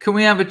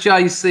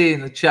JC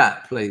in the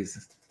chat,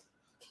 please?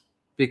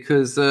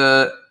 Because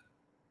you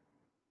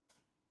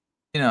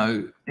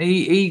know,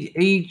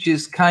 he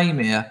just came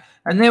here,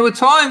 and there were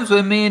times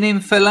when me and him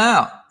fell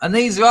out. And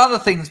these are other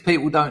things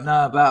people don't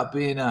know about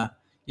being a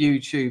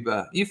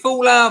YouTuber. You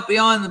fall out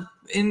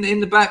in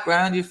the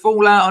background. You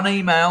fall out on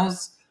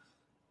emails,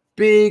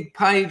 big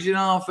page and a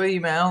half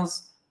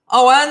emails.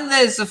 Oh, and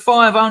there's the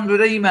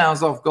 500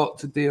 emails I've got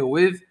to deal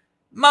with.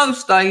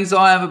 Most days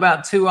I have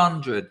about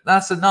 200.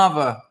 That's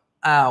another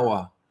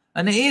hour.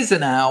 And it is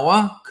an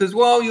hour, because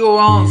while you're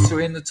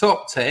answering the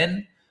top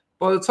 10,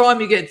 by the time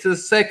you get to the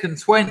second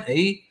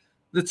 20,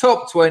 the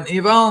top 20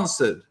 have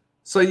answered.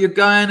 So you're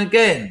going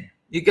again.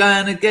 You're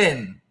going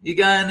again. You're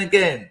going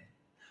again.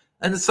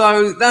 And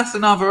so that's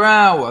another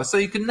hour. So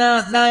you can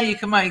now you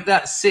can make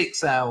that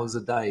 6 hours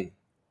a day.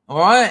 All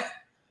right?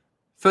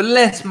 For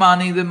less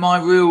money than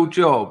my real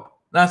job.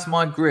 That's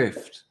my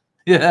grift.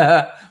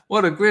 Yeah.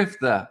 What a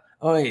grifter.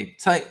 Oi,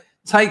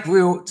 take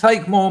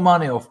more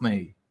money off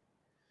me.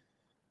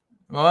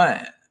 All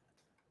right.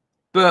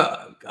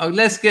 But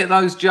let's get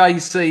those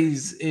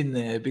JCs in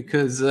there,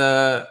 because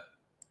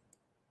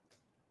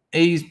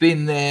he's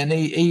been there and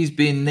he's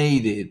been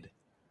needed.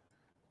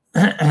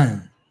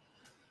 But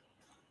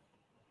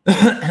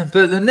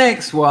the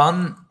next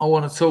one I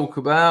want to talk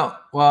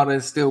about, while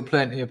there's still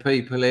plenty of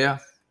people here,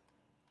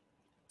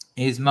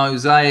 is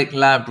Mosaic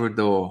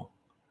Labrador.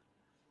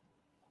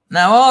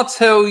 Now, I'll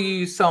tell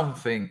you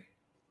something.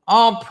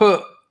 I'll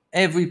put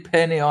every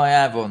penny I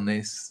have on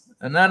this,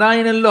 and that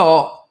ain't a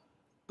lot,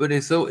 but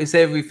it's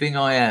everything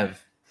I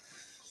have.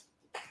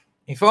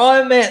 If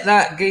I met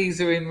that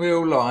geezer in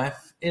real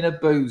life in a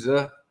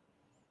boozer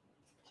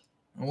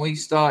and we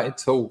started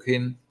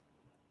talking,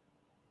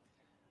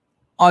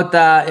 I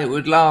doubt it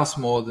would last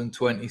more than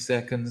 20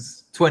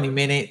 seconds, 20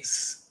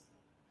 minutes,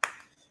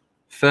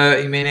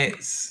 30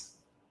 minutes.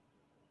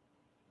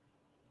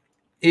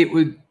 It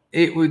would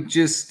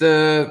just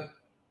be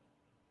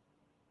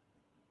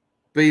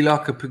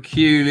like a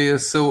peculiar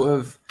sort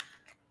of,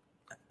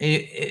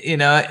 you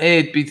know,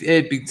 he'd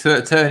be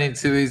turning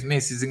to his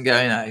missus and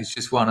going, oh, he's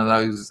just one of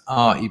those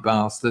arty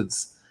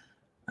bastards.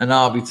 And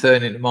I'll be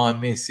turning to my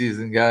missus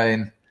and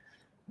going,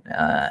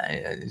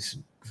 it's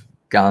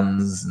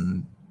guns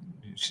and,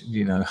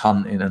 you know,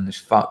 hunting and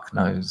fuck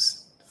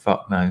knows.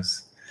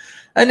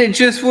 And it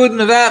just wouldn't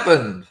have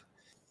happened.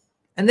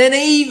 And then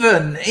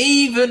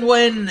even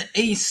when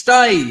he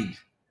stayed,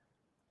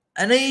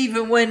 and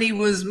even when he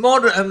was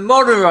a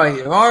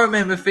moderator, I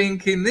remember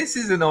thinking, this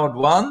is an odd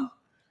one.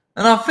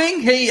 And I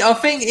think he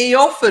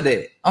offered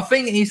it. I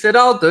think he said,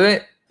 I'll do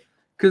it,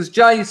 because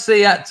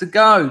JC had to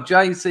go.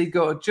 JC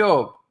got a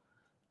job.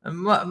 And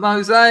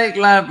Mosaic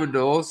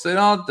Labrador said,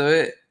 I'll do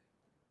it.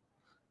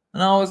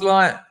 And I was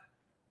like,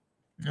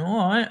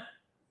 all right,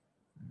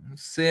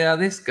 let's see how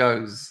this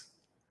goes.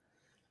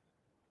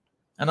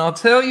 And I'll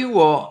tell you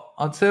what,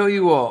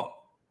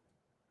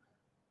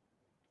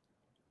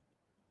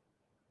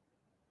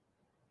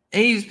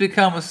 he's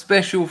become a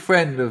special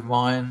friend of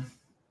mine.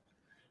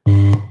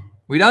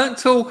 We don't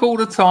talk all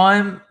the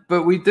time,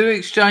 but we do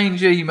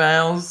exchange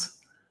emails.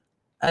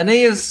 And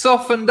he has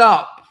softened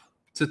up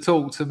to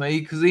talk to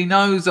me, because he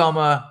knows I'm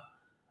a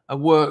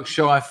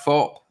work-shy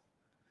fop.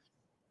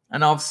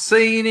 And I've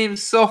seen him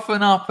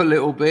soften up a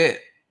little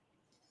bit.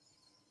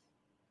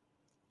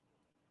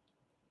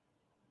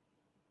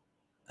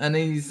 And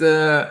he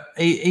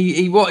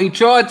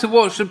tried to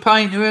watch The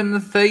Painter and the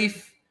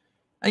Thief.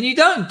 And you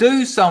don't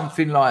do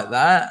something like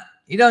that.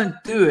 You don't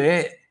do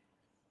it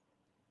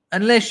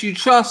unless you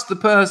trust the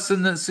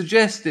person that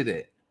suggested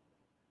it.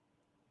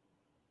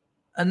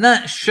 And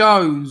that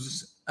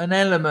shows an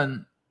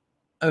element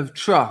of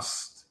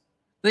trust,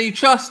 that he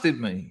trusted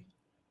me.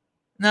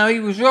 Now, he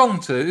was wrong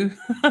to.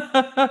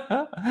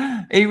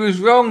 He was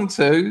wrong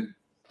to,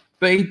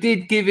 but he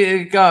did give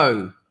it a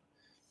go.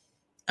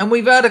 And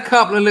we've had a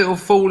couple of little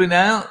falling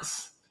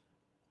outs,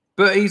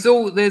 but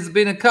there's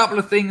been a couple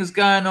of things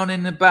going on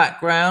in the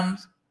background.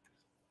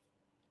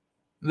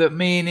 that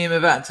me and him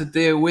have had to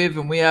deal with,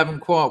 and we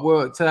haven't quite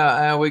worked out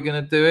how we're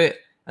going to do it.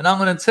 And I'm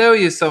going to tell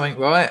you something,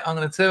 right? I'm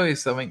going to tell you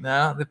something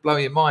now. They'll blow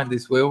your mind,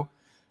 this will.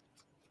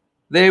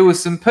 There were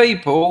some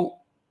people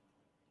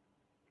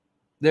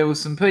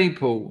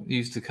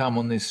used to come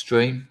on this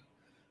stream,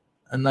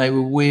 and they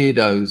were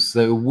weirdos.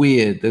 They were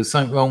weird. There was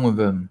something wrong with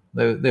them.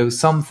 There was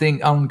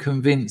something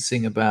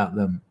unconvincing about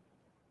them.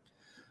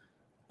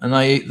 And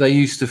they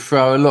used to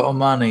throw a lot of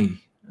money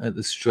at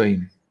the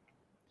stream.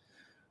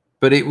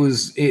 But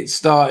it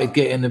started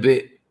getting a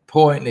bit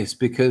pointless,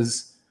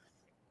 because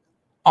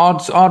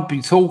I'd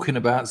be talking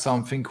about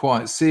something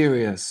quite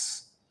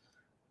serious,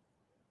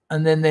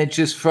 and then they'd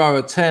just throw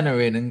a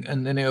tenner in,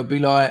 and then it'll be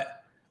like,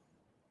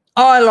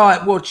 I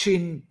like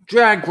watching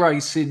drag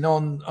racing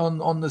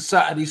on the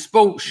Saturday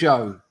sports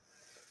show.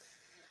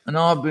 And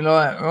I'd be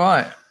like,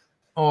 right,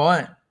 all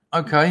right,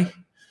 okay,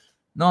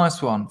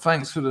 nice one.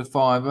 Thanks for the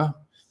 £5.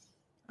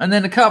 And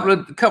then a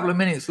couple of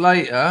minutes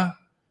later,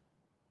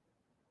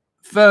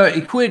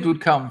 30 quid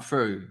would come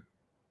through.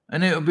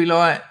 And it would be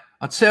like,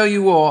 I tell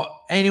you what,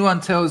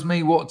 anyone tells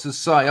me what to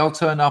say, I'll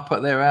turn up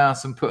at their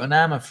house and put an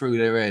hammer through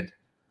their head.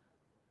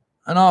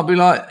 And I'll be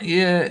like,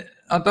 yeah,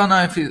 I don't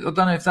know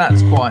if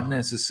that's quite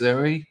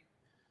necessary.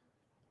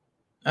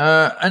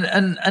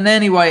 And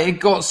anyway, it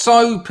got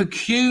so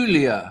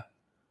peculiar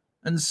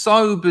and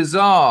so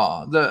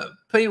bizarre that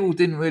people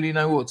didn't really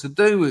know what to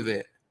do with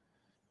it.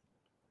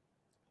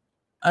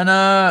 And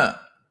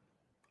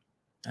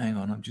hang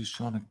on, I'm just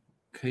trying to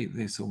keep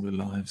this all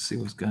alive, see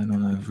what's going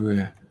on over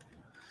here.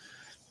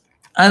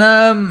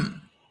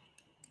 And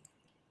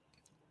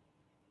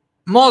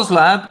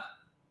Moslab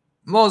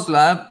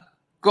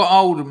got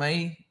hold of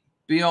me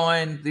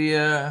behind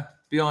the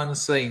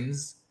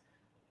scenes.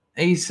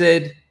 He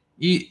said,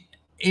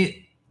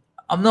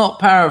 I'm not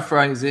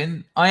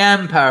paraphrasing. I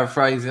am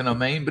paraphrasing, I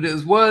mean, but it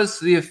was words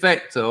to the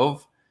effect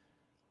of,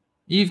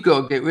 you've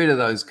got to get rid of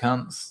those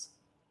cunts.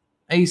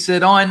 He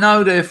said, I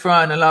know they're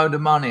throwing a load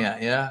of money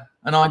at you,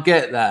 and I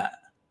get that.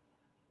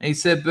 He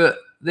said, but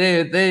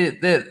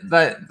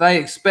they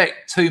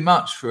expect too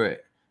much for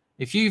it.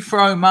 If you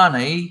throw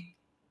money,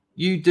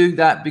 you do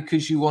that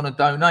because you want to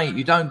donate.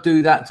 You don't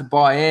do that to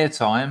buy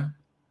airtime.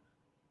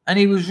 And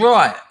he was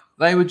right.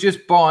 They were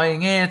just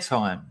buying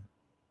airtime.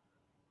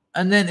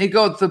 And then it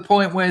got to the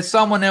point where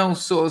someone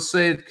else sort of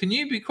said, can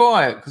you be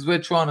quiet, because we're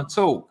trying to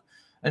talk?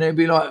 And it'd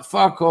be like,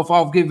 fuck off,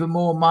 I've given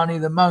more money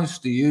than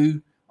most of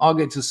you. I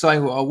get to say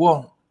what I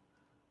want.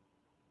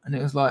 And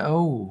it was like,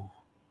 oh,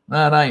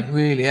 that ain't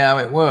really how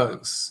it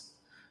works.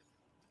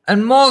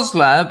 And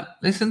Moslab,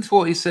 listen to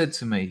what he said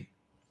to me.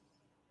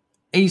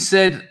 He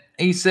said,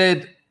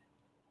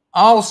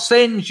 I'll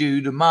send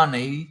you the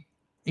money.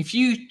 If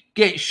you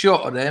get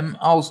shot at them,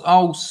 I'll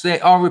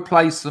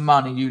replace the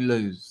money you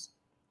lose.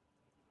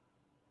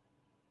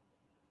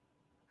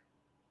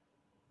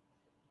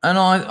 And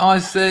I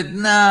said,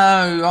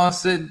 no. I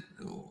said,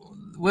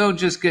 we'll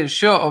just get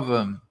shot of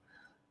them.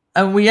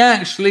 And we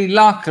actually,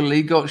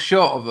 luckily, got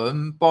shot of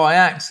them by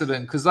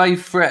accident, because they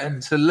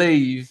threatened to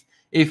leave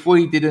if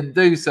we didn't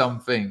do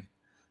something.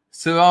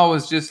 So I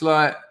was just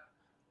like,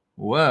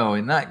 well,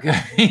 in that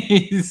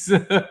case.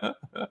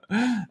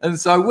 And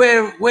so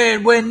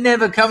we're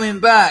never coming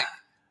back.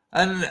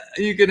 And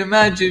you can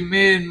imagine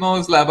me and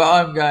Moslab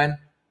at home going,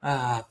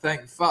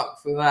 thank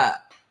fuck for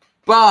that.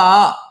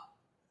 But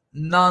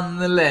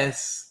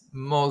nonetheless,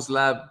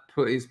 Moslab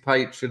put his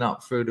Patreon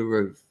up through the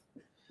roof.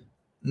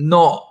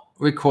 Not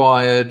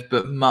required,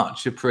 but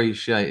much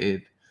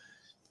appreciated.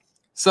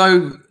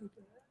 So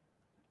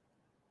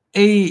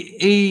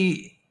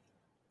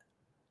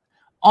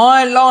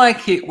I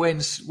like it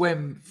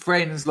when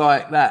friends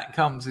like that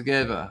come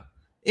together.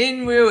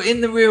 In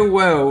the real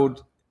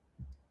world,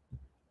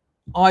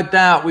 I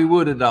doubt we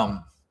would have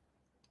done.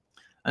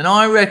 And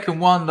I reckon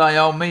one day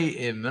I'll meet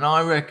him, and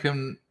I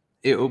reckon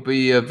it'll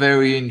be a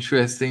very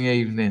interesting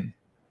evening.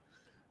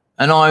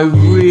 And I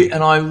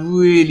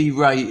really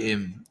rate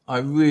him. I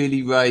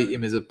really rate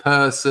him as a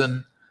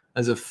person,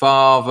 as a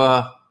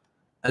father,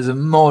 as a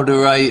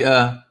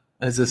moderator,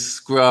 as a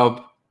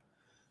scrub,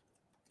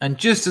 and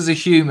just as a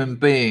human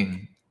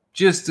being.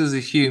 Just as a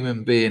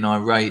human being, I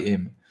rate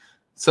him.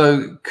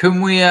 So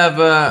can we have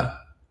a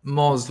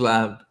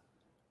Moslab,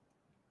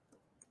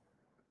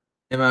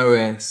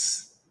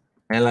 MOSLAB,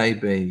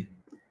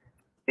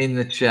 in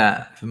the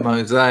chat for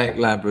Mosaic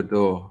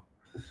Labrador,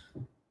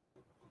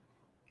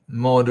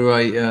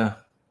 moderator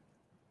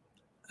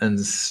and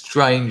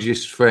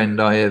strangest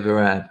friend I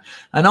ever had.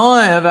 And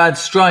I have had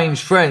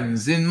strange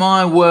friends in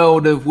my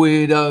world of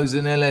weirdos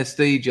and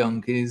LSD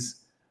junkies,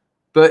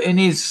 but in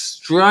his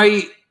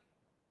straight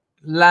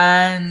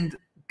land,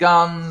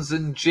 guns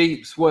and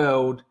jeeps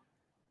world,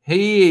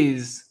 he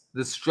is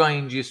the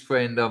strangest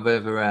friend I've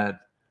ever had.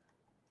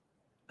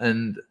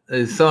 And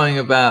there's something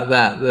about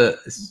that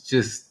that's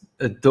just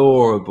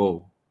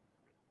adorable.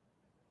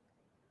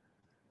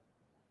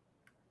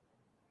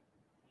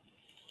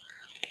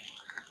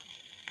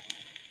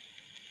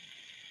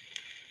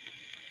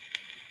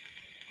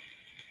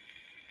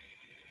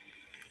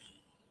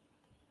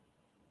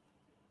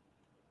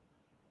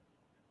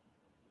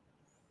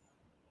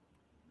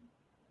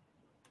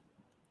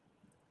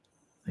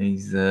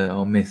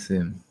 I'll miss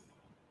him.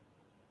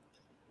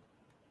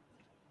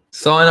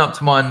 Sign up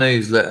to my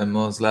newsletter,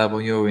 Moslab,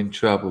 or you're in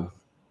trouble.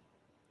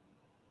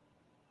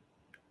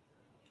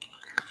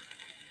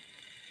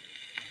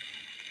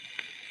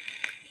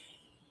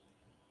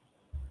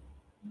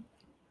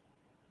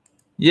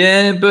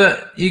 Yeah,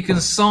 but you can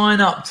sign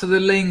up to the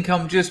link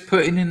I'm just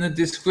putting in the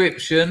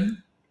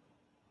description.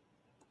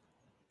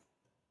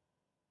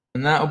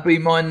 And that'll be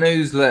my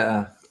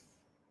newsletter.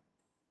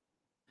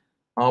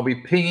 I'll be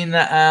pinging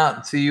that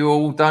out to you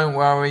all. Don't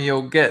worry,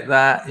 you'll get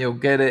that. You'll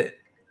get it.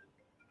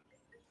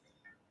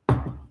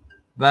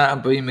 That'll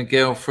be my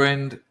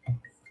girlfriend.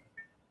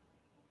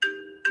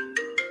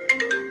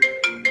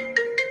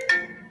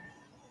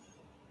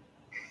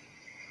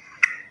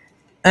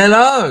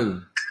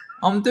 Hello.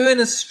 I'm doing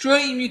a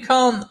stream. You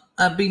can't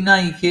be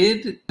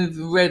naked with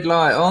the red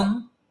light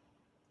on.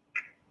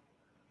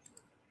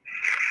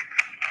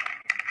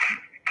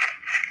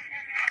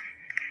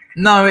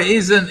 No, it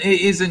isn't.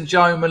 It isn't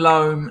Joe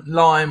Malone,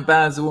 Lion,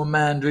 Basil, or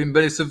Mandarin,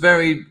 but it's a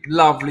very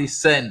lovely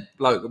scent,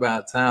 bloke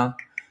about town.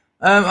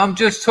 I'm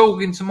just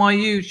talking to my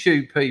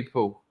YouTube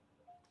people.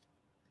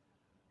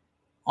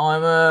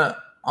 I'm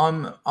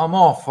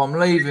off. I'm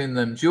leaving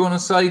them. Do you want to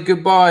say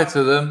goodbye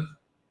to them?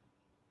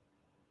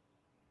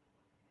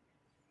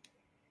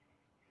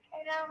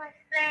 Hello, my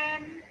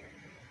friend.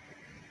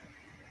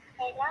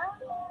 Hello.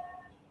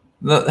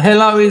 Look,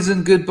 hello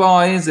isn't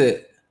goodbye, is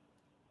it?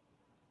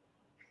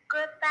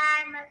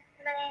 Goodbye, my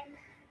friend.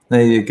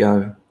 There you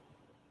go.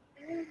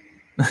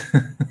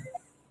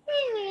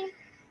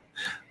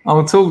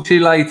 I'll talk to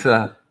you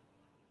later.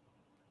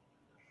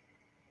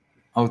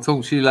 I'll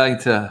talk to you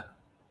later.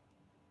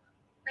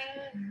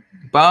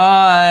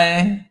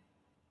 Bye.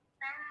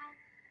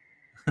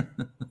 Bye.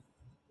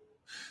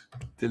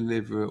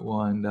 Deliberate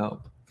wind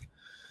up.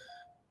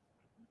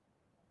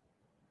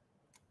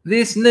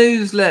 This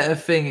newsletter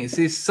thing, it's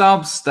this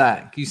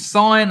Substack. You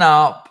sign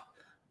up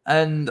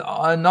and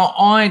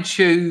I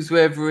choose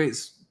whether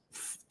it's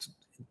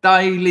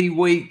daily,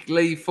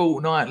 weekly,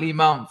 fortnightly,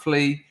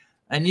 monthly,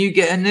 and you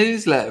get a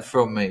newsletter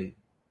from me.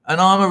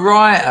 And I'm a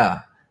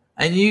writer,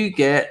 and you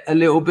get a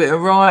little bit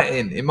of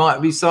writing. It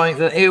might be something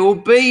that it will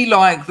be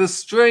like the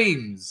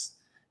streams.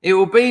 It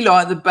will be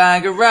like the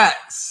bag of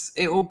rats.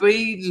 It will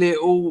be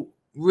little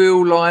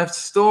real life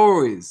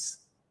stories.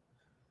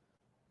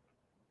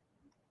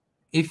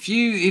 If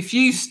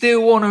you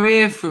still want to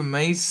hear from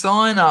me,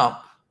 sign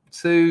up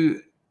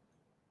to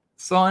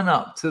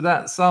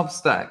that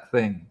Substack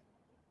thing.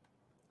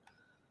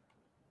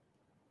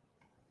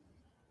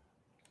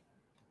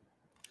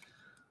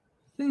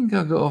 I think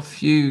I got a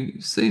few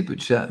super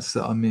chats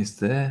that I missed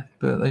there,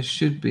 but they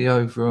should be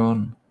over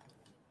on.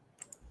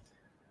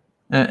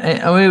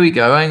 Oh, here we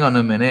go. Hang on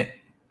a minute.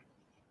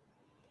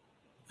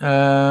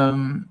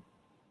 Well,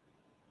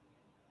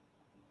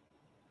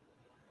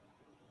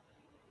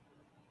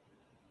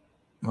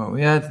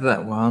 we had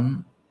that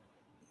one.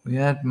 We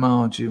had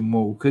Margin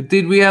Walker.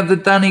 Did we have the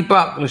Danny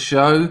Buckler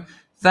show?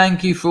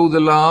 Thank you for all the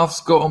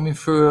laughs. Got on me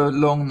through a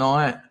long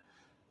night.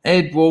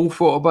 Ed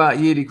Wolf, what about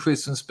yearly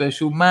Christmas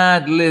special?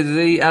 Mad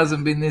Lizzie,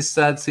 hasn't been this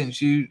sad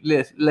since you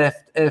left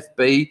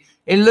FB.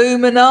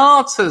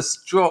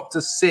 Illuminatus dropped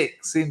a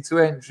 6 into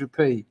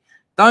entropy.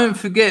 Don't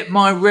forget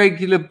my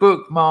regular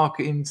book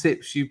marketing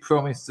tips you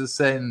promised to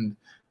send.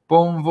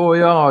 Bon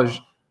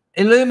voyage.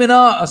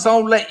 Illuminatus,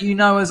 I'll let you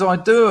know as I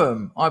do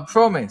them. I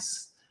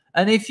promise.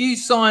 And if you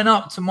sign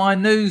up to my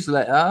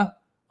newsletter,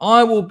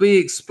 I will be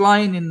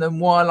explaining them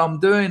while I'm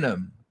doing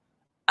them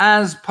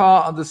as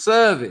part of the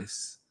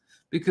service,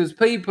 because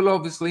people are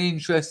obviously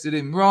interested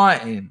in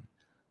writing.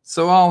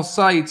 So I'll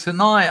say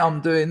tonight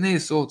I'm doing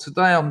this or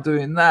today I'm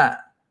doing that,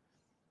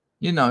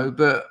 you know,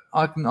 but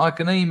I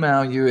can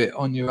email you it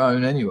on your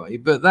own anyway.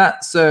 But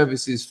that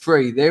service is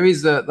free. They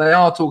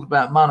are talking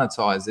about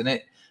monetizing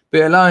it,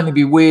 but it'll only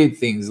be weird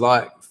things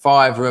like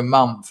 $5 a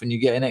month and you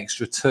get an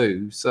extra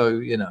 2. So,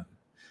 you know.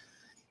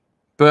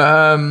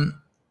 But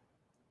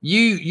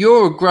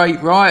you're a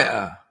great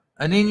writer,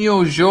 and in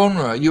your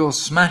genre, you're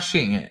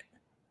smashing it.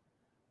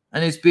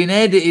 And it's been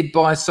edited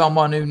by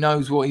someone who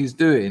knows what he's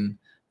doing.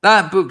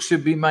 That book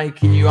should be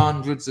making you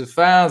hundreds of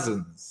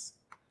thousands.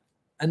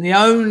 And the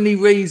only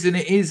reason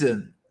it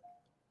isn't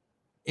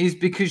is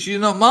because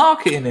you're not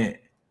marketing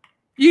it.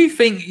 You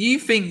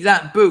think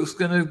that book's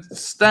going to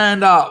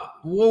stand up,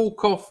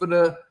 walk off of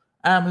the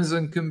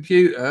Amazon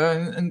computer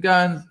and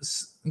go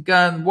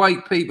and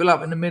wake people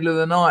up in the middle of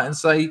the night and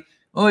say,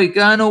 "Oi,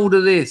 go and order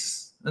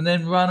this," and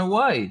then run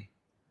away.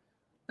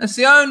 That's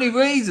the only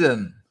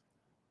reason.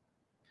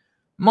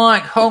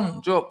 Mike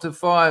Honk dropped a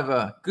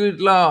 $5.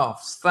 Good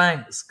laughs.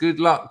 Thanks. Good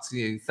luck to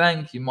you.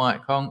 Thank you,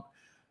 Mike Honk.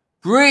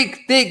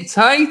 Brick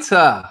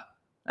Dictator.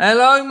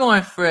 Hello,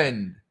 my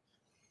friend.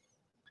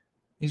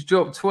 He's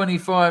dropped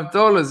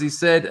 $25. He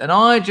said, and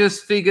I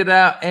just figured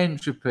out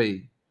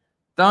entropy.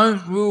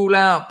 Don't rule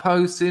out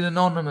posting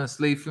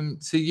anonymously to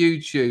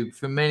YouTube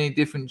from many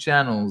different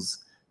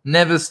channels.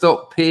 Never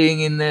stop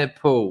peeing in their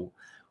pool.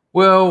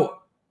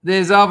 Well,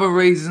 there's other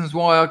reasons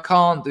why I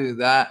can't do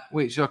that,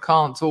 which I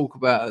can't talk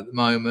about at the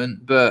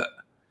moment. But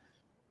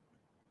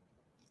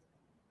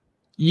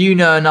You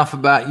know enough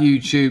about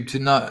YouTube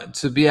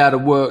to be able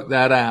to work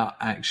that out.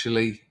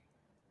 Actually,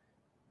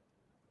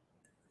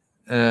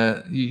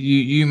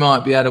 you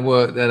might be able to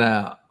work that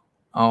out.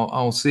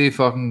 I'll see if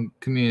I can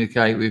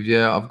communicate with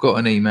you. I've got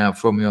an email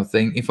from you, I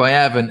think. If I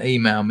haven't,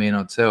 email me and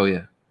I'll tell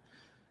you,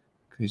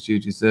 because you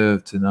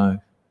deserve to know.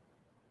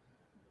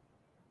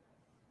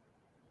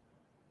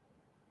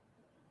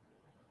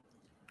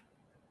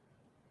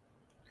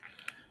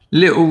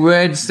 Little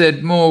Red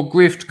said more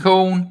grift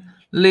corn.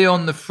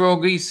 Leon the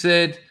Froggy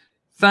said,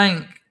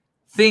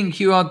 think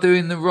you are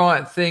doing the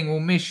right thing. We'll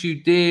miss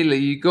you dearly.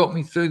 You got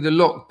me through the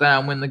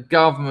lockdown when the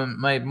government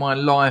made my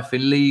life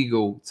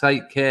illegal.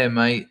 Take care,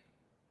 mate.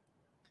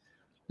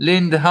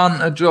 Linda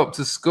Hunter dropped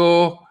a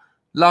score.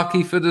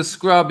 Lucky for the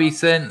scrubby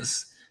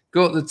sense.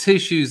 Got the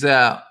tissues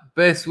out.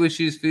 Best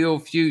wishes for your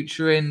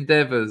future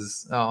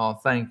endeavours. Oh,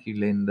 thank you,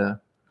 Linda.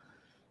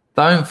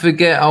 Don't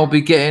forget, I'll be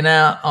getting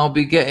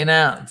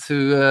out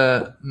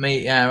to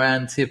meet our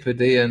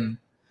Antipodean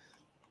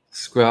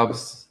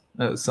scrubs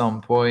at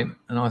some point,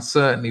 and I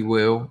certainly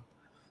will.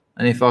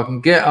 And if I can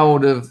get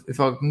hold of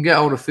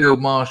Field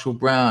Marshal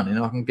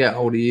Browning, I can get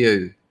hold of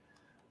you.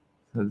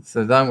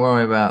 So don't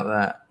worry about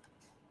that.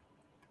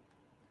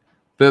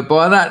 But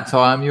by that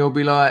time, you'll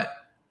be like,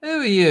 who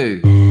are you?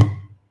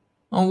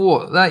 Oh,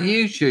 what? That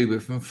YouTuber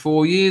from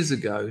 4 years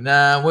ago?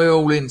 Nah, we're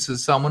all into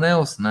someone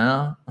else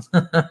now.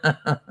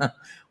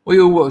 We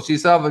all watch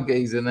this other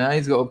geezer now.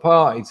 He's got a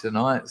party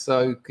tonight,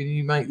 so can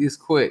you make this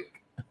quick?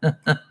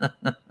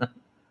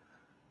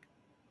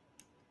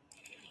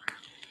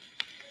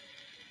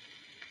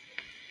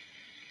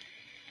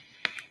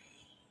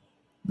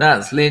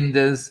 That's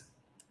Linda's.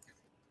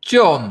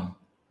 John,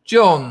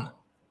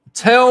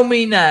 tell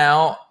me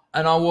now,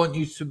 and I want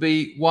you to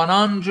be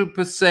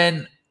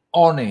 100%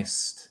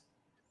 honest.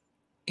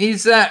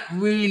 Is that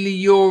really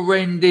your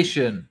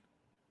rendition?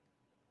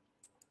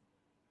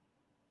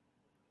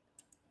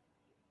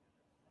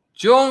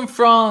 John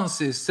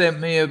Francis sent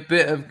me a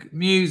bit of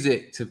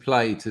music to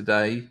play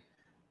today.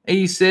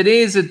 He said,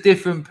 here's a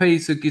different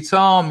piece of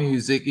guitar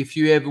music if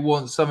you ever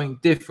want something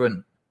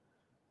different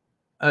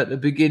at the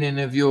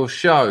beginning of your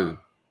show.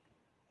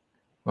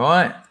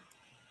 Right?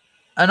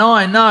 And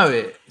I know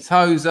it. It's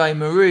Jose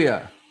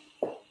Maria.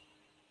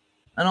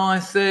 And I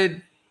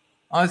said,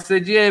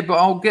 yeah, but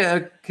I'll get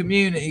a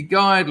community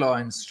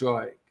guideline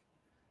strike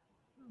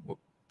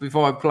if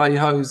I play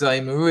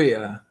Jose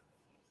Maria.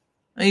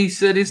 And he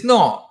said, it's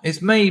not.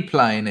 It's me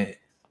playing it.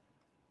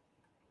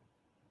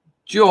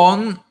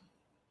 John,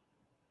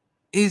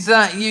 is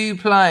that you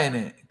playing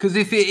it? Because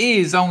if it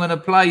is, I'm going to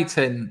play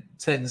 10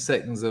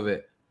 seconds of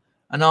it.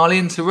 And I'll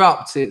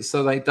interrupt it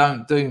so they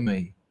don't do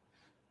me.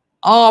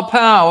 Our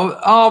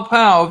pal,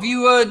 have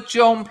you heard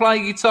John play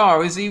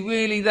guitar? Is he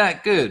really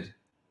that good?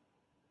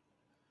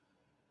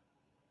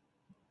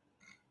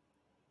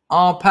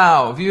 Our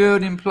pal, have you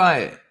heard him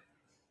play it?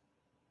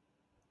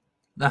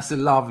 That's a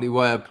lovely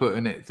way of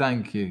putting it.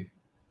 Thank you.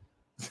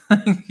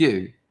 Thank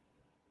you.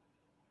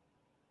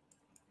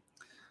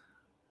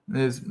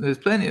 There's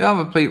plenty of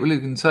other people who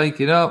can take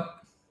it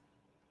up.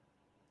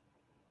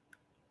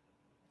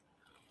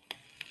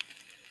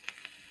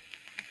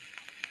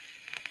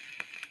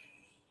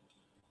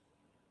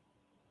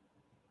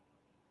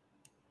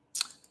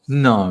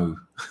 No.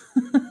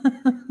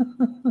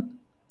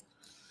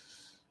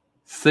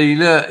 See,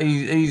 look,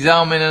 he's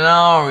umming and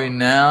ahhing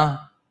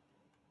now.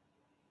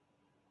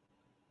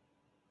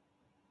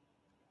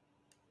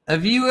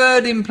 Have you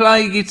heard him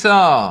play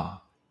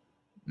guitar,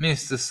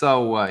 Mr.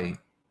 Solway?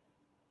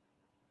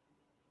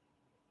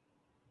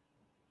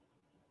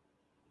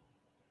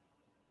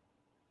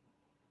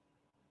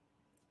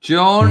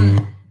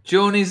 John,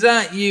 is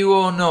that you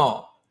or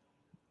not?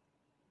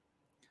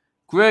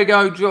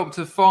 Grego dropped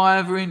a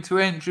 $5 into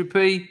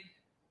entropy.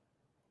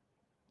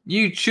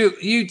 You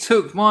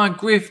took my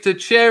grifter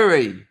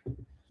cherry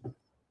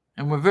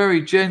and were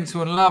very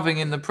gentle and loving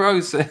in the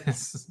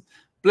process.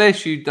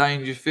 Bless you,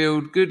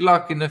 Dangerfield. Good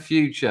luck in the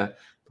future.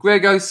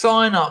 Grego,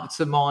 sign up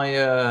to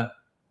my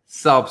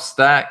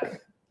Substack.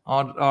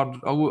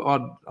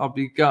 I'd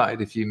be gutted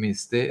if you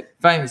missed it.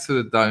 Thanks for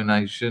the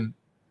donation.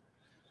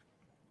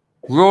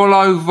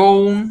 Rollo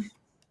Vaughan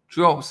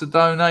drops a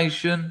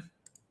donation.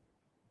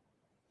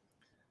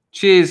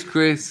 Cheers,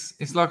 Chris.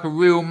 It's like a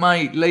real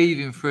mate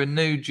leaving for a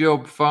new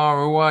job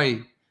far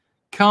away.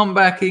 Come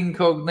back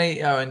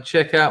incognito and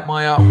check out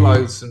my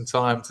uploads from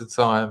time to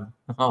time.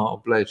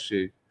 Oh, bless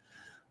you.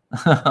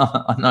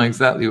 I know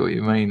exactly what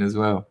you mean as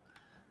well.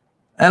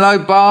 Hello,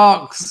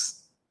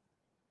 Barks.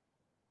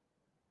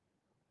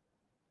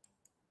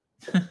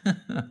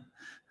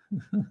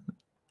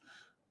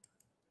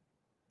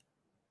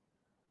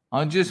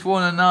 I just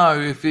want to know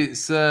if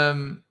it's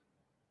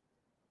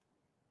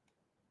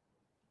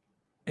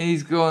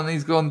he's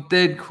gone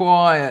dead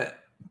quiet,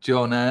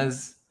 John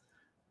has,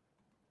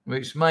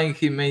 which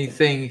making me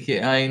think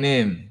it ain't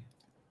him.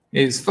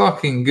 It's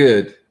fucking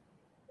good.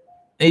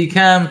 He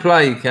can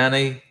play, can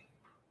he?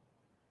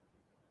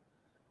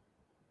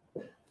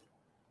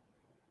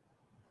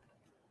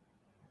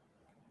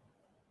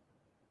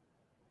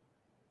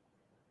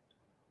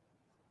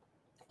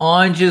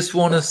 I just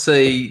want to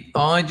see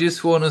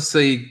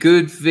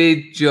good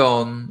vid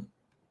John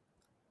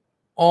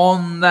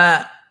on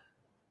that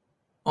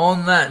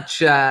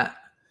chat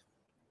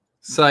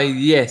say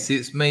yes,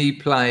 it's me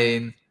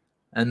playing,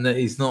 and that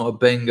he's not a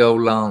Bengal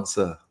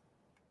Lancer.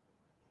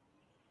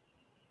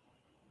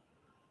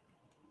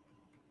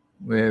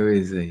 Where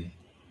is he?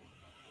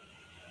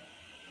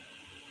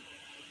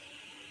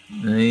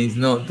 And he's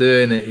not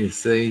doing it, you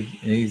see.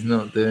 He's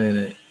not doing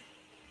it.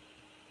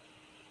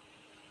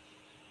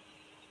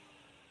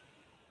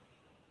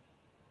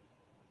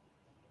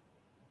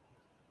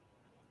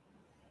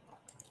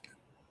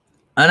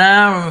 An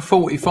hour and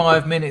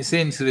 45 minutes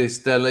into this,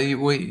 Deli,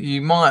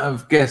 you might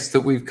have guessed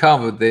that we've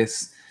covered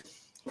this.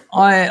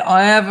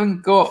 I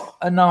haven't got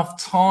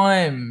enough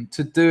time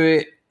to do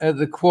it at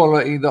the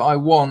quality that I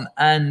want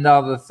and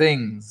other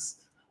things.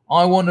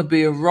 I want to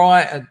be a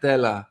writer,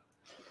 Della.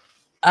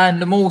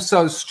 And I'm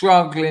also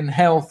struggling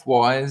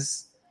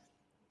health-wise.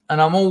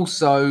 And I'm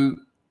also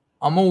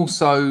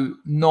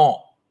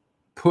not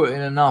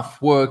putting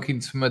enough work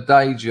into my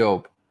day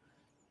job.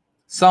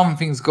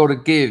 Something's got to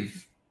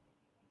give.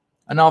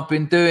 And I've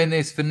been doing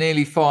this for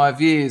nearly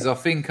 5 years. I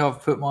think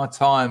I've put my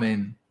time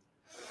in.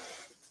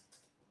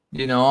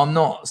 You know, I'm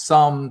not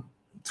some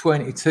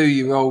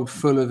 22-year-old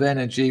full of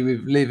energy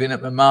with living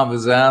at my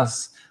mother's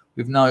house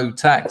with no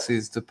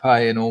taxes to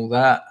pay and all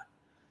that.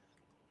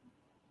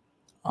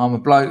 I'm a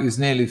bloke who's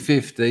nearly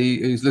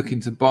 50 who's looking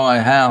to buy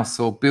a house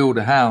or build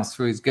a house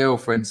for his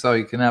girlfriend so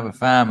he can have a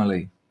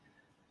family.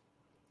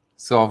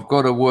 So I've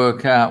got to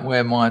work out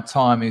where my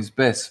time is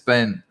best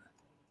spent.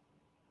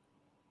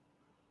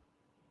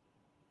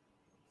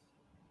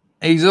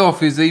 He's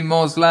off, is he,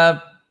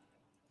 Moslab?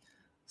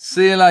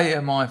 See you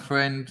later, my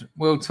friend.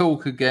 We'll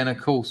talk again.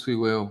 Of course we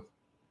will.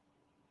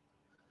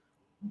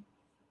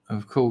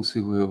 Of course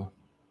we will.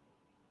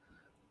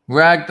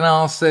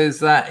 Ragnar says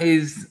that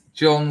is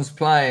John's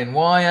playing.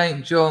 Why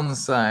ain't John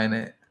saying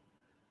it?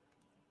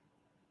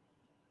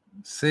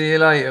 See you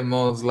later,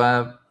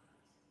 Moslab.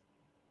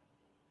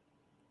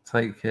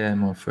 Take care,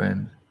 my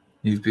friend.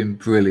 You've been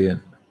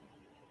brilliant.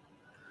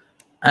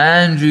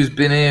 Andrew's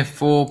been here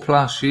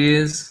 4+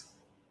 years.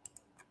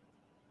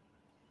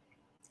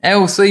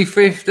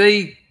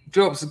 LC50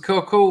 drops a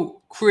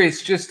cockle.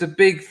 Chris, just a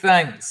big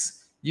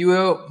thanks. You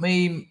helped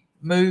me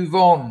move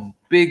on.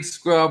 Big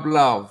scrub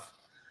love.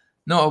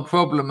 Not a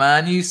problem,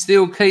 man. You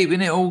still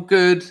keeping it all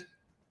good?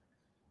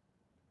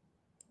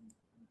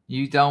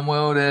 You done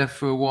well there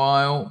for a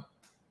while.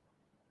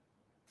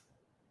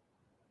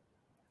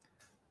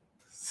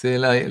 See you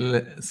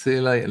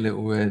later,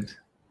 little red.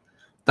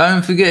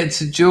 Don't forget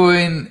to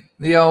join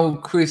the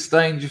old Chris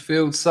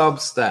Dangerfield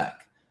Substack.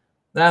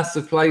 That's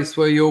the place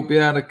where you'll be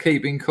able to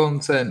keep in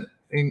content.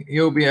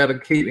 You'll be able to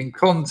keep in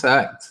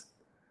contact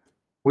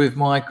with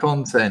my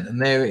content, and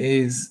there it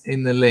is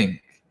in the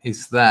link.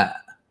 It's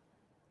that.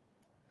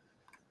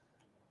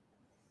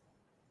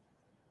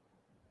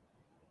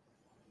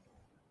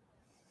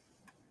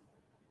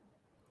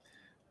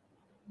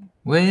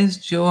 Where's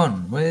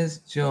John? Where's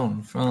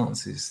John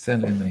Francis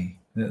telling me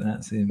that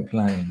that's him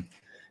playing?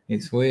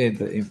 It's weird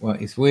that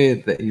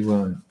he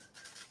won't.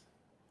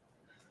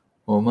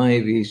 Or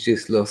maybe he's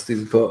just lost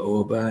his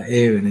bottle about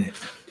hearing it.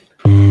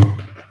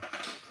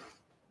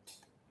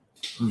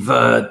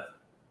 Vert.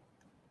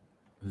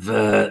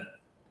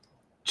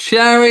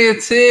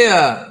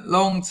 Charioteer,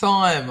 long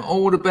time.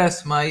 All the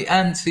best, mate.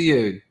 And to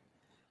you.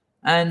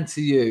 And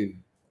to you.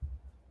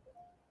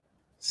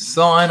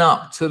 Sign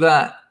up to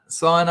that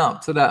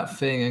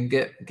thing and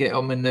get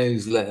on my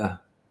newsletter.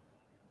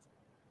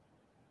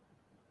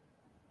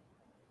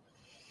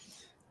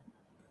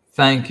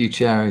 Thank you,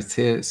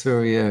 Charity. It's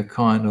very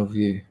kind of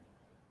you.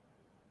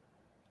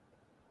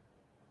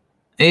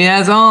 He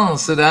has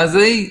answered, has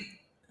he?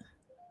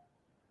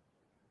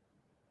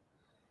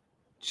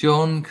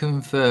 John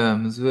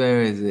confirms.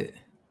 Where is it?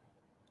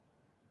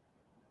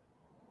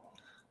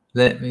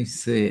 Let me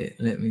see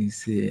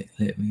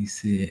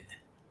it.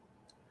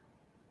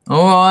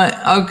 All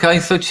right. Okay,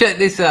 so check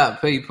this out,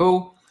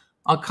 people.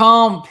 I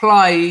can't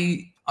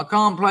play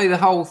the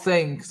whole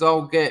thing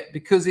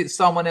because it's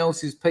someone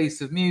else's piece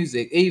of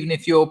music. Even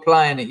if you're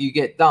playing it, you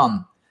get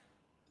done.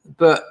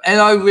 But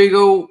hello,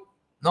 Wriggle.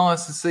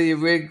 Nice to see you,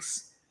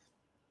 Riggs.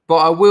 But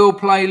I will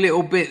play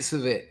little bits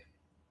of it.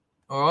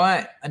 All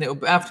right, and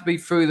it'll have to be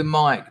through the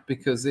mic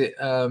because it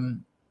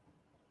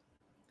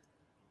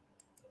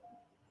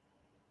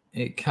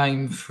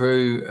came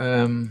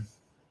through.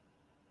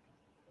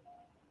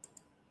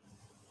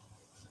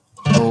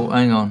 Oh,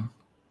 hang on.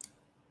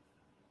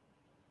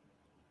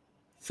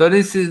 So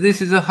this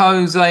is a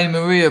Jose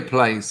Maria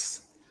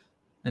place,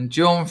 and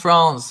John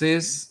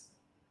Francis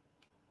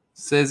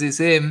says it's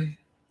him,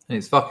 and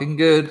it's fucking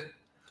good.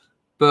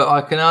 But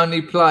I can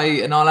only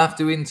play, and I'll have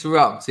to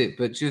interrupt it.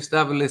 But just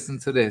have a listen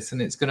to this,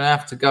 and it's going to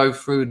have to go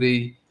through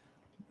the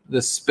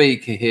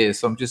speaker here.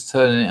 So I'm just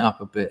turning it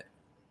up a bit.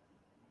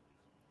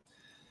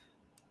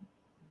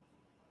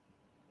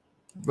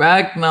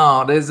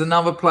 Ragnar, there's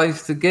another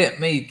place to get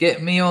me.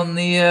 Get me on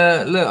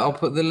the look. I'll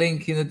put the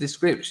link in the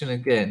description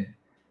again.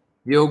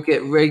 You'll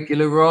get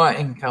regular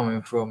writing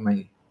coming from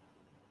me.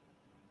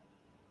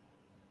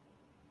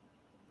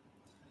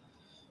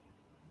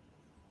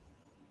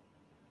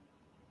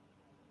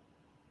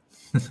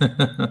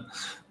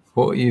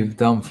 What you've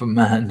done for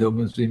Mandom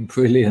has been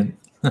brilliant.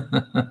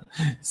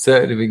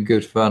 Certainly been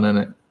good fun,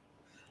 hasn't it?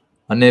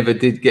 I never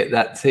did get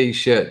that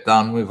t-shirt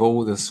done with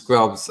all the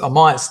scrubs. I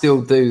might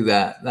still do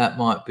that. That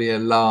might be a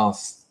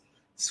last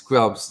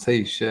scrubs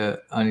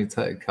t-shirt. Only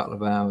take a couple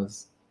of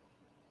hours.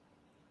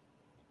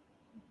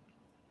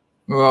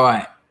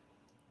 Right.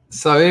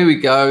 So here we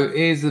go.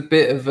 Here's a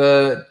bit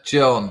of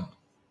John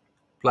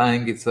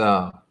playing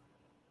guitar.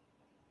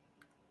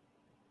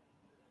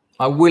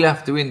 I will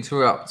have to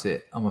interrupt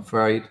it, I'm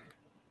afraid.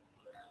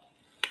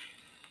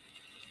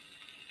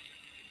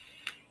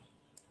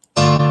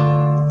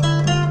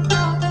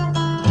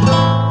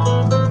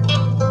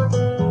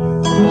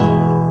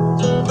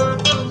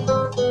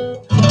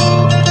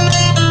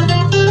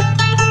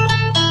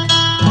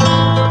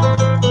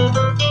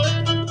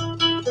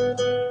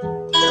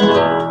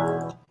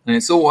 And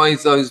it's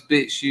always those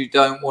bits you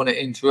don't want it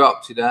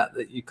interrupted at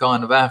that you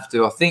kind of have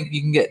to. I think you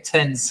can get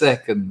 10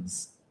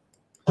 seconds.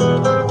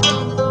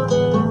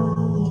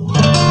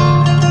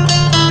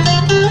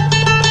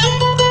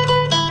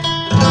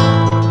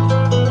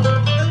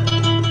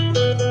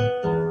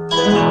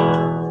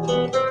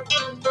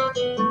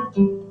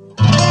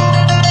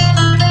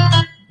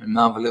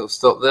 Another little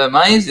stop there.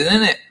 Amazing,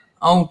 isn't it?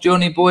 Old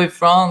Johnny Boy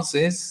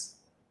Francis.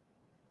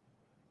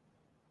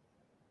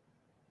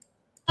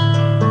 I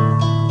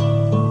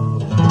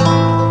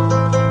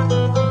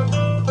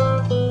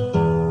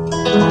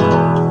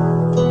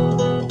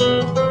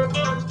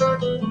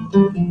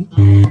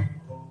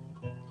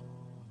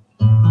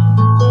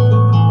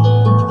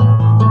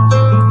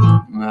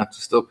have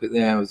to stop it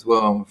there as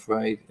well, I'm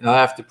afraid. I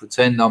have to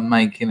pretend I'm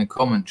making a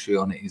commentary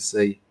on it, you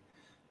see.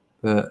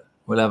 But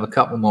we'll have a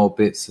couple more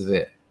bits of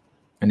it.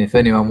 And if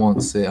anyone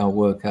wants it, I'll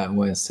work out a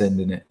way of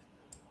sending it.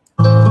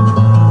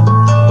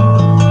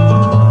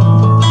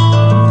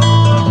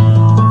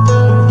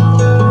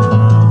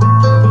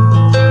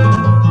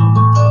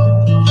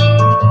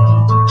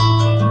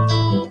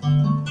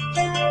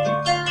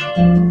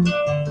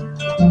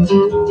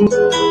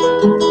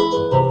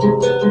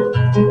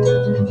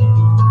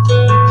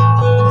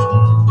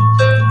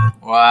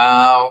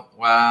 Wow,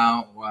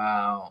 wow,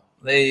 wow.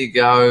 There you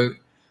go.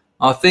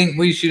 I think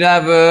we should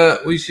have a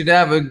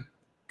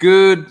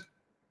good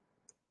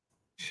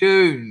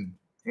tune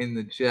in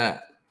the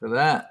chat for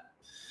that.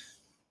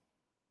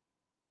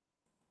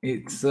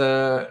 It's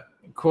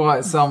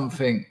quite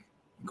something.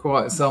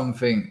 Quite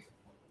something.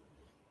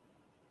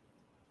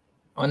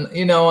 And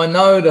you know, I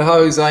know the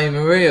Jose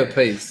Maria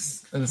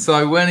piece, and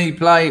so when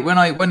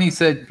he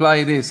said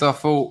play this, I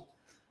thought,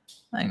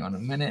 hang on a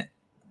minute,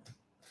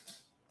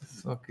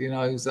 it's fucking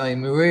Jose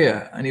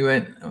Maria, and he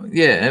went,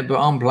 yeah, but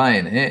I'm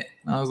playing it.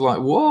 And I was like,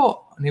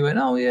 what? And he went,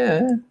 oh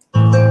yeah.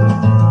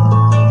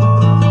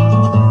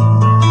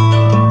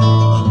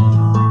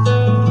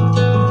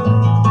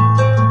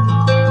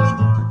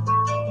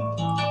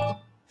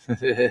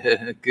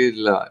 Good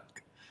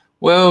luck.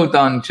 Well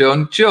done,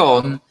 John.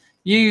 John,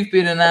 you've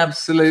been an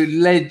absolute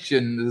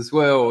legend as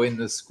well in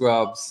the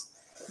scrubs.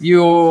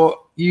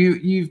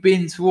 You've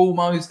been to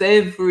almost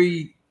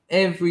every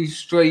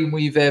stream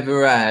we've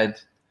ever had,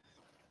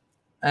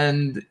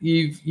 and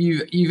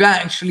you've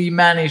actually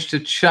managed to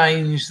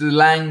change the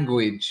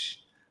language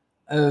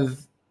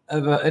of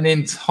an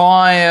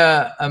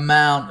entire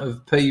amount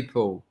of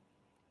people.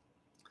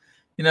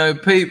 You know,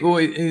 people.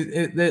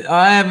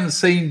 I haven't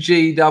seen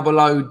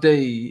GOOD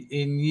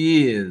in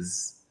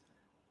years.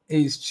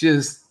 It's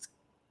just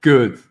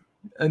good,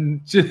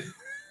 and just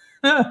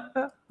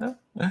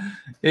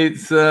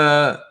it's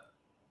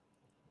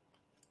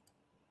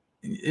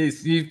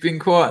you've been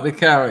quite the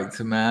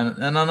character, man.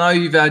 And I know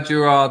you've had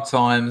your hard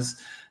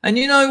times. And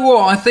you know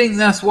what? I think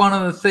that's one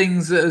of the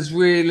things that has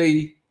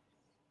really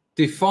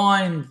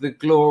defined the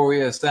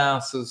glorious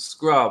House of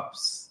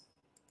Scrubs.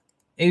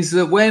 Is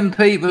that when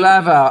people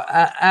have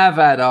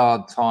had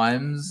hard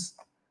times,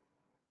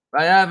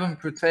 they haven't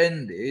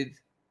pretended,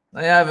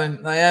 they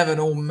haven't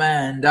all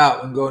manned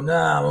up and gone,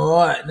 nah, I'm all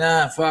right,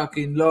 nah,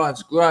 fucking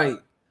life's great.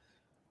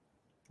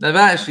 They've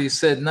actually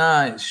said,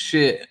 nah, it's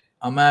shit,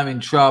 I'm having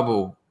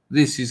trouble,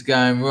 this is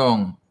going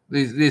wrong,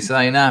 this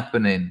ain't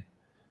happening,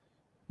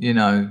 you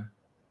know.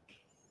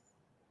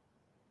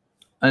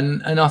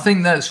 And I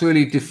think that's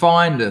really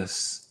defined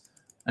us,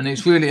 and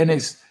it's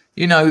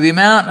you know, the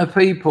amount of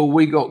people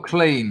we got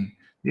clean,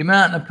 the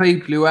amount of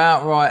people who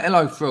outright,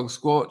 hello, Frog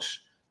Squatch,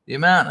 the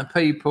amount of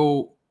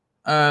people,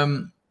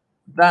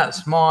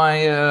 that's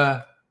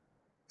my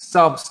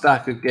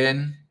Substack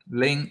again,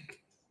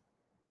 link.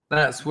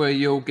 That's where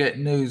you'll get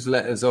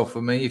newsletters off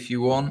of me if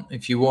you want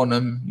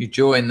them. You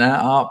join that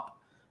up.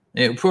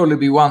 It'll probably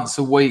be once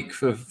a week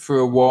for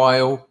a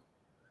while.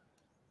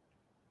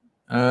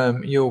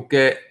 You'll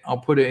get. I'll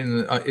put it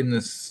in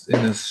the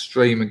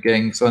stream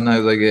again because I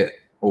know they get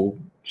all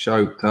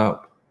choked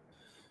up.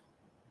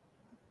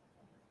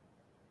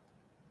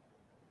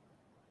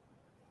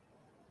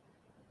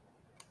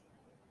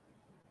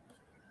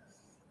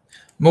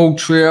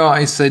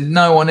 Moultriati said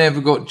no one ever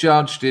got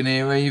judged in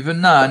here either.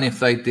 No, and if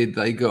they did,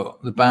 they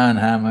got the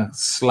banhammer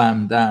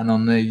slammed down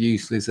on their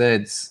useless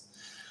heads.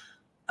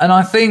 And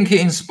I think it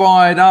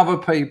inspired other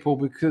people,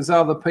 because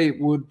other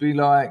people would be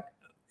like,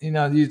 you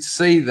know, you'd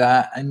see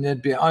that and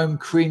they'd be at home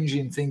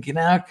cringing, thinking,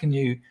 how can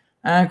you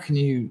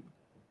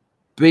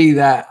be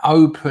that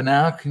open?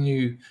 How can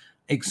you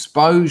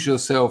expose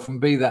yourself and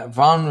be that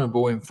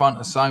vulnerable in front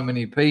of so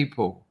many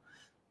people?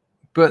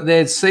 But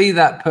they'd see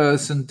that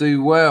person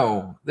do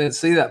well. They'd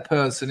see that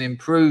person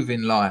improve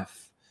in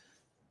life.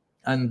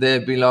 And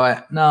they'd be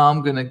like, no,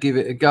 I'm going to give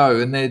it a go.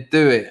 And they'd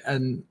do it.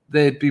 And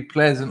they'd be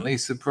pleasantly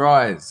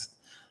surprised.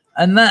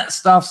 And that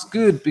stuff's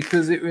good,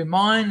 because it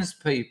reminds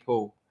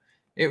people.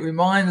 It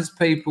reminds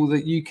people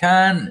that you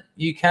can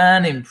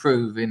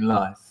improve in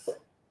life.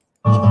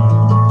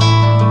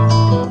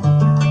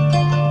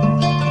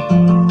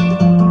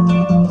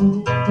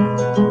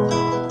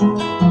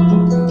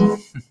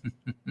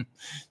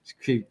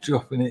 Keep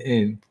dropping it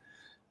in.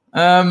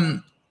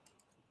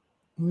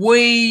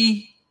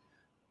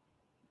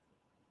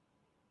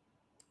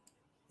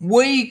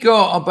 We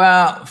got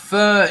about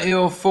 30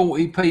 or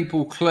 40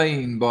 people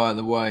clean, by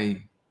the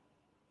way.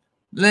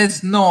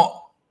 Let's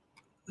not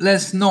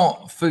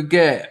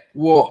forget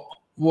what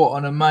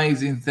an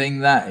amazing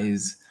thing that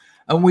is.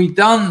 And we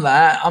done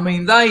that. I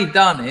mean, they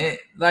done it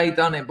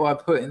by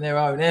putting their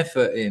own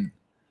effort in.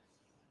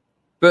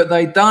 But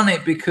they done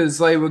it because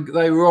they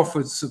were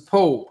offered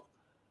support.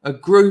 A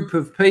group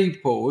of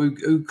people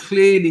who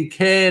clearly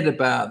cared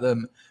about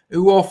them,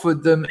 who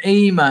offered them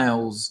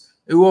emails,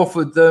 who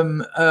offered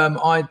them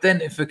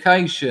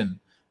identification,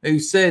 who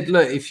said,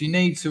 look, if you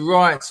need to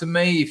write to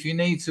me, if you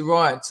need to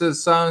write to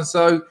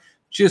so-and-so,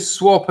 just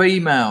swap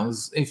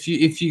emails.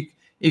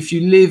 If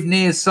you live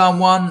near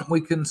someone,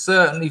 we can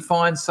certainly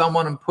find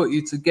someone and put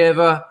you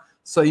together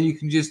so you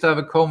can just have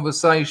a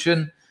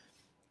conversation.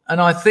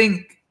 And I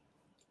think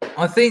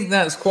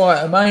that's quite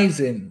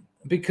amazing,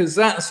 because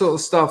that sort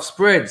of stuff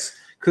spreads.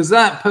 Because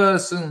that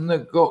person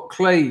that got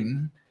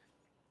clean,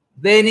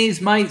 then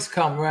his mates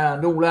come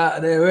round all out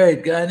of their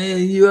head going, "Hey,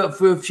 you up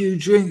for a few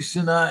drinks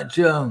tonight,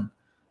 John?"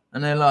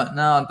 And they're like,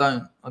 "No,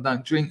 I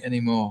don't drink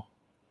anymore."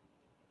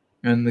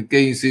 And the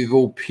geezer who've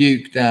all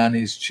puked down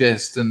his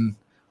chest and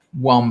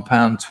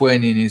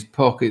 £1.20 in his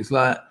pockets,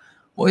 like,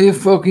 "What are you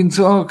fucking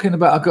talking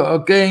about? I got a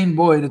Game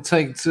Boy to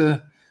take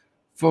to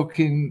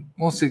fucking,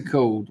 what's it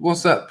called?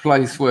 What's that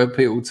place where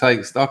people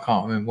take stuff? I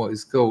can't remember what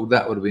it's called.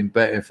 That would have been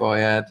better if I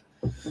had.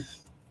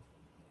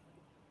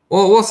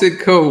 Well, what's it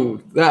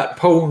called? That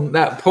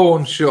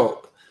porn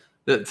shop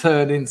that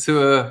turned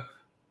into a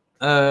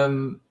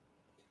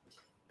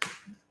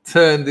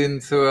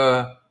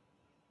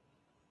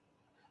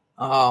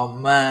oh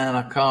man,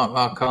 I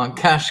can't.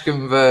 Cash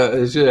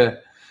converters, yeah.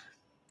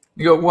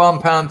 You got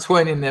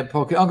 £1.20 in their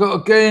pocket. I've got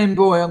a Game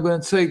Boy. I'm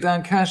going to take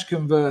down cash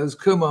converters.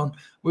 Come on,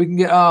 we can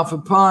get half a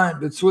pint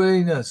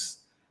between us.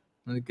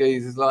 And the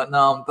geezer's like,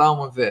 "No, I'm done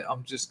with it.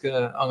 I'm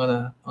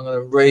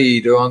gonna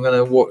read, or I'm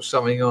gonna watch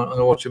something. I'm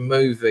gonna watch a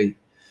movie."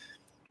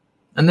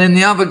 And then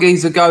the other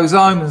geezer goes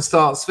home and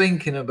starts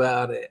thinking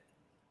about it,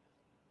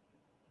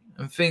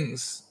 and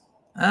thinks,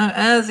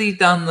 "Has he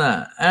done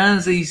that?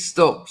 Has he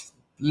stopped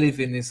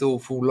living this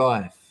awful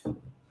life?"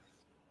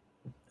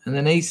 And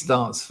then he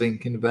starts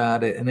thinking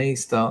about it, and he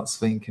starts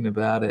thinking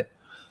about it.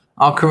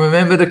 I can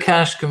remember the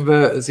cash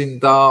converters in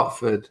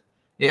Dartford.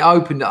 It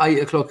opened at 8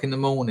 o'clock in the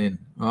morning,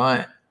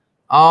 right?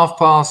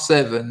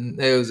 7:30,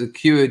 there was a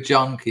queue of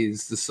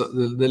junkies,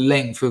 the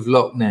length of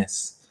Loch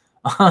Ness.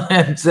 I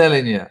am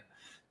telling you,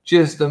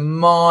 just a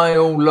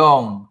mile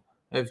long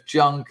of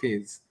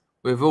junkies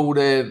with all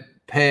their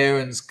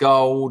parents'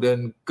 gold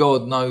and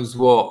God knows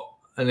what.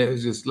 And it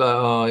was just like,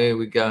 oh, here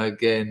we go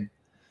again.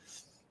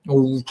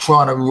 All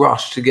trying to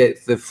rush to get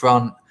to the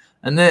front.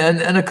 And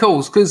of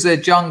course, because they're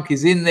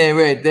junkies, in their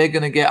head, they're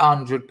going to get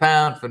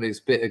 £100 for this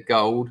bit of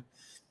gold.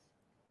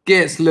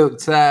 Gets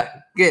looked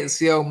at, gets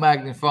the old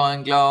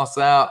magnifying glass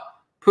out,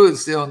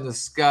 puts it on the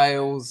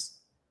scales,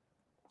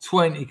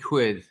 20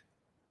 quid.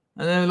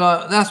 And they're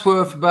like, "That's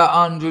worth about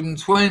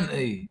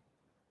 120.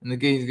 And the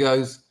geezer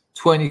goes,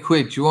 20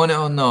 quid, do you want it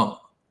or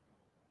not?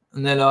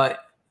 And they're like,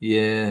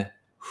 "Yeah.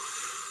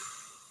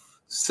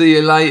 See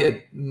you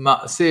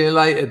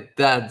later,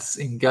 Dad's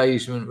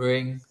engagement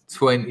ring,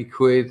 20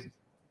 quid.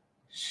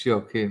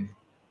 Shocking.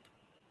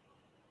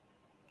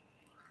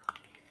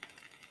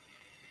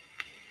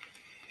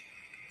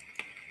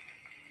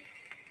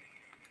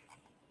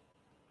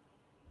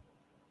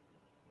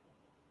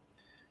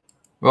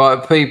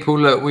 Right, people,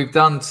 look, we've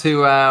done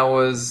 2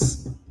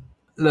 hours.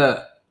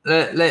 Look,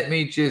 let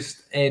me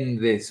just end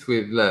this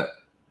with, look,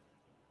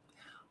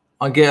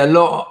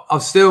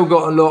 I've still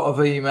got a lot of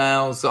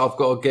emails that I've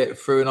got to get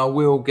through, and I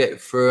will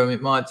get through them.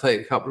 It might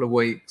take a couple of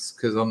weeks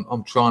because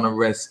I'm trying to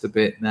rest a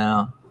bit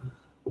now.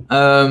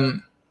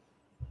 A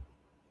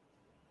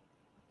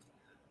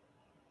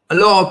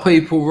lot of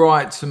people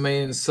write to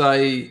me and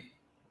say,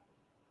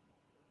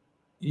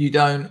 "You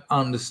don't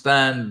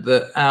understand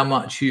how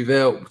much you've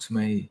helped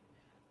me,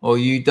 or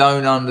you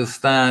don't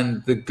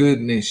understand the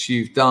goodness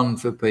you've done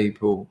for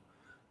people."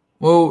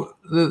 Well,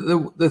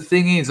 the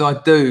thing is, I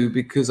do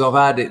because I've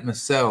had it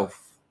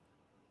myself.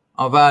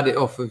 I've had it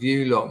off of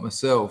you lot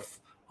myself.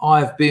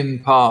 I've been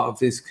part of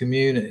this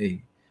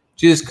community.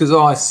 Just because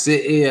I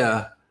sit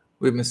here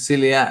with my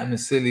silly hat and my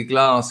silly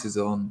glasses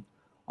on,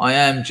 I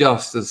am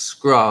just a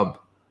scrub.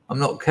 I'm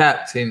not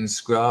Captain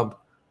Scrub.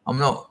 I'm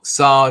not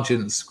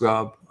Sergeant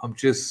Scrub. I'm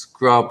just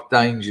Scrub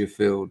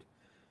Dangerfield.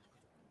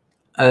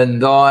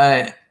 And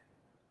I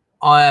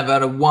have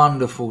had a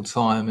wonderful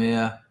time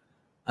here.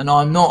 And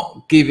I'm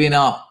not giving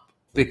up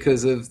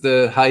because of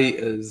the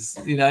haters.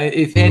 You know,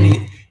 if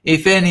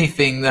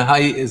anything, the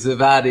haters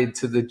have added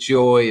to the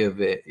joy of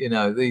it. You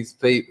know, these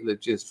people are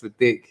just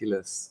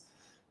ridiculous.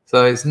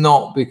 So it's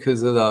not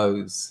because of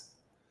those.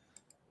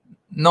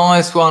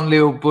 Nice one,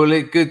 little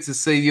Bullet. Good to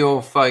see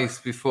your face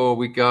before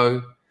we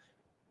go.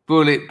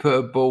 Bullet put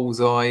a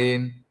bullseye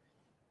in.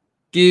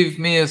 Give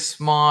me a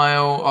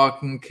smile I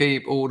can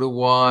keep all the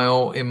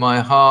while in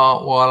my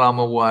heart while I'm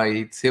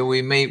away. Till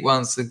we meet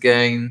once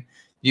again,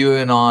 you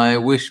and I.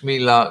 Wish me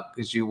luck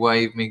as you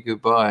wave me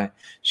goodbye.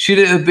 Should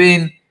it have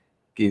been,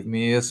 give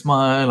me a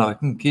smile I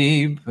can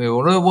keep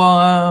all the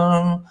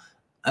while.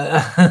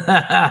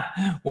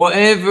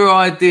 Whatever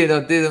I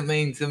didn't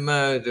mean to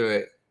murder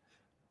it.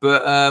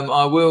 But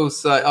I will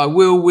say, I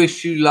will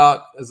wish you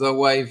luck as I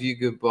wave you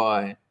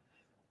goodbye.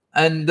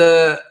 And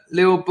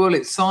little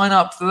Bullet, sign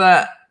up to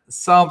that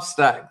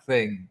Substack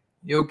thing.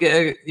 You'll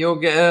get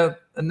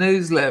a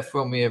newsletter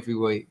from me every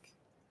week.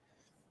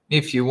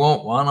 If you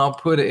want one, I'll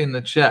put it in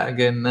the chat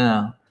again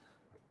now.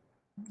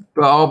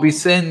 But I'll be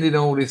sending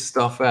all this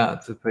stuff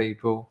out to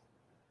people.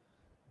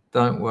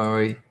 Don't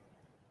worry.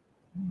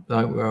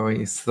 Don't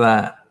worry, it's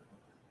that.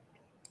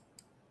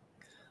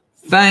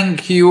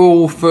 Thank you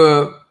all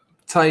for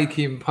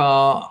taking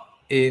part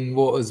in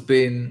what has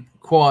been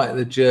quite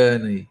the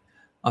journey.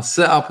 I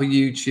set up a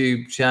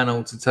YouTube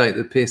channel to take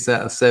the piss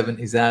out of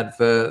 70s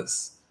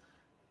adverts,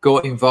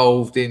 got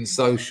involved in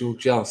social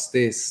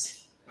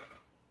justice,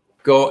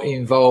 got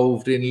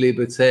involved in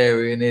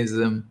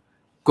libertarianism,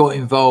 got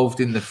involved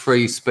in the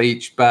free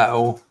speech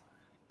battle,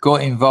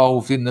 got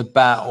involved in the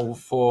battle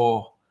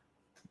for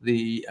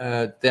the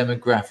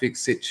demographic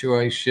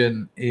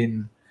situation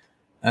in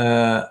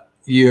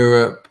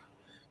Europe,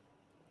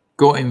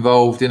 got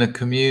involved in a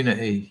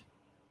community.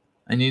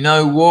 And you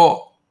know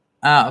what?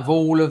 Out of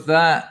all of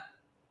that,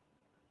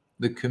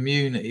 the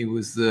community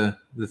was the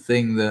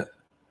thing that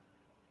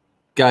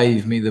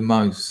gave me the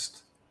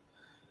most.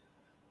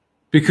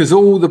 Because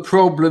all the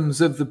problems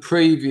of the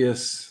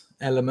previous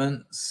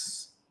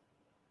elements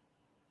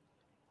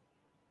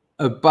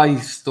are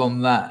based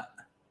on that.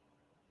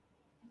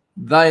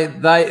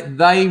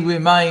 They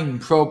remain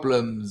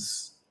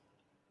problems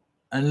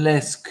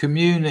unless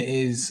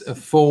communities are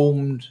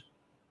formed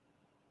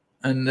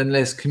and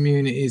unless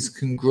communities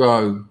can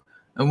grow.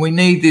 And we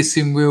need this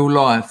in real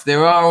life.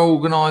 There are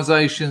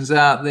organisations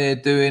out there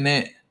doing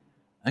it,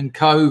 and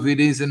COVID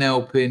isn't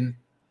helping.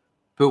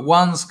 But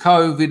once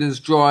COVID has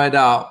dried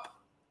up,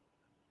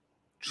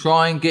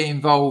 try and get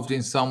involved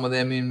in some of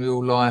them in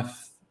real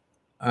life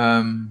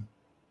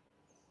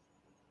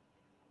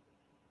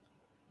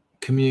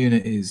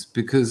communities,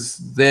 because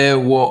they're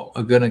what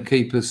are going to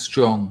keep us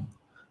strong,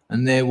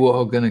 and they're what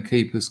are going to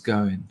keep us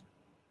going.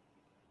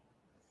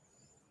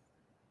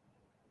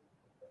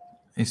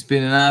 It's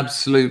been an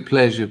absolute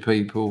pleasure,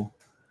 people.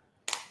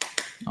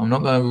 I'm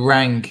not going to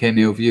rank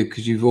any of you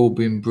because you've all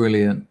been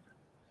brilliant.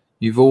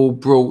 You've all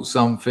brought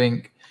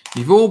something.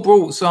 You've all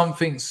brought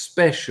something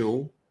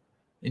special,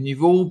 and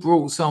you've all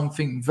brought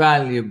something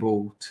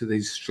valuable to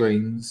these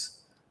streams.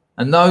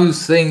 And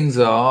those things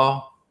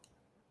are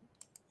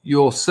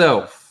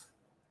yourself.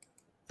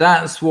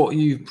 That's what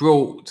you've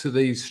brought to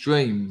these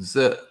streams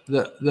that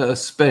are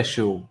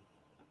special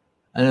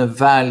and of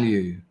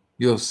value,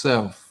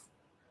 yourself.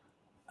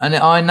 And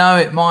I know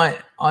it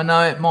might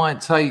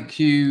take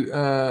you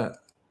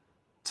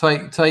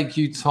take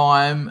you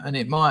time, and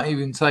it might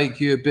even take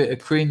you a bit of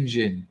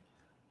cringing.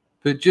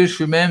 But just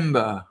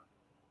remember,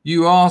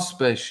 you are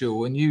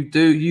special, and you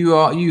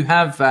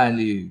have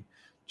value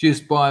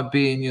just by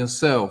being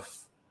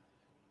yourself.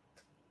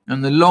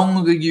 And the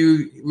longer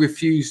you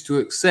refuse to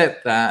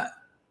accept that,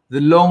 the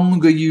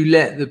longer you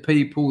let the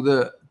people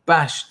that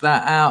bashed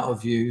that out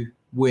of you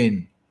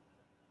win.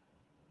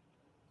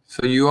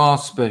 So you are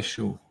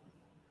special.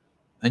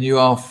 And you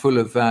are full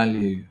of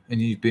value, and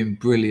you've been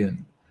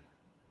brilliant.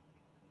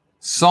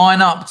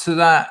 Sign up to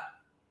that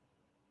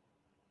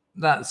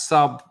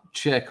sub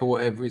check or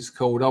whatever it's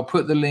called. I'll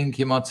put the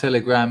link in my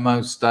Telegram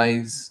most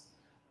days.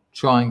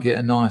 Try and get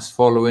a nice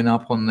following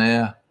up on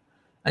there.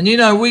 And you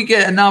know, we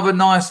get another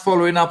nice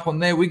following up on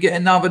there. We get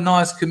another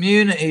nice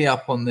community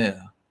up on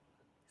there.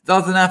 It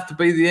doesn't have to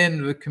be the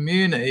end of a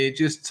community. It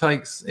just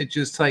takes a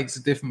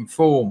different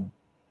form.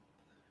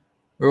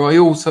 Or I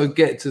also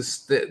get to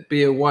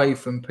be away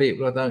from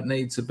people I don't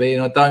need to be,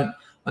 and I don't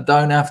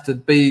have to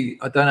be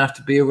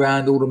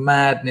around all the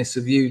madness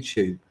of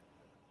YouTube.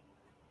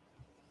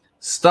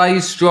 Stay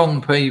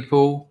strong,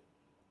 people.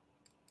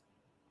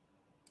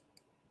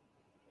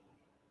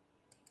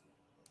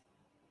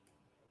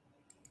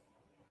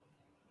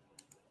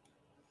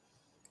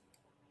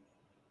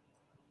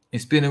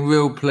 It's been a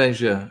real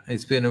pleasure.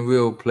 It's been a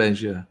real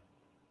pleasure.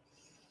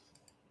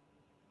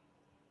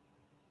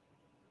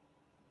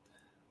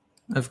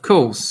 Of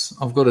course,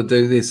 I've got to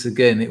do this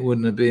again. It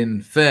wouldn't have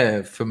been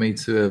fair for me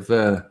to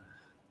have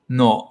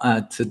not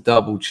had to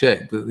double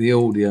check that the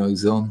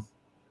audio's on.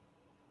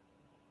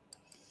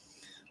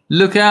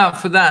 Look out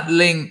for that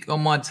link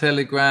on my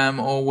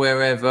Telegram or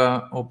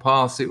wherever, or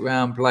pass it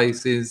round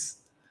places,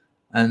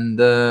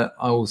 and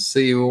I will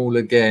see you all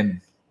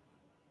again.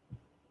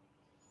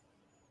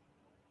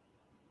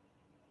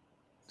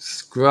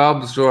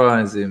 Scrubs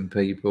rising,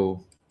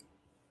 people.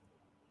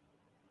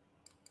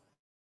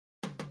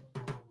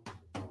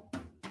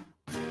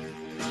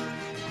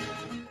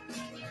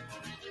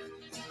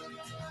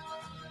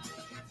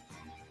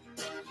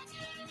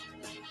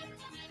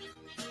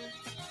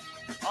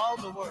 All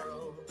the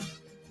world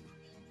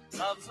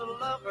loves a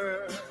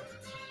lover.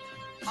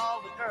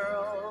 All the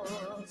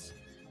girls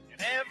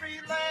in every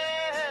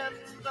land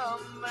are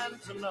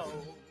meant to know.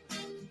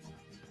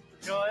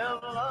 The joy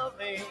of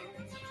loving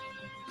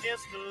is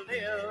to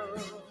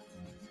live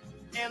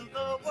in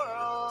the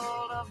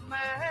world of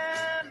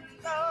man.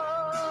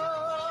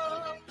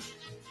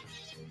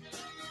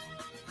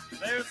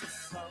 There's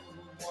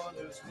someone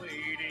who's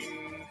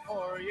waiting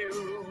for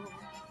you.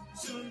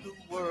 Soon the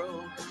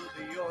world will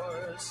be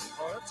yours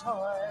for a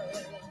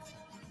time.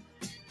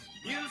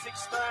 Music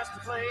starts to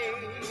play,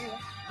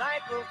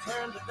 night will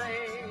turn to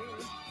day.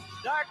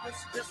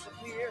 Darkness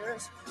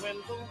disappears when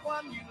the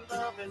one you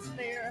love is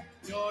near.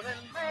 You're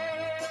in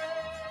man.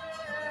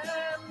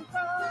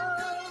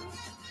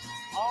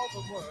 All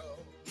the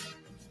world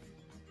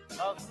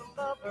loves the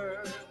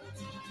lover.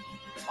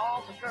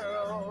 All the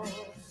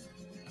girls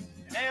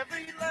in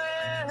every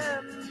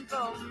land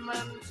are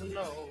meant to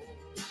know.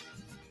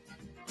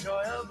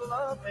 Joy of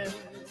loving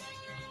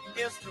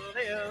is to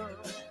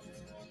live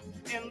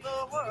in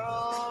the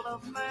world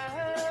of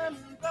man.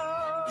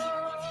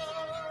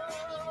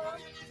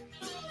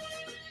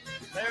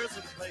 There's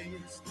a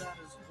place that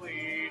is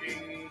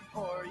waiting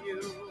for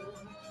you,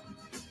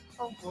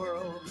 a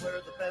world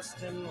where the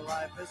best in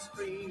life is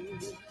free,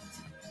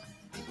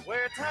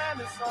 where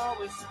time is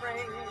always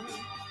spring,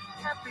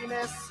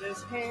 happiness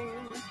is king.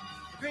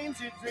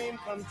 Dreams you dream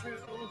come true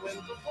when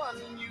the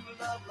one you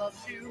love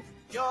loves you.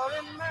 You're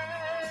in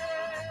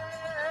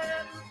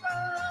man.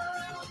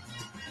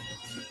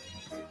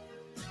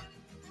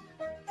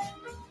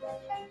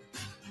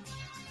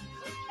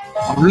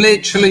 I've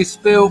literally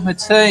spilled my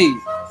tea.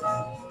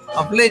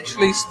 I've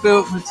literally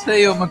spilled my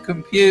tea on my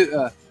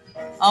computer.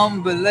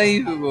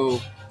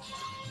 Unbelievable.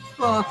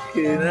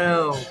 Fucking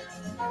hell.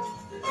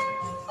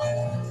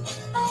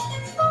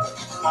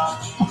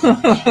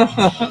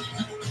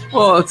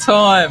 What a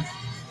time.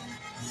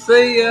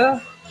 See ya.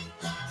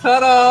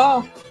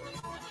 Ta-da.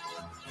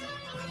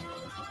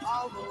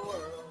 All the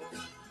world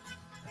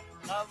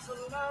loves a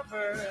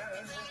lover.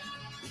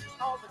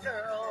 All the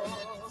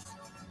girls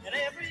in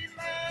every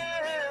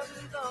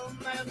land are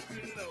meant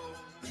to know.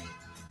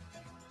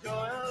 Joy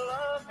of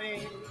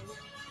loving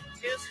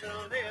is to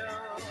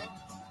live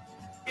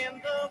in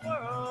the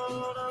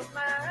world of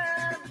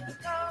man.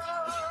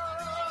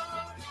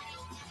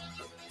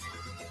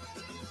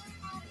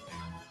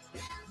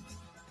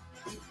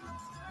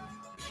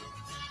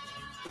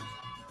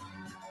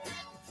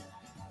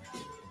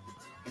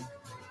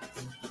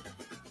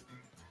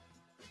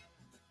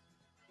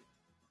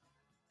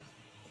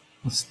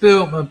 I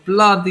spilled my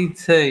bloody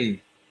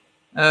tea.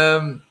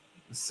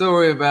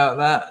 Sorry about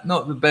that.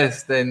 Not the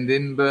best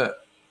ending,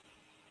 but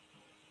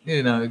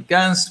you know, go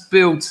and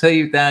spill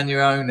tea down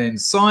your own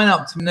end. Sign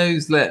up to the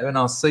newsletter and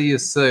I'll see you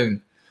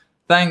soon.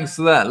 Thanks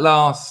for that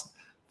last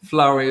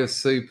flurry of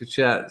super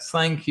chats.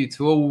 Thank you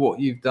to all what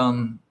you've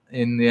done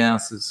in the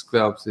House of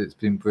Scrubs. It's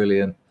been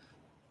brilliant.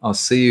 I'll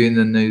see you in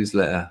the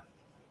newsletter.